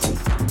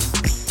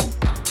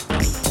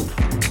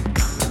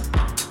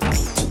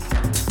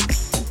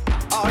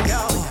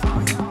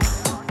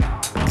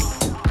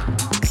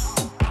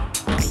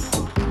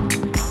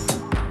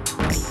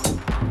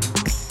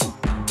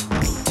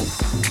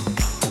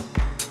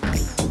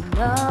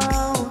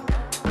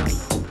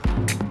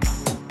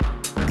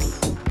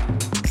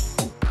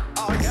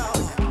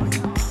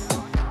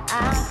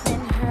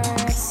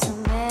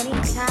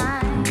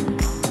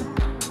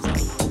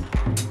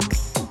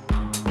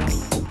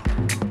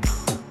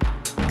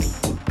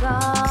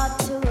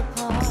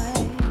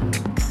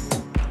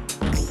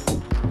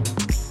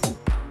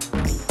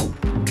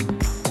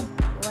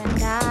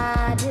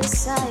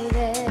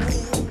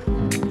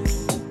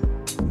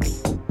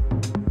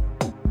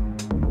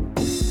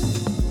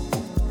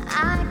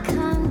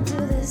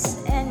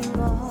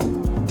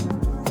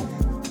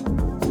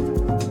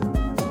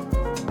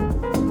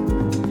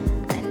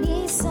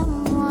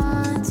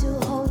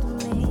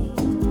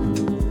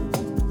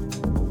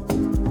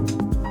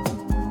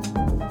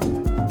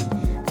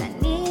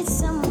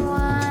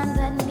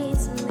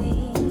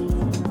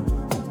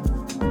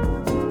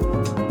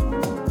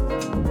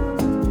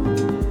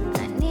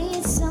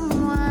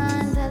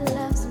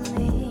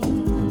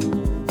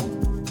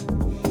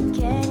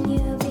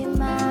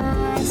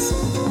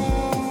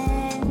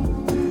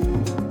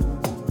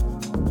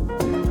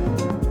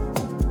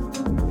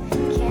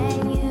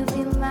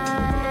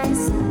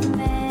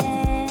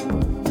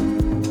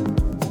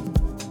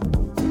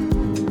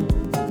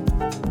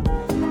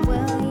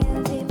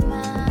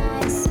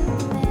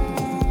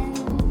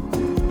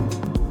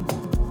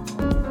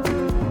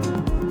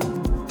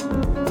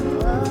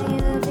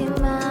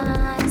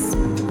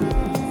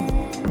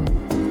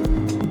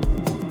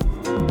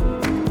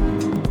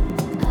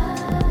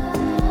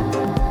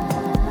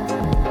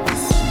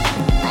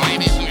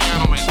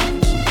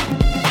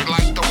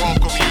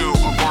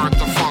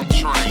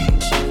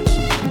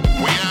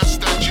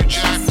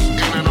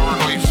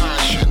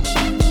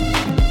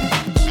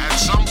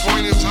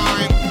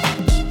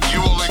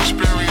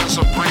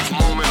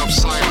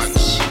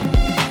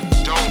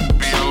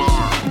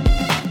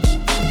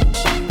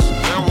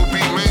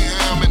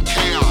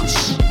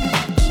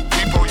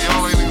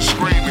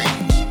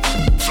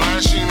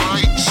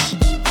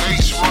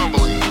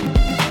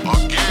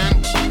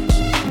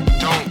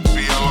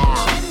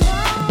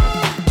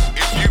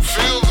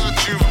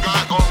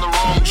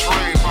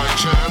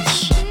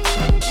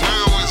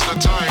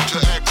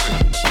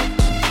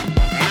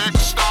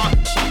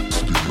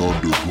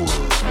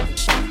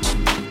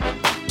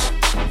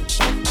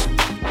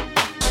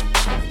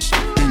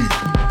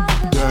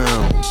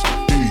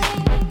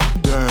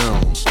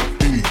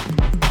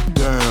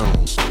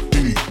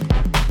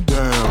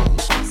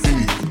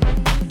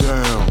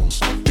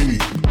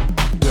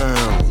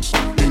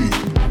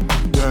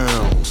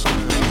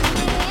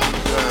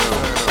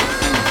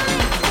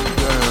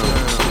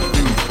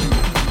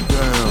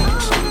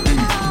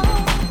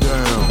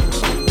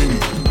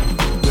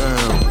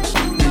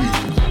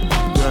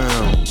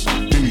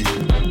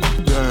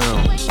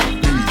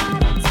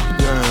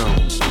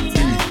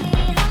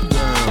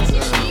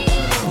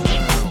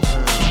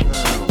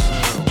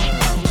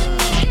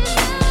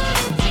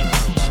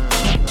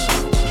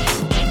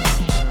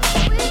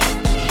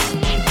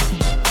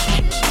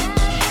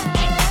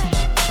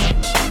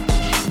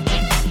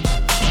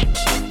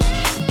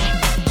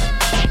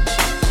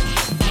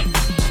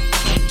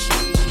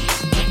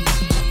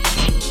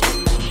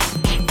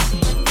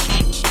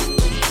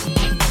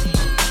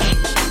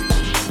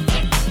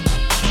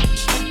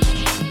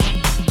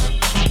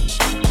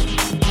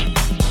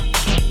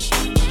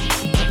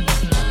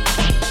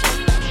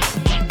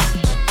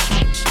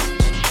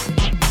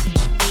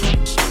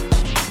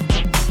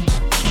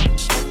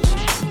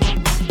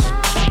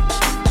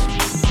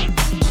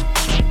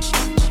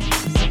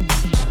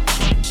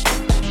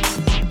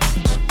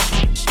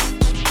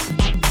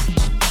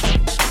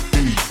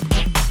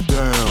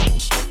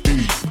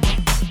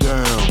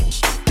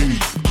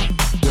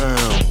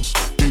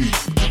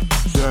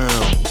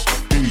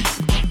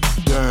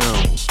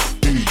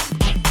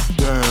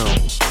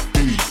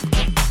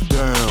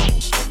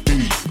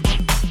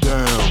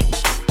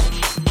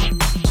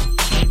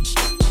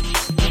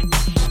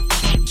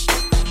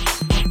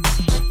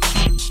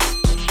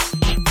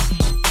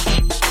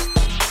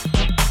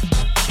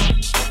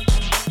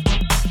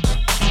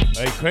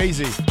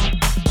 crazy.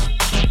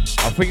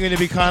 I think you're gonna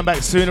be coming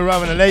back sooner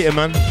rather than later,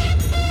 man.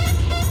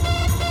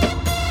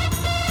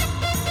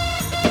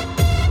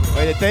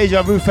 Hey, the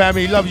Deja Vu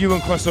family love you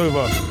and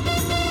Crossover.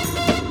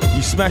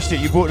 You smashed it,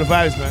 you brought the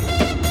vibes, man.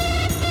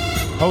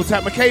 Hold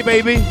tight, McKay,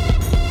 baby.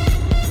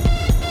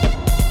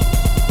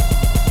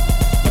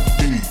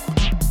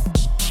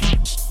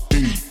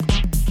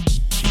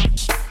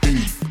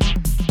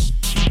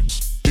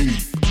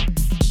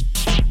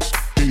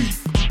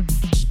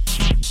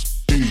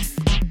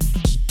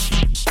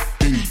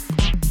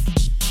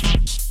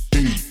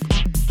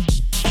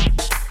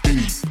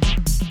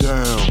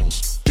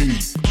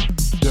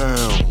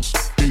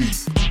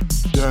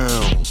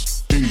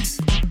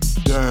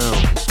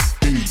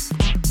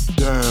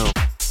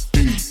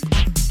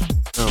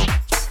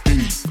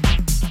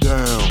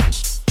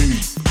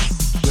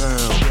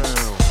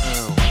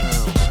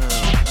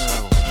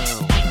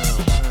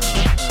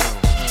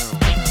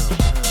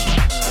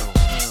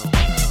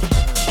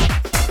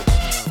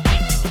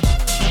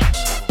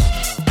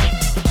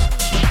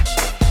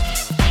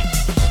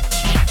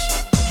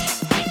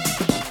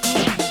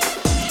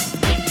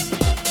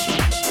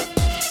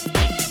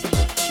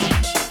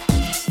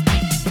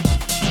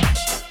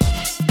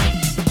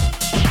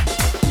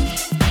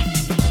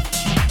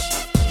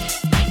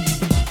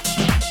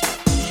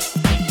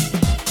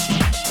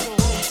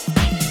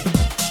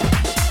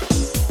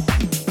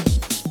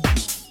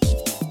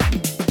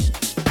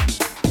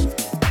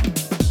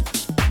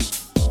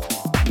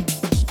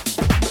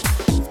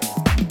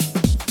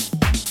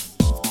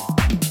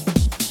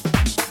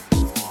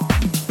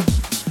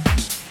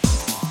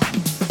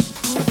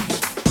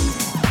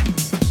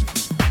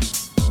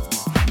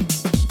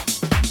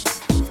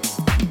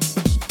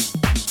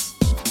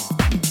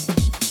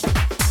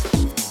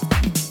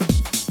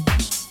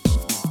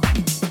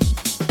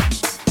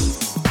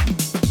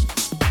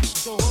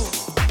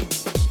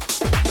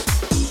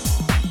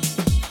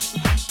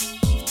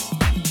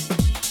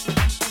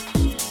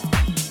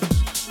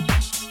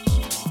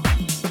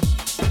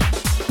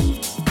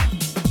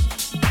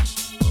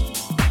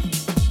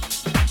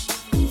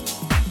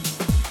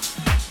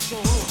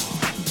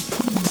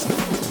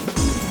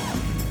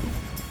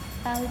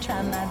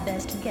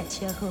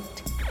 You're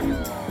hooked.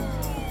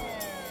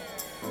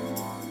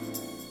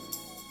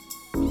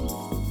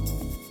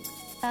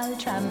 I'll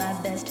try my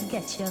best to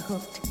get you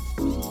hooked.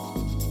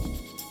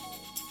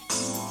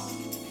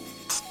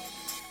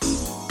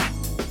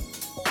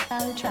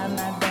 I'll try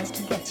my best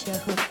to get you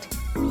hooked.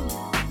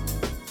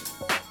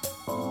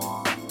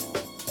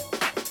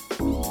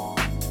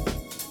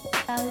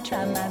 I'll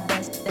try my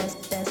best,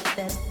 best, best,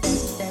 best,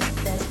 best,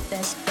 best, best,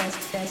 best,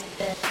 best, best,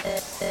 best,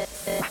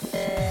 best,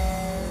 best.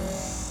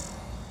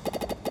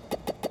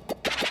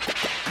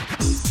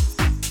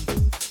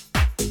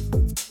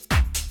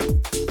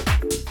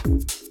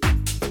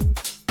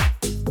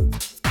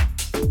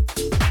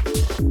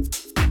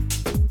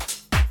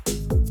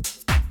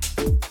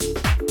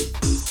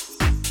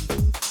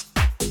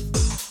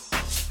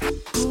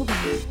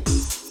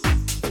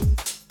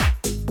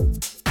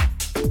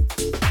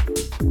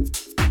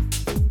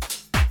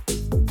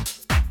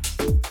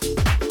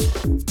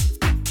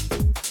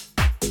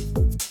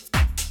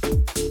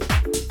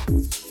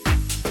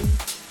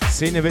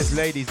 Seeing if it's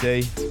Ladies'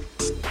 Day,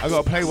 I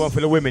gotta play one for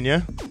the women,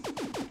 yeah?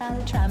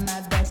 I'll try my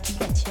best to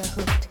get you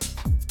hooked.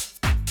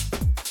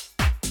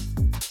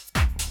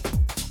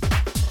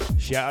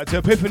 Shout out to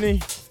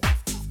Epiphany.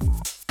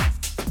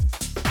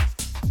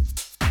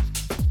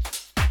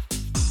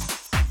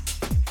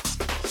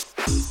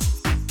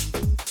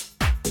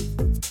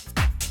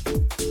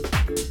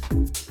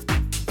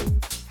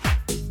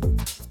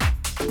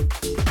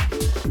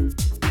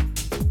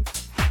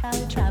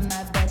 I'll try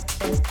my best,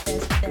 best,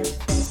 best,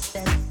 best, best,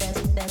 best,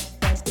 best,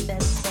 best, best,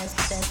 best,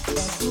 best, best,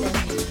 best,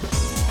 best.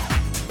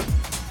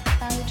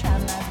 I'll try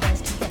my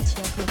best to get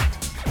you hooked.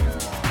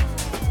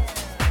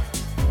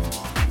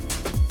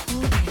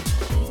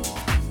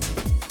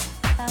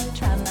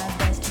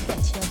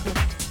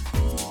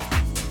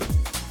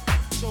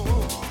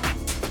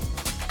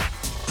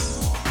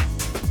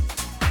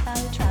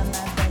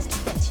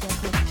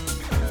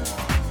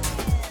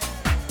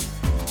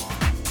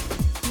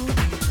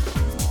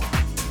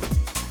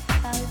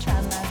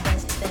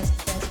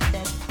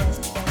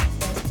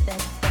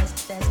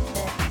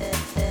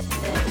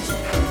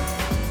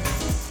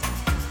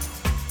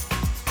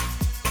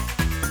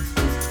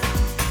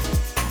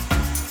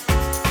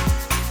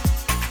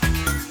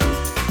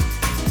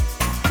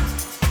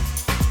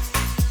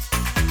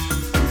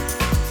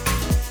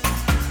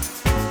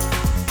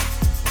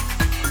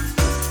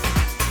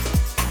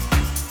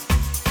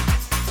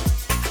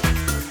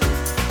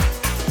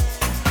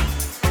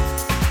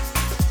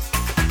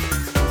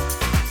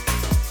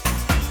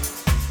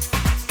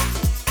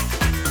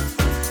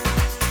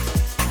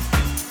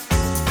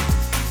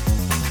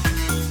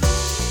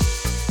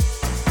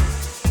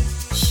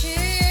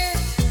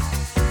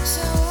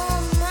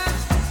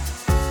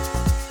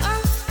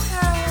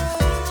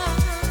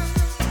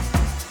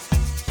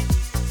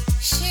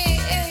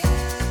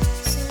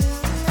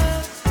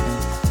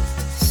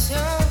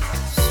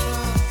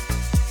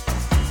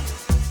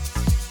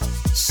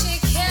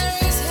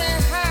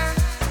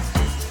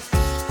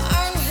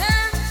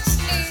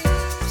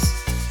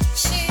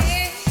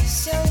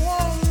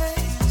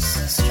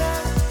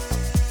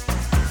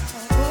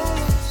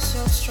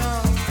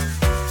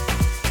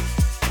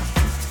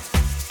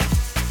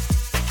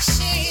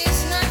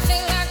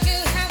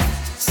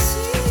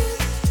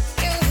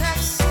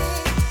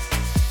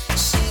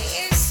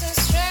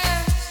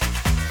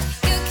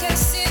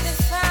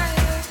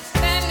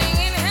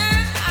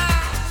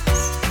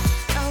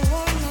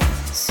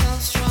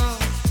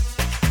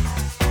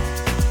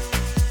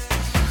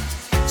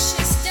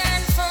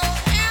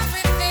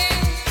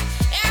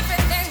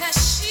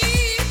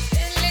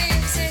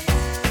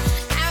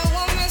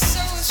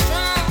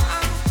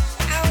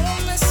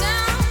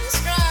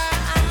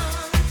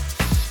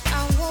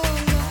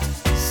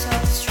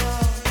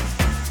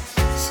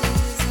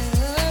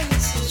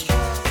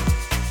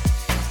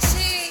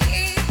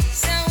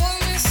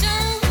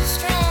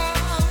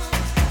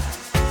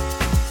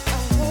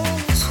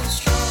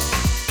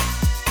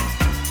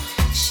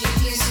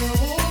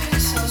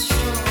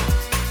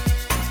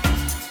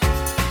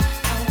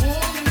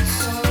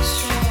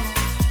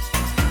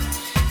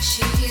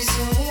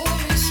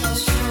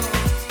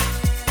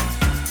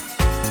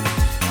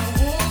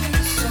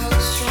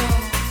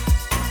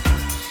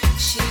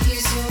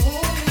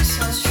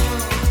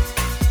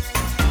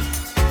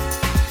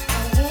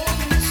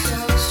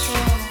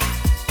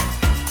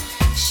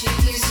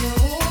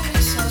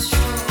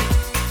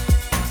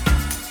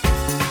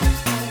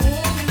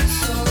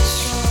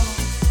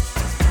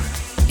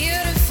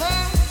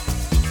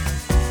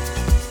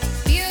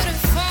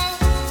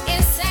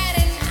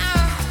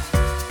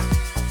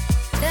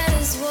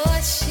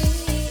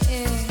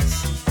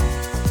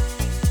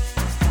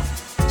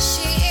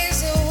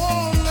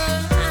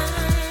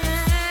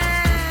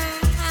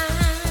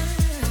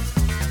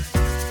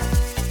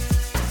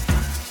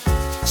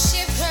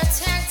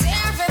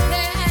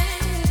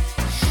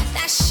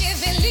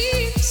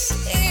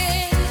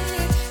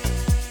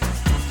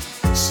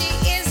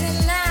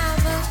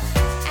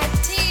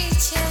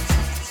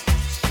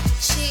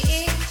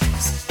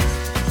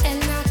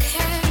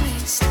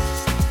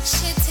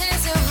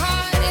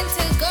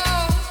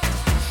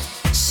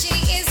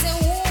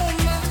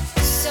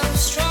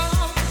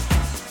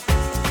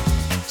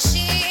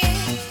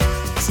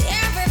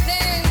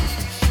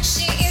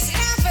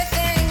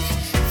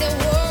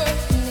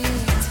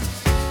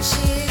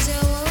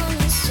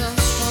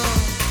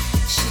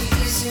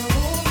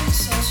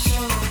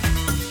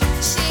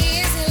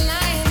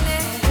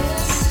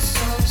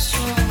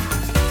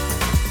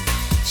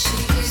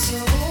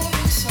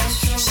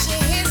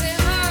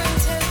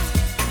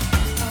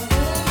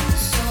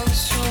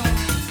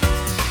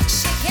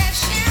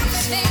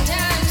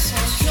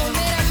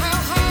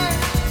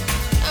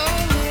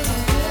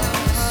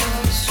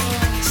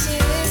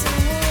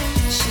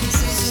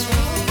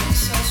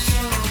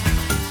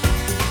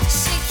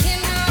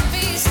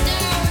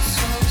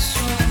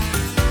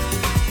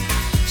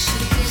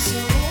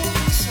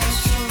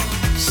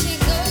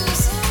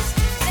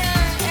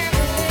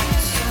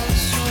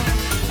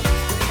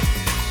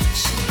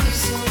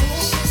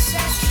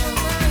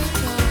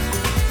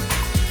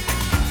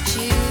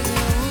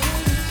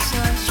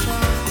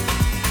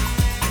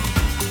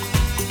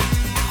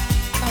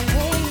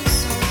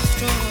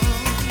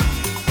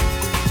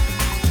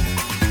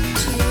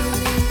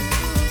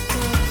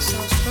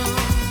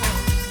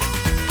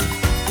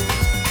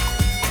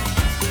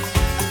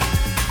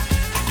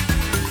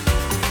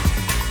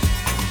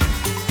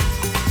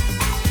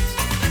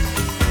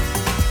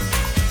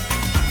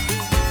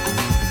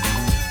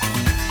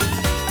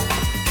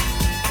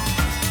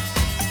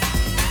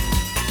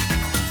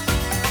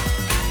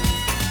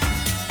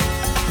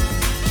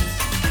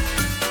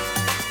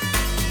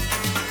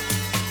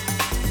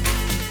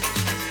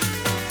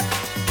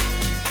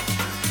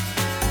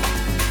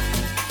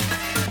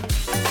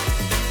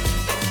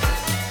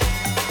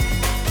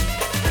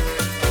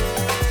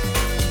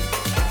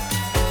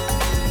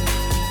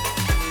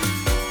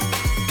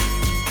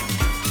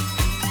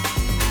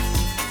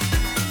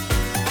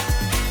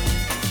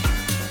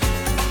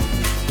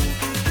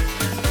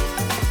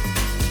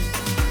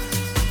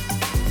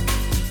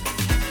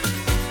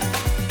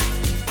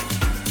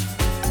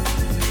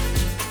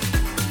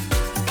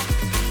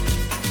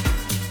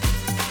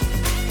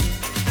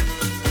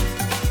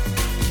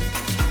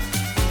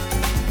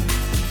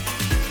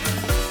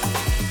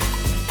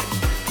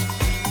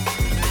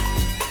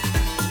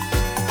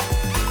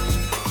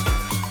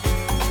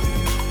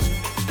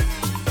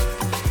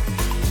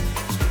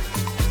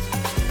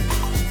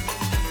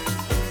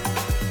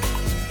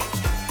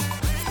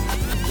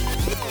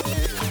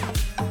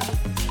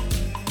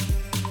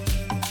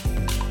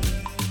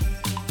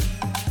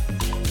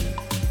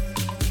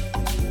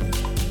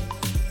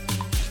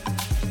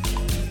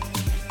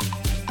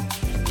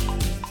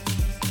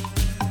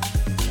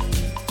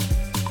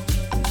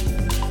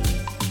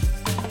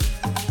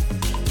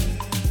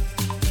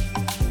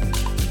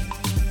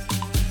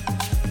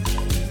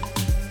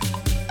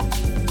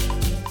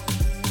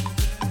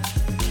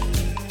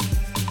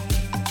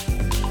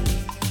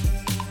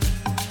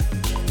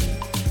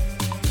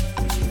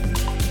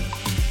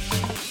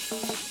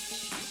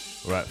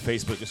 Right,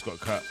 Facebook just got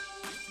cut.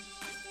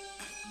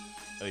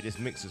 Hey, this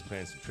mixer's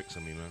playing some tricks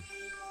on me, man.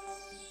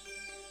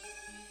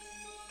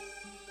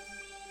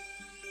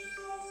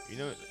 You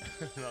know,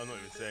 no, I'm not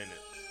even saying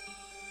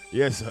it.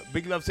 Yes,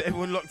 big love to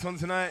everyone locked on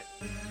tonight.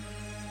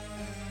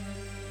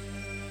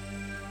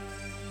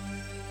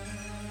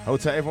 Hold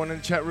tight, everyone in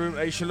the chat room.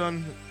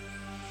 Ashalon,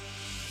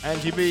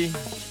 Angie B,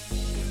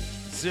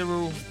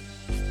 Cyril,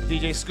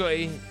 DJ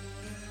Scotty,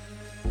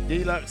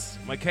 Deluxe,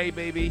 my K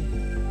baby,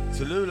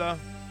 Tallulah,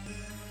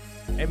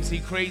 MC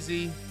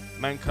Crazy,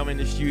 man come in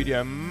the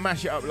studio and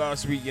mash it up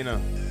last week, you know.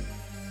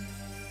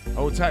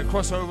 Hold tight,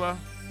 crossover.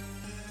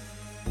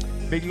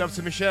 Big love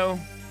to Michelle,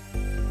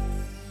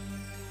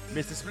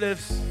 Mr.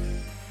 Spliffs,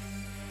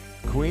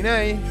 Queen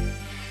A.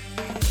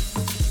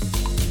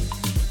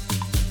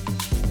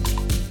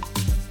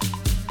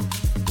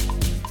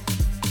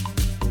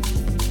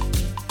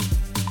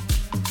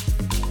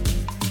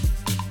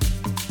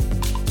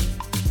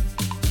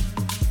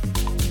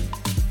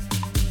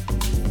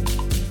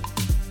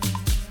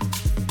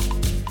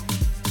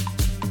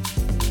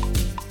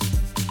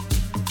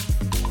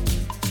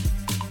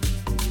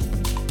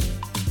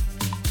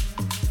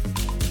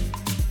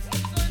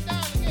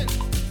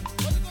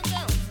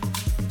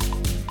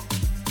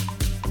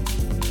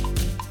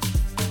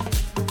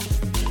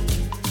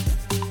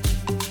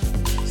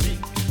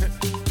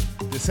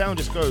 sound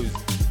just goes,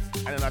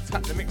 and then I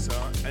tap the mixer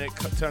and it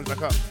turns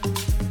back up.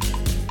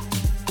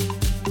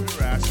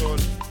 Right, so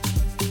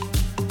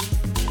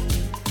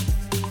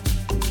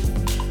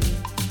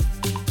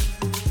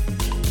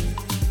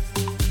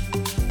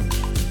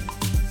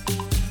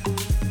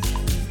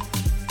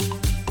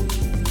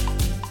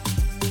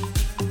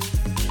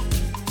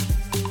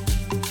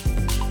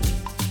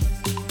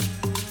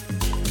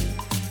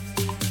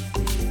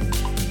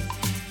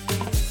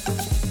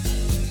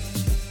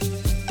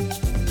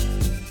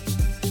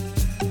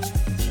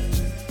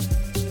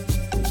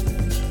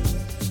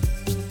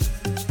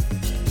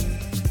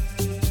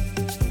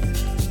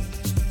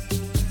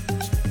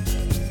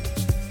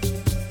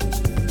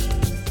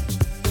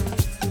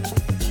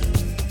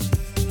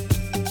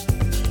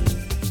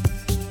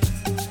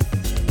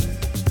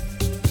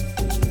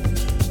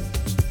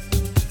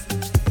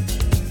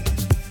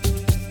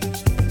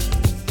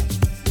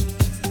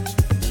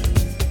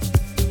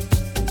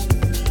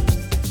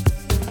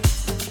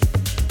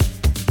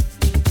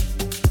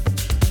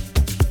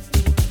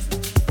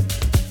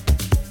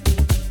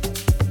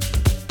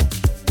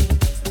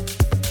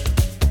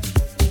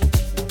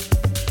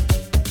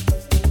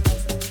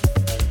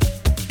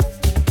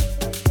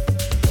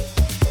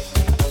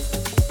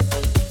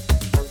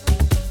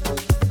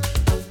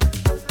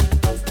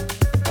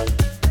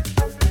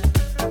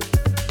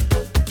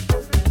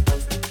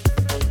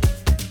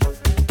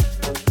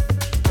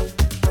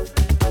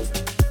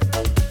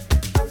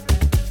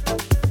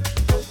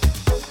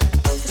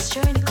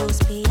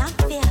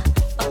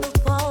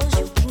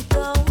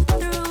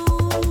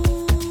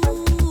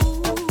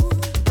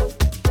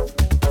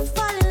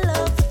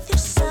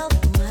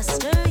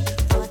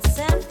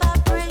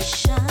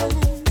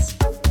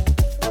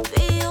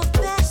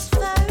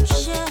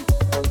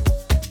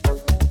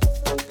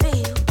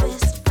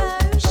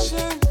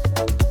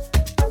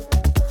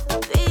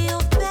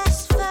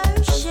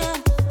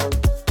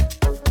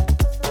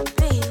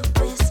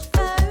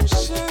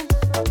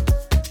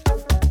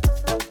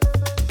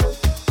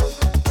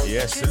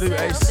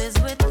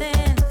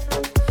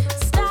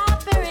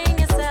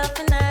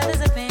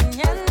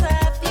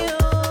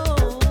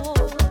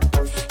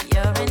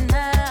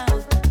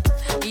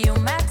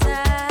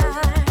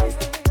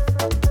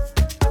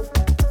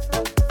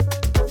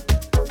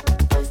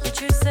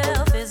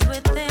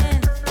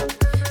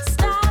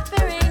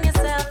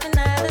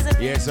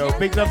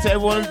big love to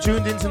everyone who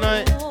tuned in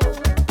tonight.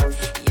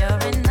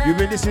 You've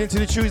been listening to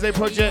the Tuesday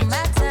Project.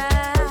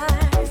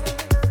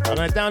 I'm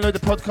going to download the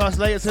podcast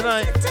later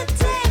tonight.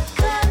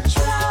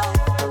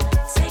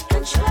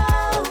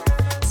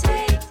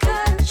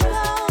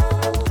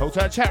 Hold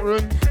tight chat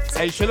room.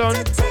 Hey Shalon,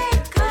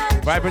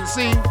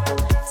 Vibrancy,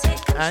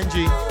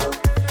 Angie,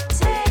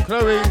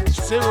 Chloe,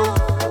 Cyril,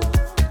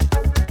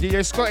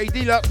 DJ Scotty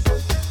Deluxe,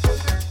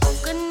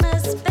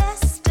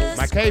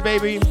 my K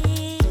baby,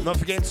 not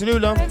forgetting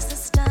Tallulah,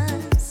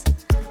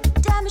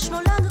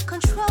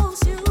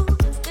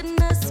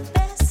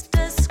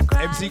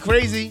 MC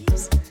Crazy,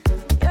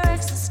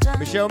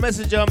 Michelle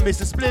Messenger,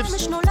 Mr.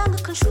 Spliffs,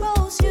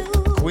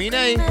 Queen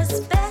A.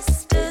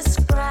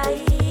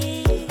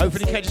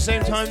 Hopefully catch you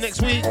same time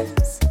next week.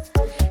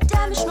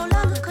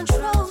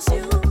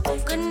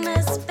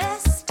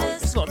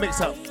 It's not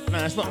mixed up.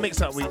 No, it's not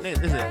mixed up week, is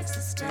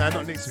it? No,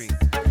 not next week.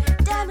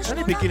 It's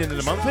only beginning of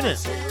the month, isn't it?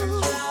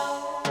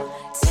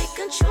 Take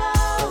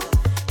control.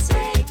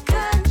 Take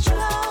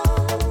control.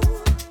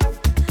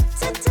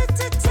 Take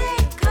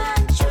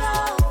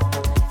control.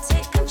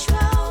 Take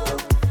control.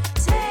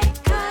 Take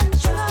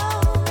control.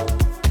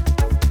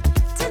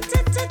 Take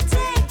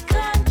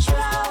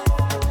control.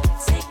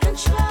 Take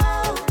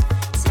control.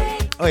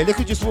 Oh, yeah, look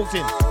who just walked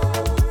in.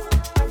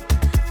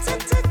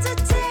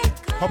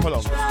 Hop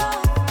along.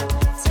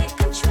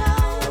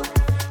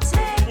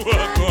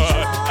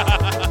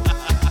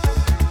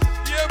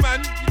 Yeah, man,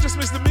 you just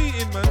missed the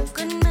meeting, man.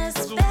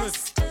 It's all good.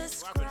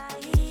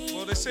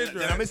 Well, they said,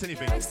 Did I miss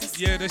anything?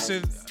 Yeah, they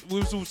said we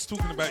was all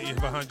talking about you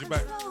behind your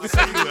back.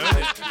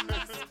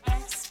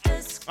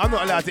 I'm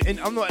not allowed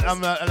to. I'm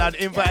not allowed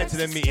to invite to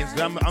them meetings.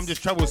 I'm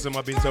just troublesome.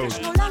 I've been told.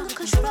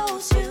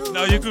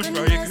 No, you're good,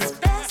 bro. You're good.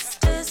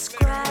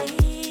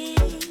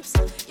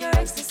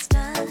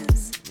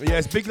 But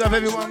yes, big love,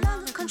 everyone.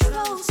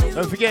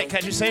 Don't forget,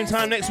 catch you same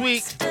time next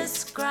week.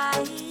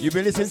 You've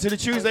been listening to the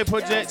Tuesday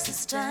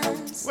Project.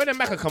 Where did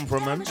Macca come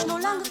from, man?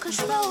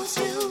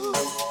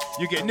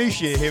 You get new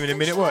shit here in a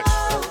minute. Watch.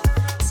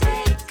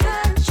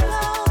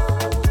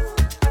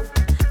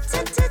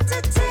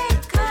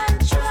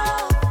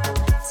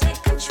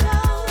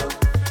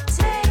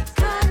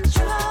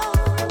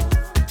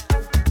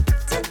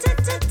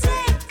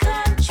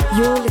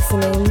 You're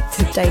listening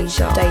to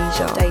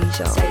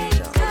Deja.